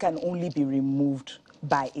 This can only be removed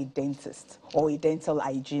by a dentist or a dental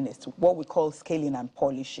hygienist, what we call scaling and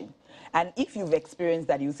polishing. And if you've experienced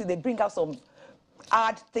that, you see they bring out some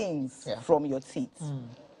hard things from your teeth.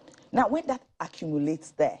 Now, when that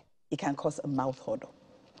accumulates there, it can cause a mouth odor.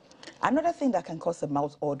 Another thing that can cause a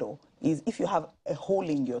mouth odor is if you have a hole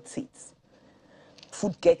in your teeth.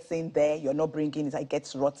 Food gets in there, you're not bringing it, it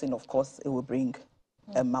gets rotten, of course, it will bring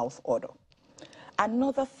a mouth odor.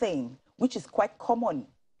 Another thing, which is quite common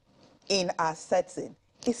in our setting,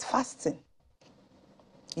 is fasting.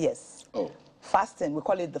 Yes. Oh. Fasting, we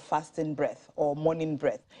call it the fasting breath or morning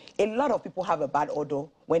breath. A lot of people have a bad odor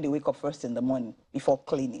when they wake up first in the morning before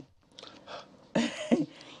cleaning.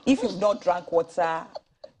 If you've not drank water,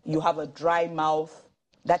 you have a dry mouth,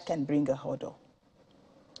 that can bring a odor.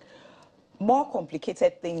 More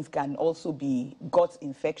complicated things can also be gut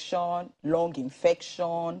infection, lung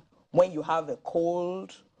infection, when you have a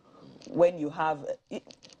cold, when you have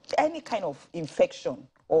any kind of infection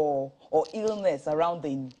or illness around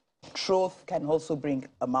the throat can also bring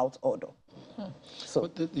a mouth odor. So,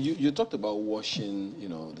 But you talked about washing, you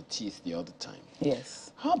know, the teeth the other time.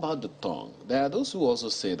 yes. How about the tongue? There are those who also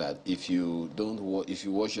say that if you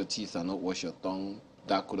wash your teeth and not wash your tongue,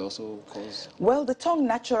 that could also cause... Well, the tongue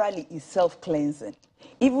naturally is self-cleansing.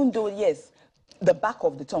 Even though, yes, the back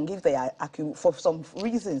of the tongue, if they are, for some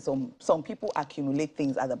reasons, some people accumulate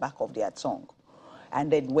things at the back of their tongue.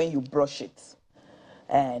 And then when you brush it,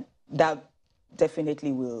 and that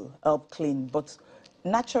definitely will help clean. But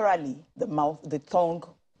naturally, the tongue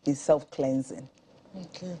is self-cleansing.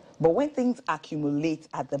 Okay. But when things accumulate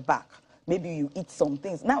at the back, maybe you eat some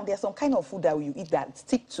things. Now, there's some kind of food that you eat that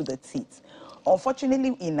stick to the teeth.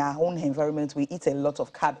 Unfortunately, in our own environment, we eat a lot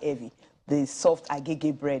of carb-heavy, the soft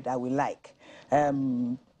agege bread that we like,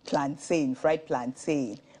 plantain, fried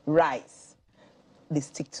plantain, rice. They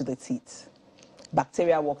stick to the teeth.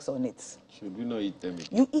 Bacteria works on it. Should we not eat them?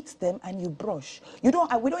 You eat them and you brush. We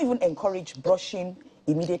don't even encourage brushing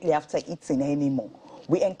immediately after eating anymore.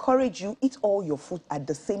 We encourage you eat all your food at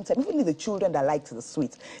the same time. Even the children that like the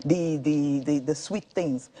sweet, the sweet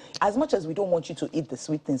things. As much as we don't want you to eat the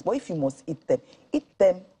sweet things, but if you must eat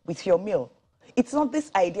them with your meal. It's not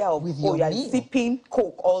this idea of you're sipping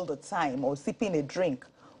Coke all the time or sipping a drink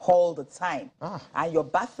all the time, and you're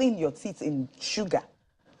bathing your teeth in sugar.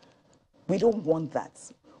 We don't want that.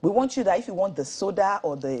 We want you that if you want the soda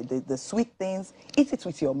or the sweet things, eat it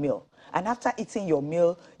with your meal. And after eating your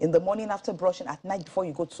meal, in the morning after brushing, at night before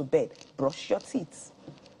you go to bed, brush your teeth.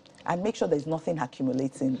 and make sure there's nothing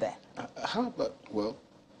accumulating there. How about, well,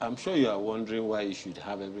 I'm sure you are wondering why you should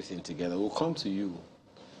have everything together. We'll come to you,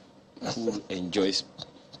 who enjoys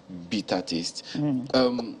bitter taste.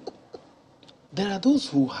 There are those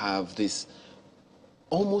who have this,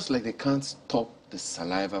 almost like they can't stop the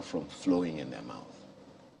saliva from flowing in their mouth.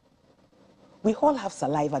 We all have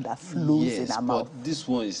saliva that flows in our mouth. But this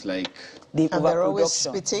one is like... The And they're always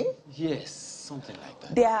overproduction. spitting? Yes, something like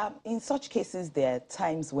that. There are, in such cases, there are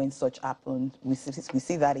times when such happens. We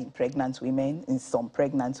see that in pregnant women, in some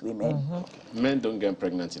pregnant women. Men don't get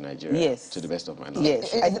pregnant in Nigeria, Yes. to the best of my knowledge.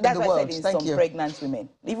 Yes, In that's the why I world. said in Thank some you. pregnant women.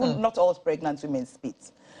 Even not all pregnant women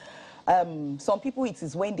spit. Some people, it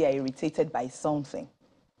is when they are irritated by something.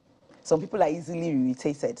 Some people are easily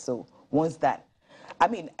irritated, so once that... I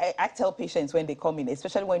mean, I tell patients when they come in,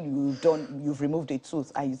 especially when you've removed a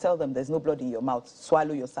tooth, and you tell them there's no blood in your mouth,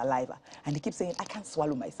 swallow your saliva. And they keep saying, I can't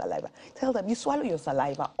swallow my saliva. Tell them, you swallow your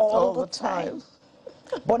saliva all the time.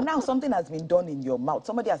 But now something has been done in your mouth.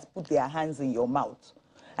 Somebody has put their hands in your mouth.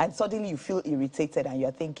 And suddenly you feel irritated and you're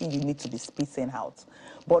thinking you need to be spitting out.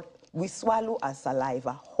 But we swallow our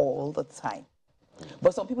saliva all the time.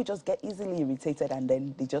 But some people just get easily irritated and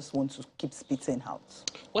then they just want to keep spitting out.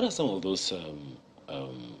 What are some of those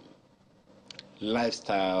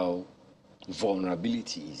lifestyle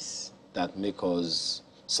vulnerabilities that make us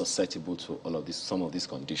susceptible to all of this, some of these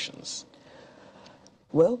conditions?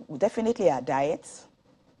 Well, definitely our diet.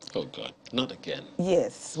 Oh God, not again.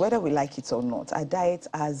 Yes, whether we like it or not, our diet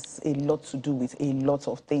has a lot to do with a lot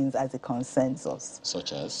of things as it concerns us.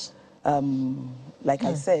 Such as? Like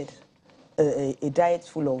I said, a diet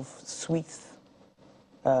full of sweet,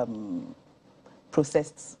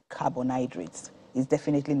 processed carbohydrates is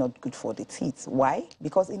definitely not good for the teeth. Why?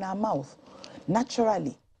 Because in our mouth,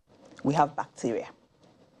 naturally, we have bacteria.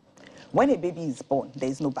 When a baby is born, there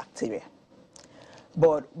is no bacteria.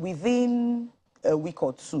 But within a week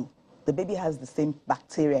or two, the baby has the same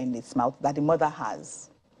bacteria in its mouth that the mother has.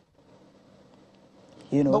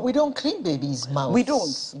 You know? But we don't clean babies' mouths. We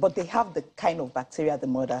don't, but they have the kind of bacteria the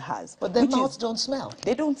mother has. But their mouths don't smell.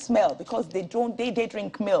 They don't smell because they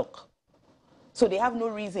drink milk. So they have no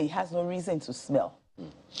reason, it has no reason to smell.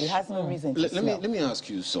 It has no reason to smell. Let me ask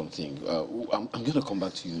you something. I'm going to come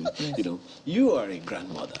back to you. You know, you are a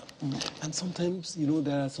grandmother. And sometimes, you know,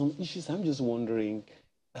 there are some issues. I'm just wondering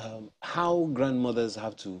how grandmothers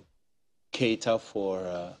have to cater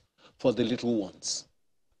for the little ones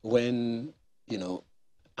when, you know,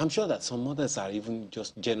 I'm sure that some mothers are even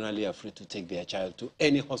just generally afraid to take their child to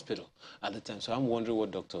any hospital at the time. So I'm wondering what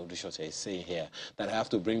Dr. Odushote is saying here, that I have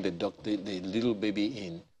to bring the little baby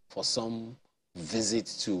in for some visit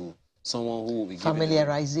to someone who will be giving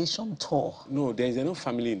Familiarization tour. No, there is no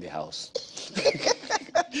family in the house.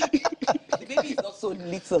 The baby is not so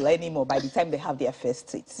little anymore by the time they have their first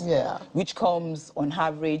teeth. Yeah. Which comes on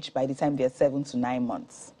average by the time they're 7 to 9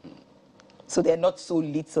 months. So they're not so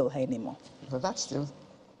little anymore. But that's still...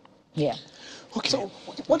 Yeah. Okay. So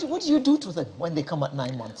what do you do to them when they come at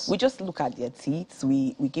 9 months? We just look at their teeth.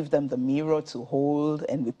 We give them the mirror to hold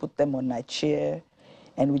and we put them on a chair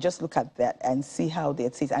and we just look at that and see how their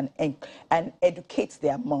teeth and educate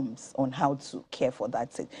their moms on how to care for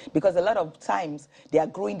that teeth. Because a lot of times they are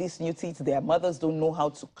growing these new teeth, their mothers don't know how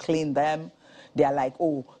to clean them. They are like,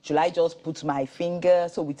 oh, should I just put my finger?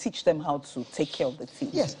 So we teach them how to take care of the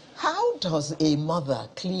teeth. Yes. How does a mother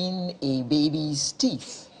clean a baby's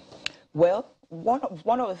teeth? Well,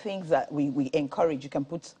 one of the things that we encourage, you can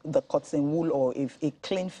put the cotton wool or a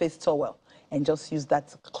clean face towel and just use that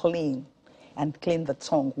to clean the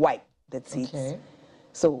tongue, wipe the teeth. Okay.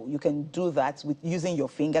 So you can do that with using your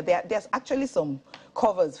finger. There's actually some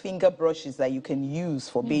covers, finger brushes that you can use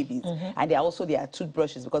for babies. And there are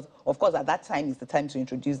toothbrushes because, of course, at that time is the time to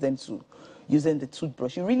introduce them to using the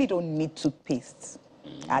toothbrush. You really don't need toothpaste.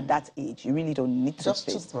 At that age, you really don't need just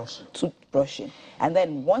toothbrushing. And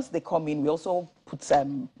then once they come in, we also put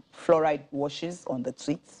fluoride washes on the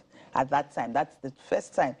teeth at that time. That's the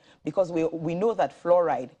first time because we know that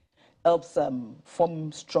fluoride helps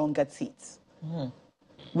form stronger teeth,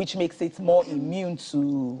 which makes it more immune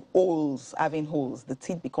to holes, having holes. The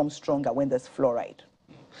teeth become stronger when there's fluoride.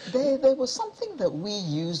 There was something that we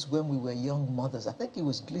used when we were young mothers. I think it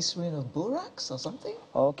was glycerin or borax or something.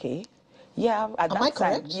 Okay. Yeah, at Am I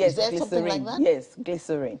correct? Yes, is there glycerin. Something like that? Yes,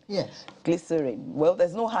 glycerin. Yes. Glycerin. Well,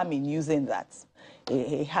 there's no harm in using that.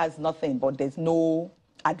 It has nothing, but there's no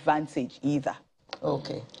advantage either.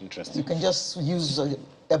 Okay. Interesting. You can just use a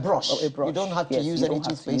brush. A brush. You don't have to use any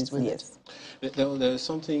toothpaste with it. There's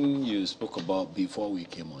something you spoke about before we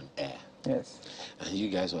came on air. Yes. And you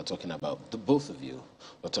guys were talking about, both of you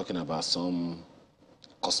were talking about some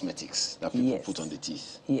cosmetics that people put on the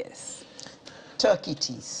teeth. Yes. Turkey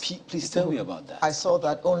teeth. Please tell me about that. I saw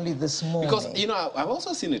that only this morning. Because, you know, I've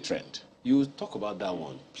also seen a trend. You talk about that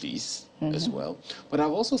one, please, as well. But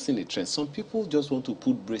I've also seen a trend. Some people just want to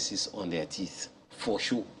put braces on their teeth for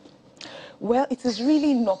show. Well, it is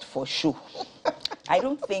really not for show. I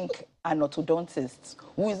don't think an orthodontist,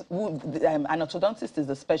 an orthodontist is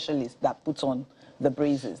the specialist that puts on the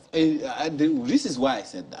braces. This is why I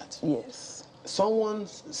said that. Yes. Someone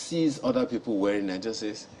sees other people wearing it and just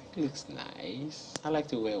says, it looks nice. I like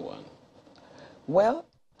to wear one. Well,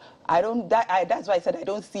 I don't. That's why I said I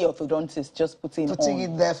don't see orthodontists just putting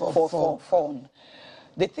it there for fun.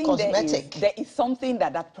 The thing cosmetic. there is something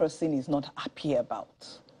that person is not happy about.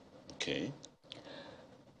 Okay.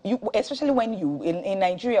 Especially when in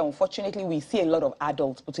Nigeria, unfortunately, we see a lot of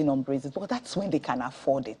adults putting on braces, but that's when they can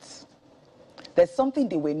afford it. There's something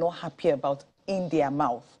they were not happy about in their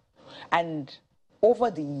mouth, and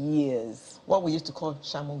over the years, what we used to call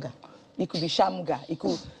shamuga. It could be shamuga. It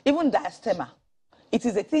could even diastema. It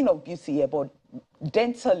is a thing of beauty here, but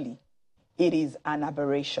dentally, it is an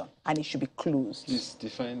aberration, and it should be closed. Please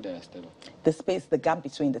define diastema. The space, the gap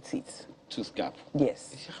between the teeth. Tooth gap.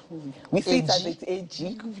 Yes. We see it as it's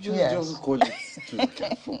AG. Just call it tooth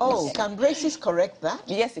gap. Oh, can braces correct that?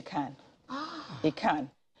 Yes, it can. It can.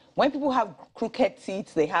 When people have crooked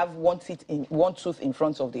teeth, they have one tooth in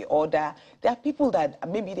front of the other. There are people that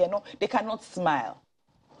maybe they cannot smile.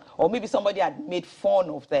 Or maybe somebody had made fun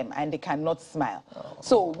of them and they cannot smile.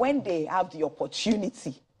 So when they have the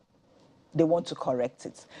opportunity, they want to correct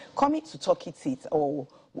it. Coming to turkey teeth, or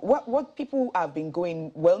what people have been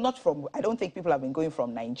going, well, not from, I don't think people have been going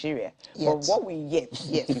from Nigeria. But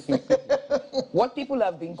what people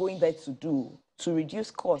have been going there to do, to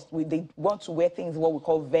reduce cost, they want to wear things, what we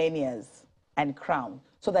call veneers and crown,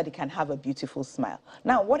 so that they can have a beautiful smile.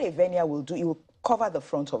 Now, what a veneer will do, it will cover the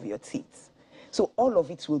front of your teeth. So all of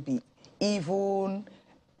it will be even,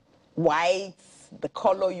 white, the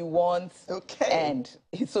color you want. Okay. And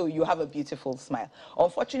so you have a beautiful smile.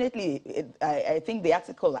 Unfortunately, I think the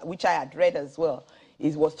article, which I had read as well,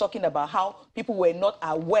 was talking about how people were not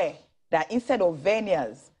aware that instead of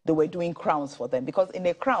veneers, they were doing crowns for them. Because in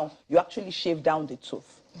a crown, you actually shave down the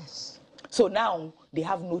tooth. Yes. So now they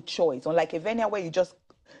have no choice. Unlike a veneer where you just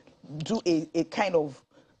do a kind of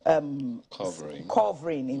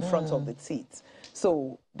covering in front of the teeth.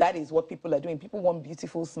 So that is what people are doing. People want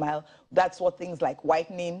beautiful smile. That's what things like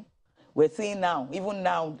whitening we're seeing now. Even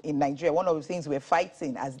now in Nigeria, one of the things we're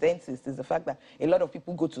fighting as dentists is the fact that a lot of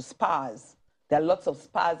people go to spas. There are lots of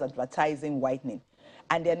spas advertising whitening,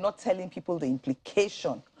 and they're not telling people the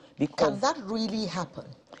implication. Because can that really happen,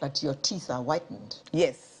 that your teeth are whitened?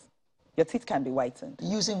 Yes. Your teeth can be whitened.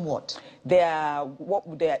 Using what? There are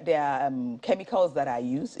chemicals that are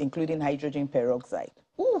used, including hydrogen peroxide.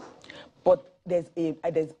 Ooh. But there's a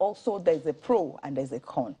pro and there's a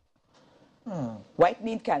con.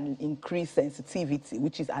 Whitening can increase sensitivity,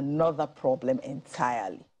 which is another problem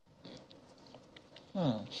entirely.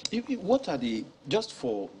 What are the,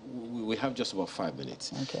 we have just about 5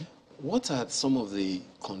 minutes. Okay. What are some of the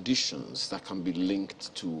conditions that can be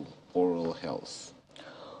linked to oral health?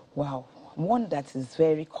 Wow, one that is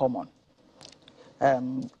very common.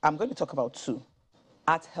 I'm going to talk about two.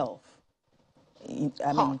 Heart health.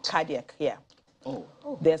 I mean, cardiac, yeah. Oh.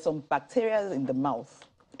 There's some bacteria in the mouth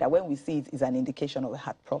that when we see it is an indication of a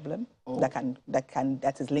heart problem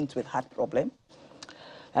that is linked with heart problem.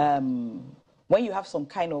 When you have some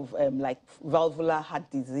kind of like valvular heart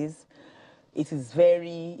disease, it is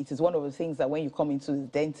one of the things that when you come into the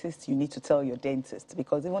dentist, you need to tell your dentist,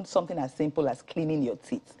 because even something as simple as cleaning your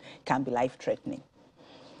teeth can be life-threatening.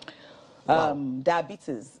 Wow.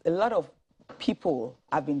 Diabetes. A lot of people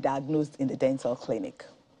have been diagnosed in the dental clinic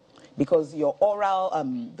because your oral,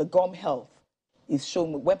 the gum health is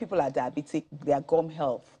shown. When people are diabetic, their gum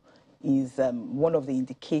health is one of the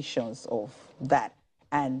indications of that.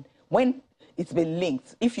 And when it's been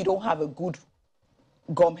linked, if you don't have a good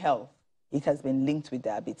gum health, it has been linked with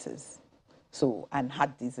diabetes, and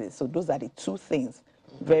heart disease. So those are the two things,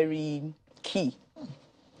 very key.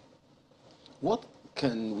 What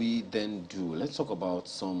can we then do? Let's talk about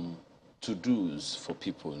some to-dos for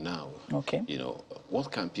people now. Okay. You know,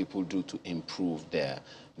 what can people do to improve their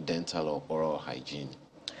dental or oral hygiene?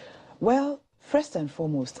 Well, first and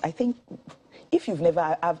foremost, I think if you've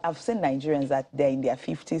never, I've seen Nigerians that they're in their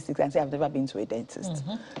 50s, 60s, and say, I've never been to a dentist.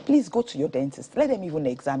 Please go to your dentist. Let them even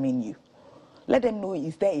examine you. Let them know,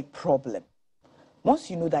 is there a problem?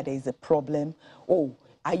 Once you know that there is a problem,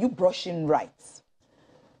 are you brushing right?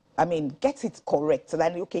 I mean, get it correct. So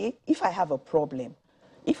that, okay, if I have a problem,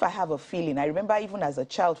 if I have a feeling, I remember even as a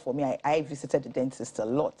child, for me, I visited the dentist a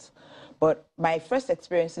lot. But my first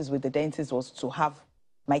experiences with the dentist was to have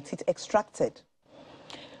my teeth extracted.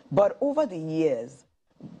 But over the years,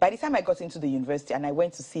 by the time I got into the university and I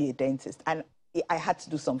went to see a dentist, and I had to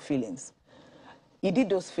do some fillings. He did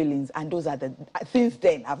those fillings, and those are since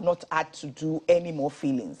then, I've not had to do any more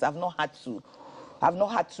fillings. I've not had to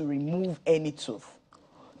remove any tooth,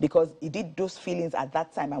 because he did those fillings at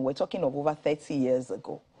that time, and we're talking of over 30 years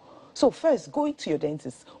ago. So first, going to your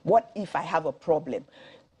dentist, what if I have a problem?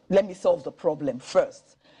 Let me solve the problem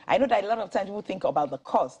first. I know that a lot of times people think about the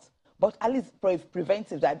cost, but at least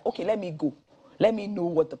preventive, that, okay, let me go. Let me know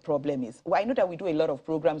what the problem is. Well, I know that we do a lot of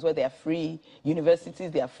programs where they are free, universities,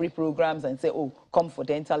 they are free programs, and say, oh, come for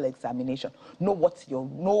dental examination. Know what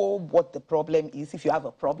the problem is. If you have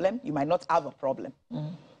a problem, you might not have a problem.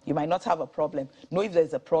 You might not have a problem. Know if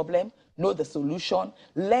there's a problem, know the solution,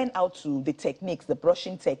 learn how to, the techniques, the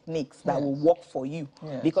brushing techniques that will work for you.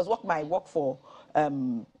 Because what might work for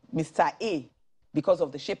Mr. A, because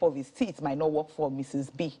of the shape of his teeth, might not work for Mrs.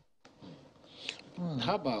 B.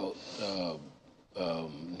 How about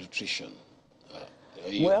nutrition?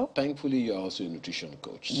 Well, thankfully, you're also a nutrition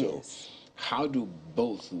coach. So yes. How do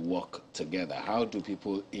both work together? How do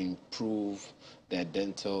people improve their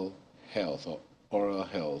dental health or oral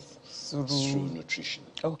health through nutrition?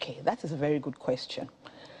 Okay, that is a very good question.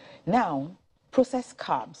 Now, processed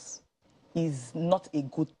carbs is not a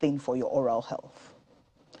good thing for your oral health.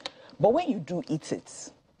 But when you do eat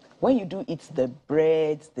the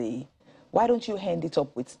bread, why don't you hand it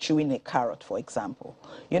up with chewing a carrot, for example?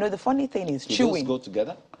 You know, the funny thing is chewing... Do those go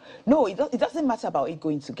together? No, it doesn't matter about it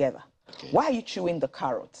going together. Okay. Why are you chewing the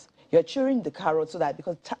carrot? You're chewing the carrot so that,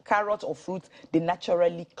 because carrot or fruit, they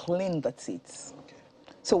naturally clean the teeth. Okay.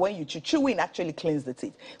 So when you chewing actually cleans the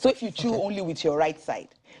teeth. So if you chew only with your right side,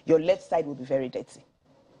 your left side will be very dirty.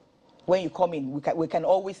 When you come in, we can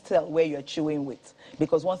always tell where you're chewing with,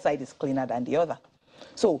 because one side is cleaner than the other.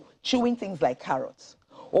 So chewing things like carrots.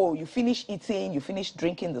 Oh, you finish eating, you finish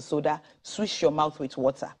drinking the soda, swish your mouth with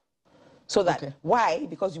water. So that, why?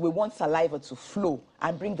 Because we want saliva to flow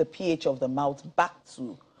and bring the pH of the mouth back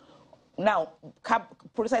to... Now,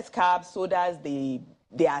 processed carbs, sodas,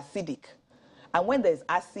 they're acidic. And when there's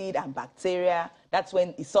acid and bacteria, that's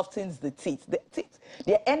when it softens the teeth.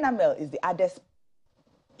 The enamel is the hardest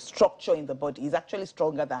structure in the body. It's actually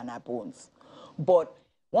stronger than our bones. But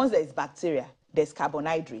once there's bacteria, there's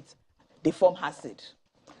carbohydrates, they form acid.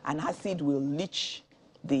 And acid will leach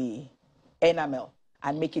the enamel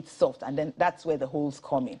and make it soft. And then that's where the holes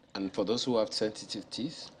come in. And for those who have sensitive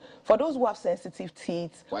teeth? For those who have sensitive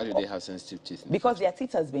teeth... Why do they have sensitive teeth? Because their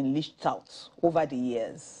teeth has been leached out over the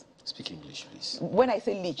years. Speak English, please. When I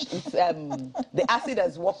say leached, it's the acid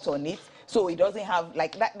has worked on it, so it doesn't have,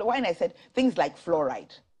 like that. When I said things like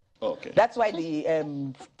fluoride. Okay. That's why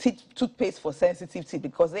the toothpaste for sensitive teeth,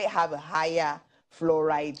 because they have a higher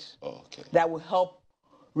fluoride that will help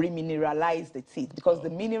remineralize the teeth, because the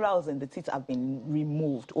minerals in the teeth have been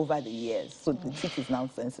removed over the years, so the teeth is now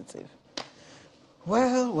sensitive.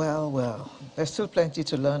 Well, well, well. There's still plenty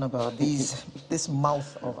to learn about this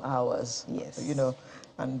mouth of ours. Yes. You know,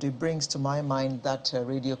 and it brings to my mind that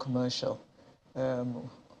radio commercial.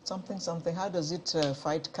 Something. How does it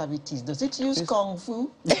fight cavities? Does it use kung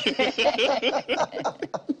fu?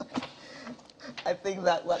 I think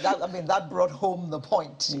that brought home the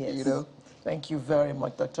point. Yes. You know. Thank you very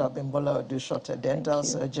much, Dr. Abimbola Odushote, dental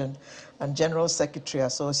surgeon and General Secretary,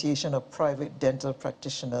 Association of Private Dental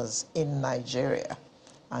Practitioners in Nigeria,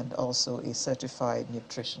 and also a certified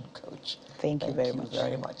nutrition coach. Thank you very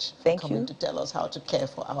much. Thank for coming you. to tell us how to care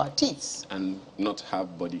for our teeth. And not have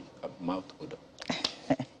mouth odor.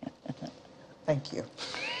 Thank you.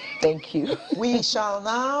 Thank you. We shall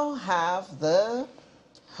now have the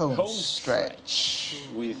home stretch.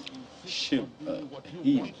 With him.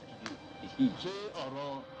 If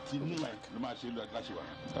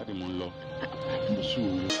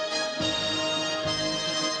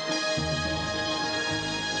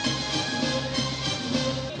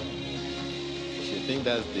you think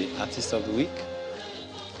that's the artist of the week,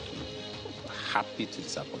 happy to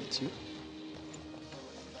disappoint you.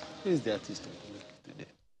 Who is the artist of the week today?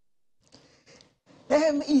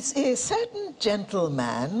 It's a certain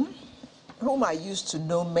gentleman whom I used to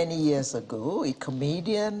know many years ago, a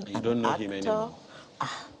comedian, You don't know him anymore?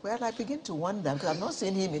 Well, I begin to wonder, because I've not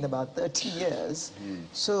seen him in about 30 years.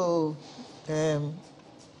 So,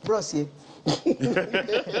 Brosie.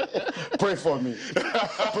 Pray for me.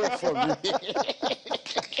 Pray for me.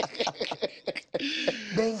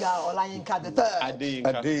 Gbenga Olayinka the third.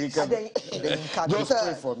 Adeyinka the Just pray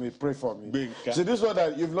third. for me. Pray for me. Gbenga. See, this one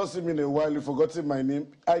that you've not seen me in a while. You've forgotten my name.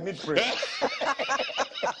 I need prayer.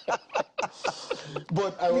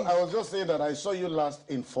 But I was just saying that I saw you last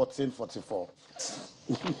in 1444.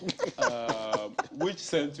 Which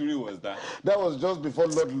century was that? That was just before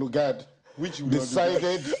Lord Lugard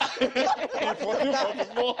decided.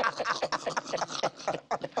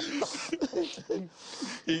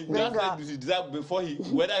 In 1444. He decided before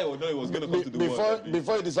whether or not he was going to come to the world.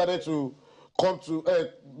 Before he decided to come to,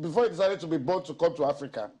 before he decided to be born to come to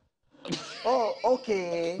Africa. Oh,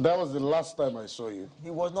 okay. That was the last time I saw you. He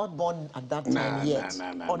was not born at that time yet.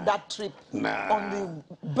 On that trip. Nah. On the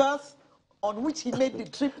birth on which he made the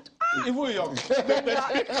trip. Even young.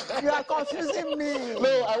 You are confusing me.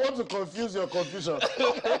 No, I want to confuse your confusion.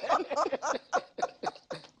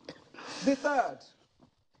 The third.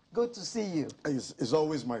 Good to see you. It's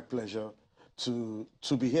always my pleasure to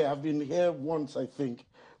be here. I've been here once, I think,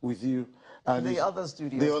 with you. And The other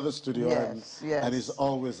studio. The other studio. Yes, yes. And it's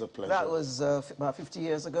always a pleasure. That was about 50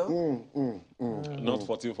 years ago. Not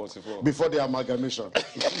 1444. Before the amalgamation.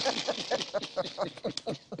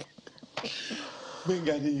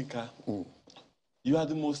 Gbenga Adeyinka, you are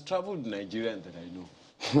the most traveled Nigerian that I know.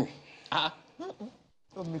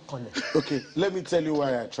 Okay, let me tell you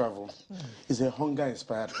why I travel. It's a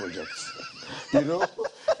hunger-inspired project. You know,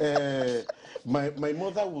 my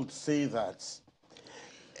mother would say that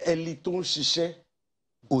Eliton shishe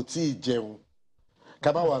oti jeun.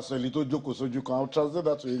 I'll translate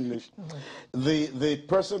that to English. The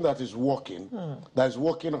person that is working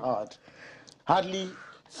hard, hardly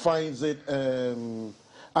finds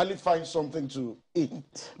something to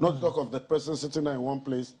eat. Not to talk of the person sitting in one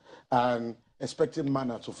place and expecting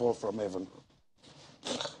manna to fall from heaven.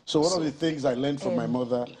 So one of the things I learned from my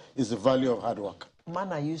mother is the value of hard work.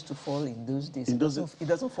 Manna used to fall in those days. It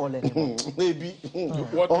doesn't fall anymore. Maybe.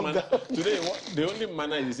 What manna? Today, the only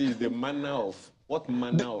manna you see is the manna of what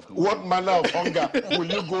manner of manna? What manner of hunger will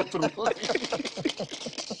you go through?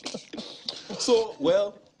 So,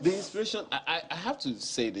 well, the inspiration, I have to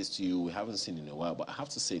say this to you. We haven't seen in a while, but I have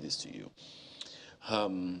to say this to you.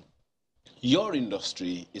 Your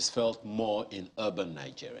industry is felt more in urban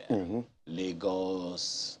Nigeria.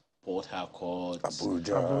 Lagos, Port Harcourt,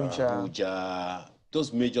 Abuja,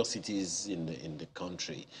 those major cities in the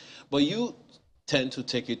country. But you tend to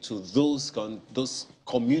take it to those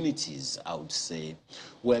communities, I would say,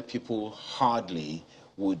 where people hardly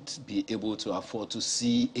would be able to afford to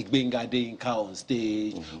see a Gbenga Adeyinka on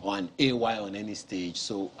stage or an AY on any stage.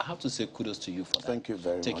 So I have to say kudos to you for that. Thank you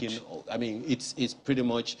very much. I mean, it's pretty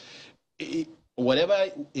much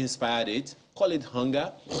whatever inspired it. Call it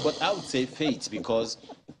hunger, but I would say fate, because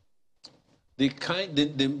the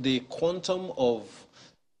quantum of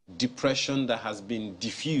depression that has been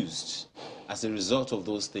diffused as a result of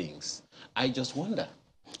those things, I just wonder.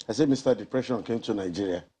 I said Mr. Depression came to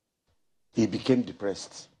Nigeria. He became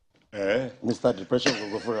depressed. Mr. Depression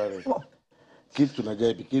will go for came to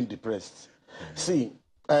Nigeria, became depressed. See,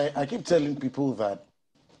 I keep telling people that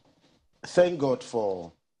thank God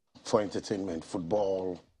for entertainment,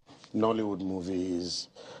 football, Nollywood movies,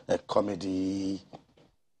 comedy,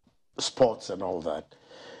 sports and all that.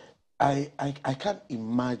 I can't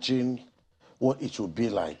imagine what it would be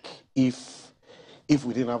like if we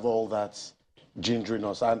didn't have all that gingering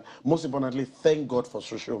us. And most importantly, thank God for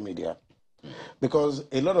social media. Because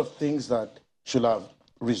a lot of things that should have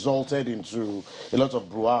resulted into a lot of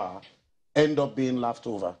brouhaha end up being laughed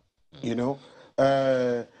over, you know.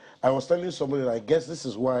 I was telling somebody that I guess this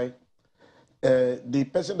is why the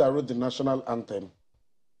person that wrote the national anthem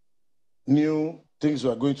knew things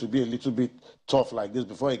were going to be a little bit tough like this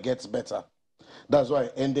before it gets better. That's why I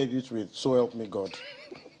ended it with "So help me God."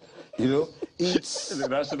 You know, it's the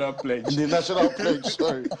national pledge. The national pledge.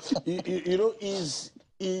 Sorry, you know, it's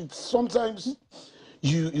sometimes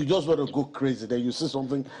you just want to go crazy. Then you see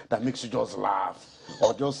something that makes you just laugh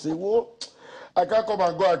or just say, "Whoa, I can't come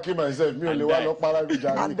and go and kill myself. Me only one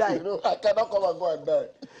and die. You know, I cannot come and go and die."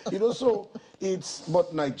 You know, so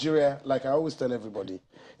but Nigeria, like I always tell everybody,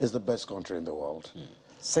 is the best country in the world.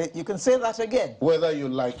 You can say that again. Whether you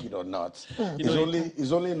like it or not.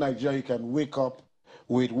 It's only in Nigeria you can wake up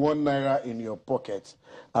with 1 naira in your pocket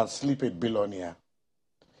and sleep a billionaire.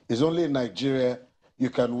 It's only in Nigeria you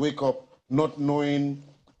can wake up not knowing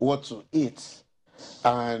what to eat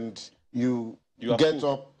and you get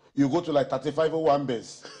up, you go to like 3501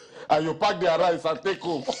 base and you pack their rice and take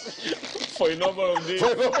home. for a number of days.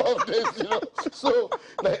 For a number of days, you know. So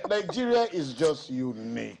Nigeria is just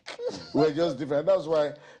unique. We're just different. That's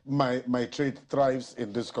why my trade thrives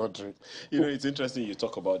in this country. You know, it's interesting you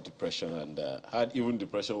talk about depression and how even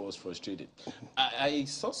depression was frustrated. I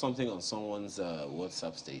saw something on someone's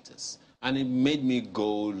WhatsApp status, and it made me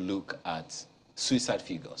go look at suicide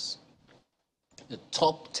figures. The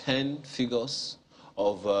top 10 figures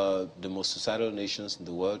of the most suicidal nations in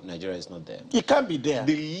the world, Nigeria is not there. It can't be there.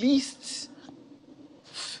 The least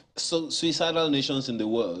suicidal nations in the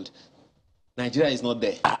world, Nigeria is not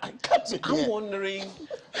there. I'm wondering,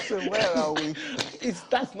 So where are we?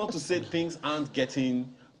 that's not to say things aren't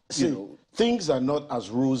getting, Things are not as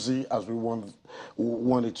rosy as we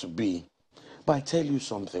want it to be. But I tell you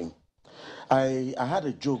something. I had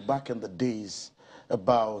a joke back in the days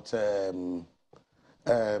about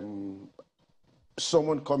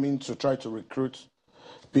someone coming to try to recruit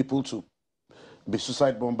people to be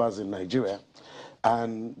suicide bombers in Nigeria.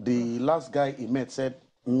 And the last guy he met said,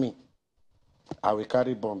 me, I will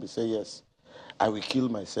carry bomb. He said, yes. I will kill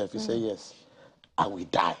myself. He said, yes. I will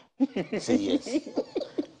die. He said, yes.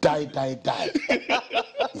 Die, die, die.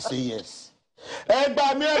 He said, yes. Then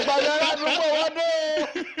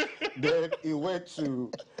he went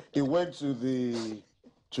to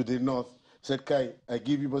the north. Said, Kai, I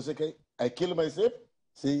give you money. Said, Kai, I kill myself?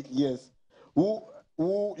 Say, yes. Who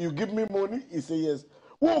you give me money? He said, yes.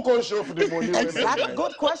 Who can show for the money? Exactly.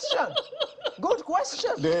 Good question. Good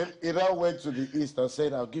question. Then he now went to the east and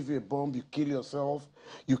said, I'll give you a bomb, you kill yourself,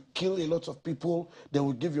 you kill a lot of people, then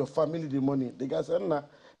we'll give your family the money. The guy said, nah,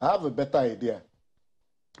 I have a better idea.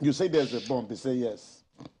 You say there's a bomb, he say yes.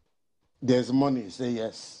 There's money, he say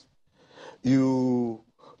yes. You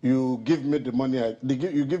give me the money,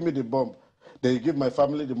 you give me the bomb, then you give my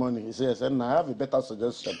family the money. He says, and I have a better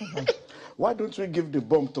suggestion. Why don't we give the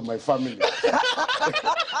bomb to my family?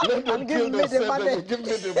 Let them kill themselves, they will give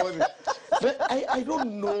me the money. But I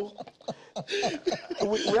don't know.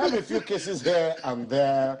 We have a few cases here and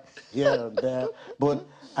there, but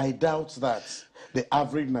I doubt that the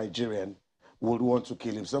average Nigerian would want to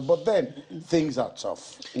kill himself. But then things are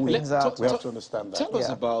tough. We have to understand that. Tell us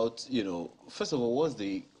about, first of all, what's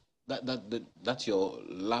that's your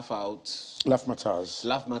Laugh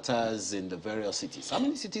Matters in the various cities. How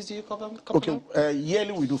many cities do you cover? Okay,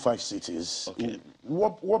 yearly we do 5 cities. Okay.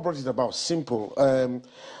 What brought it about? Simple.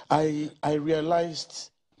 I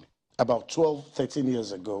realized about 12, 13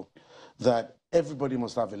 years ago that everybody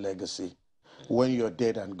must have a legacy. When you're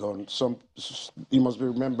dead and gone, you must be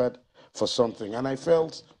remembered for something. And I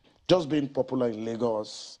felt, just being popular in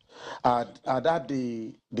Lagos, I'd had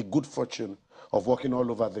the good fortune of working all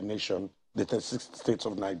over the nation, the 36 states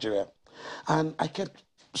of Nigeria. And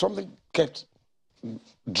something kept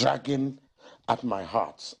dragging at my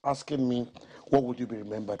heart, asking me, what would you be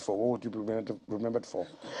remembered for? What would you be remembered for?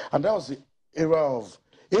 And that was the era of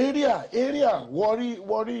worry,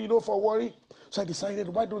 for worry. So I decided,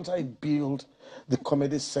 why don't I build the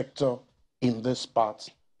comedy sector in this part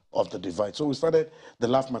of the divide? So we started the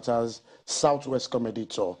Laugh Matters Southwest Comedy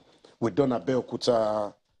Tour. We've done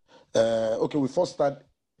Abeokuta. We first start.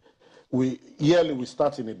 Yearly we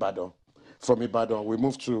start in Ibadan. From Ibadan, we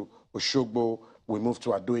move to Oshogbo. We move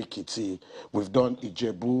to Ado-Ekiti. We've done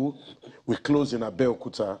Ijebu. We close in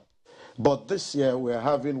Abeokuta. But this year we're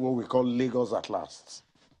having what we call Lagos at last.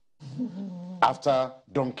 After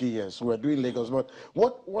donkey years, we're doing Lagos. But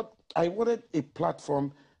what I wanted a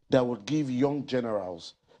platform that would give young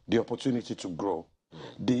generals the opportunity to grow.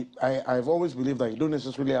 I've always believed that you don't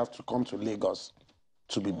necessarily have to come to Lagos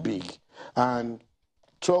to be big. And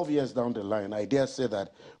 12 years down the line, I dare say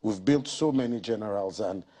that we've built so many generals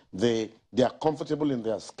and they are comfortable in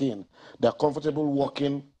their skin. They're comfortable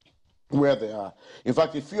walking where they are. In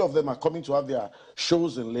fact, a few of them are coming to have their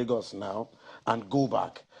shows in Lagos now and go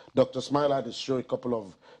back. Dr. Smile had a show a couple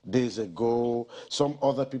of days ago, some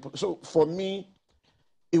other people. So for me,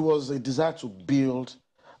 it was a desire to build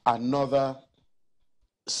another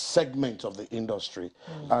segment of the industry.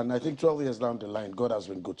 And I think 12 years down the line, God has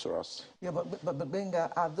been good to us. Yeah, but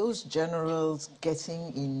Benga, are those generals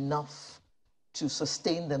getting enough to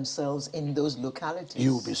sustain themselves in those localities?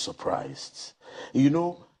 You'll be surprised.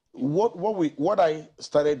 What I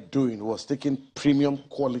started doing was taking premium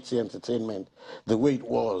quality entertainment the way it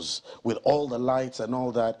was, with all the lights and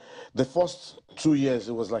all that. The first 2 years,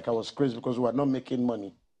 it was like I was crazy because we were not making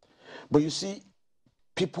money. But you see,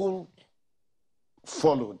 people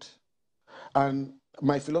followed. And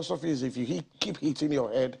my philosophy is, if you keep hitting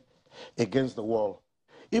your head against the wall,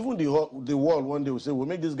 even the wall one day will say, we'll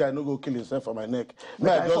make this guy not go kill himself on my neck.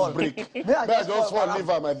 May I just break. May I just fall, leave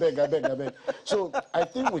him, I beg. So I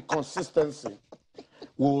think with consistency,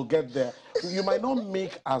 We'll get there. You might not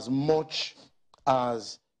make as much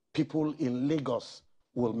as people in Lagos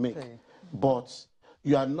will make, but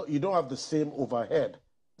you don't have the same overhead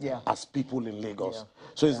as people in Lagos.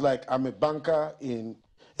 So it's like I'm a banker in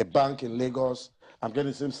a bank in Lagos. I'm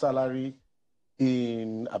getting the same salary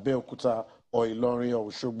in Abeokuta or Ilorin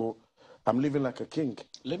or Osogbo. I'm living like a king.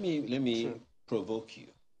 Let me provoke you.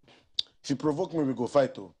 If you provoke me, we go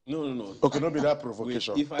fight too. No. Okay, not be that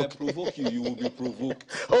provocation. Wait, if I provoke you, you will be provoked.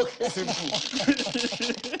 Okay. Simple.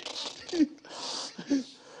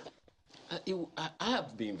 I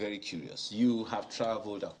have been very curious. You have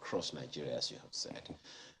traveled across Nigeria, as you have said.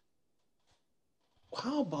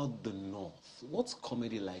 How about the North? What's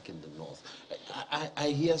comedy like in the North? I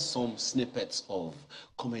hear some snippets of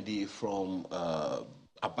comedy from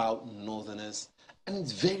about Northerners, and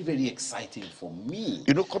it's very, very exciting for me.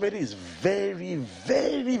 You know, comedy is very,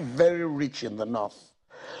 very, very rich in the North.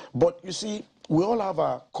 But you see, we all have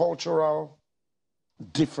our cultural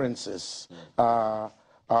differences, our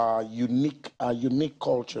unique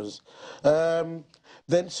cultures. Then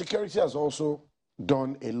security has also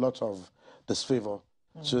done a lot of disfavor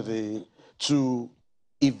to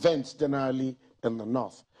events generally in the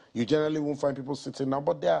North. You generally won't find people sitting now,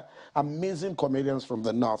 but there are amazing comedians from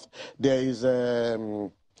the North. There is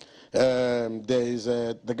the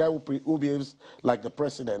guy who behaves like the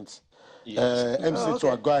president, MC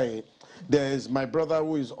Tuagwaye. There is my brother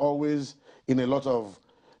who is always in a lot of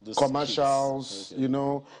commercials. You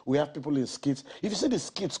know, we have people in skits. If you see the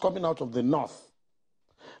skits coming out of the North,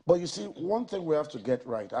 but you see, one thing we have to get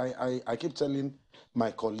right. I keep telling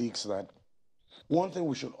my colleagues that one thing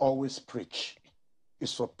we should always preach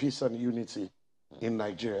is for peace and unity in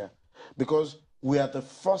Nigeria, because we are the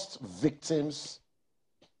first victims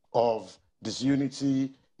of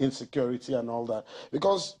disunity, insecurity, and all that.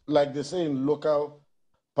 Because, like they say in local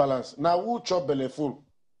parlance, now who chop belly full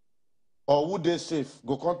or who they safe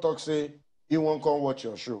go come talk say you won't come watch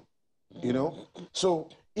your show, you know. So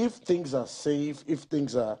if things are safe, if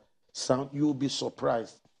things are sound, you'll be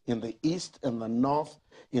surprised in the east, in the north,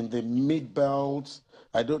 in the mid belt.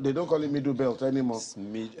 They don't call it middle belt anymore. It's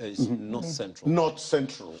north central. North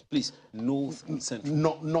central. Please, north central.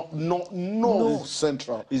 No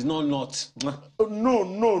central. It's not north. No.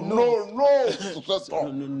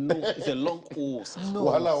 It's a long course.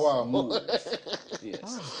 Wow.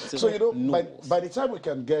 Yes. So, you know, by the time we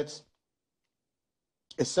can get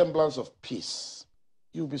a semblance of peace,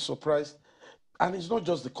 you'll be surprised. And it's not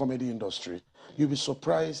just the comedy industry. You'll be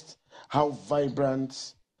surprised how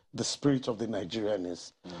vibrant the spirit of the Nigerian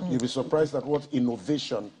is. You'll be surprised at what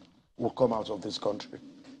innovation will come out of this country.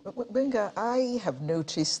 But Benga, I have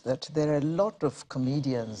noticed that there are a lot of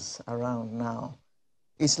comedians around now.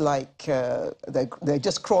 It's like they're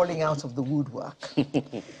just crawling out of the woodwork.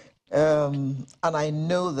 And I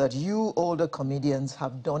know that you older comedians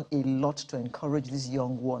have done a lot to encourage these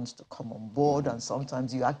young ones to come on board, and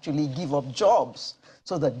sometimes you actually give up jobs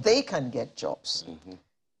so that they can get jobs.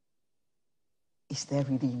 Is there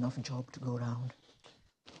really enough job to go around?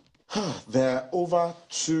 There are over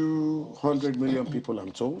 200 million people,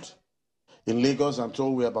 I'm told. In Lagos, I'm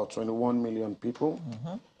told we're about 21 million people.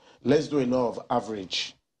 Let's do a law of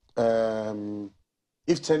average.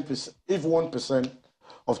 If 1%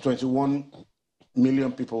 of 21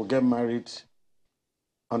 million people get married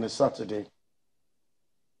on a Saturday,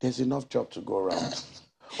 there's enough job to go around.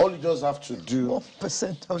 All you just have to do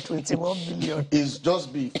 1% of 21 million is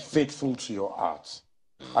just be faithful to your art.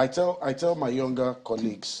 I tell my younger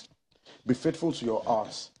colleagues, be faithful to your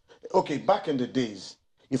art. Okay, back in the days,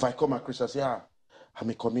 if I come across and say, I'm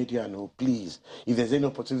a comedian, oh, please, if there's any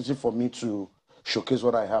opportunity for me to showcase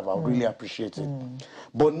what I have, I'll really appreciate it.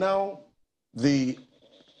 But now, the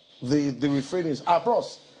refrain is,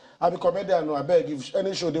 bros, I'm a comedian, no, I beg, if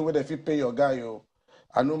any show they would if you pay your guy, oh,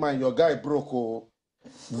 I know man, your guy broke, oh.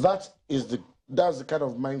 That's the kind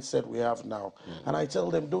of mindset we have now. And I tell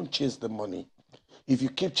them, don't chase the money. If you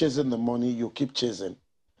keep chasing the money, you keep chasing.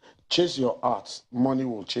 Chase your art, money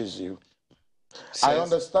will chase you. I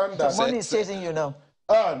understand that. Money is chasing you now.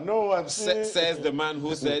 No, I'm saying... Says the man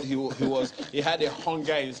who said he had a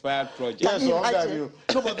hunger-inspired project. Yes, so hunger you.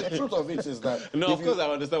 No, but the truth of it is that... No, of course I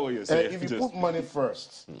understand what you're saying. If you put money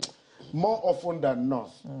first, more often than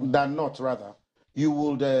not, you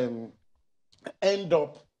would end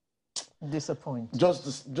up disappointed.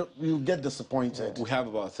 Just you get disappointed. We have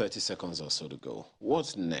about 30 seconds or so to go.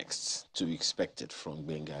 What's next to be expected from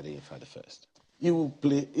Bengadi Ifa the First? He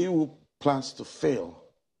will plans to fail.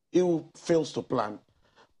 He will fails to plan,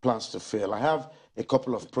 plans to fail. I have a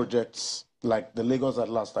couple of projects like the Lagos at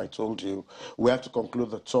Last I told you, we have to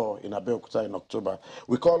conclude the tour in Abeokuta in October.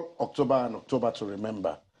 We call October and October to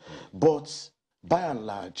remember. But by and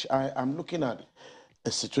large, I'm looking at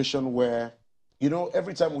a situation where, you know,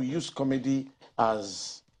 every time we use comedy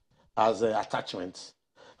as an attachment,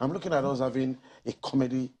 I'm looking at us having a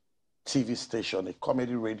comedy TV station, a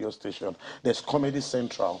comedy radio station. There's Comedy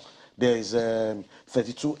Central. There is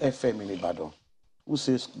 32 FM in Ibadan. Who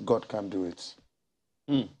says God can do it?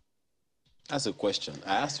 That's a question.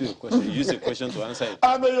 I asked you a question. You used a question to answer it.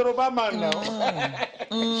 I'm a Yoruba man now.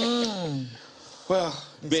 Well,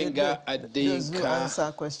 Benga Those who Adeka.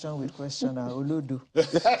 answer question with question are Oludu.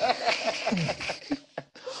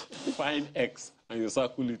 Find X and you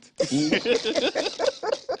circle it.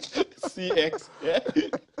 CX. Yeah.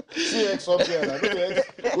 CX up here. I don't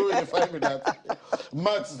know. Who will find me that?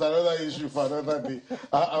 Maths is another issue for another day.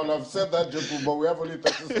 I would have said that joke, but we have only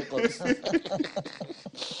 30 seconds.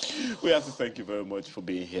 We have to thank you very much for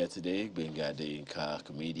being here today. Benga Adeka,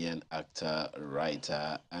 comedian, actor,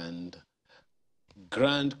 writer, and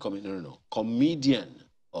comedian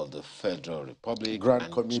of the Federal Republic. Grand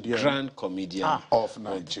comedian of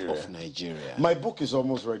Nigeria. My book is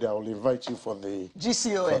almost ready. I will invite you for the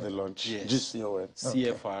launch. Yes. GCON.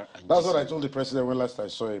 CFR. And That's what I told the president when last I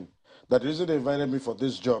saw him. That the reason they invited me for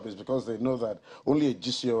this job is because they know that only a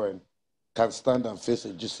GCON can stand and face a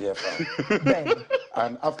GCFR.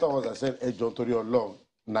 And afterwards I said, hey, John Torio Long,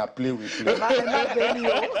 now play with play.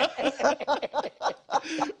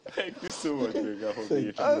 Thank you so much, Benga, for being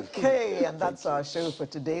here. Okay, and that's our show for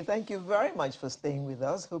today. Thank you very much for staying with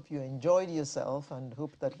us. Hope you enjoyed yourself and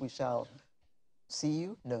hope that we shall see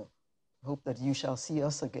you. No, hope that you shall see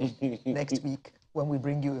us again next week when we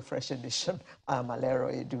bring you a fresh edition. I'm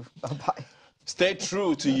Alero Edu. Bye-bye. Stay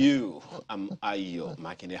true to you. I'm Ayo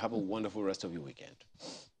Makinde. Have a wonderful rest of your weekend.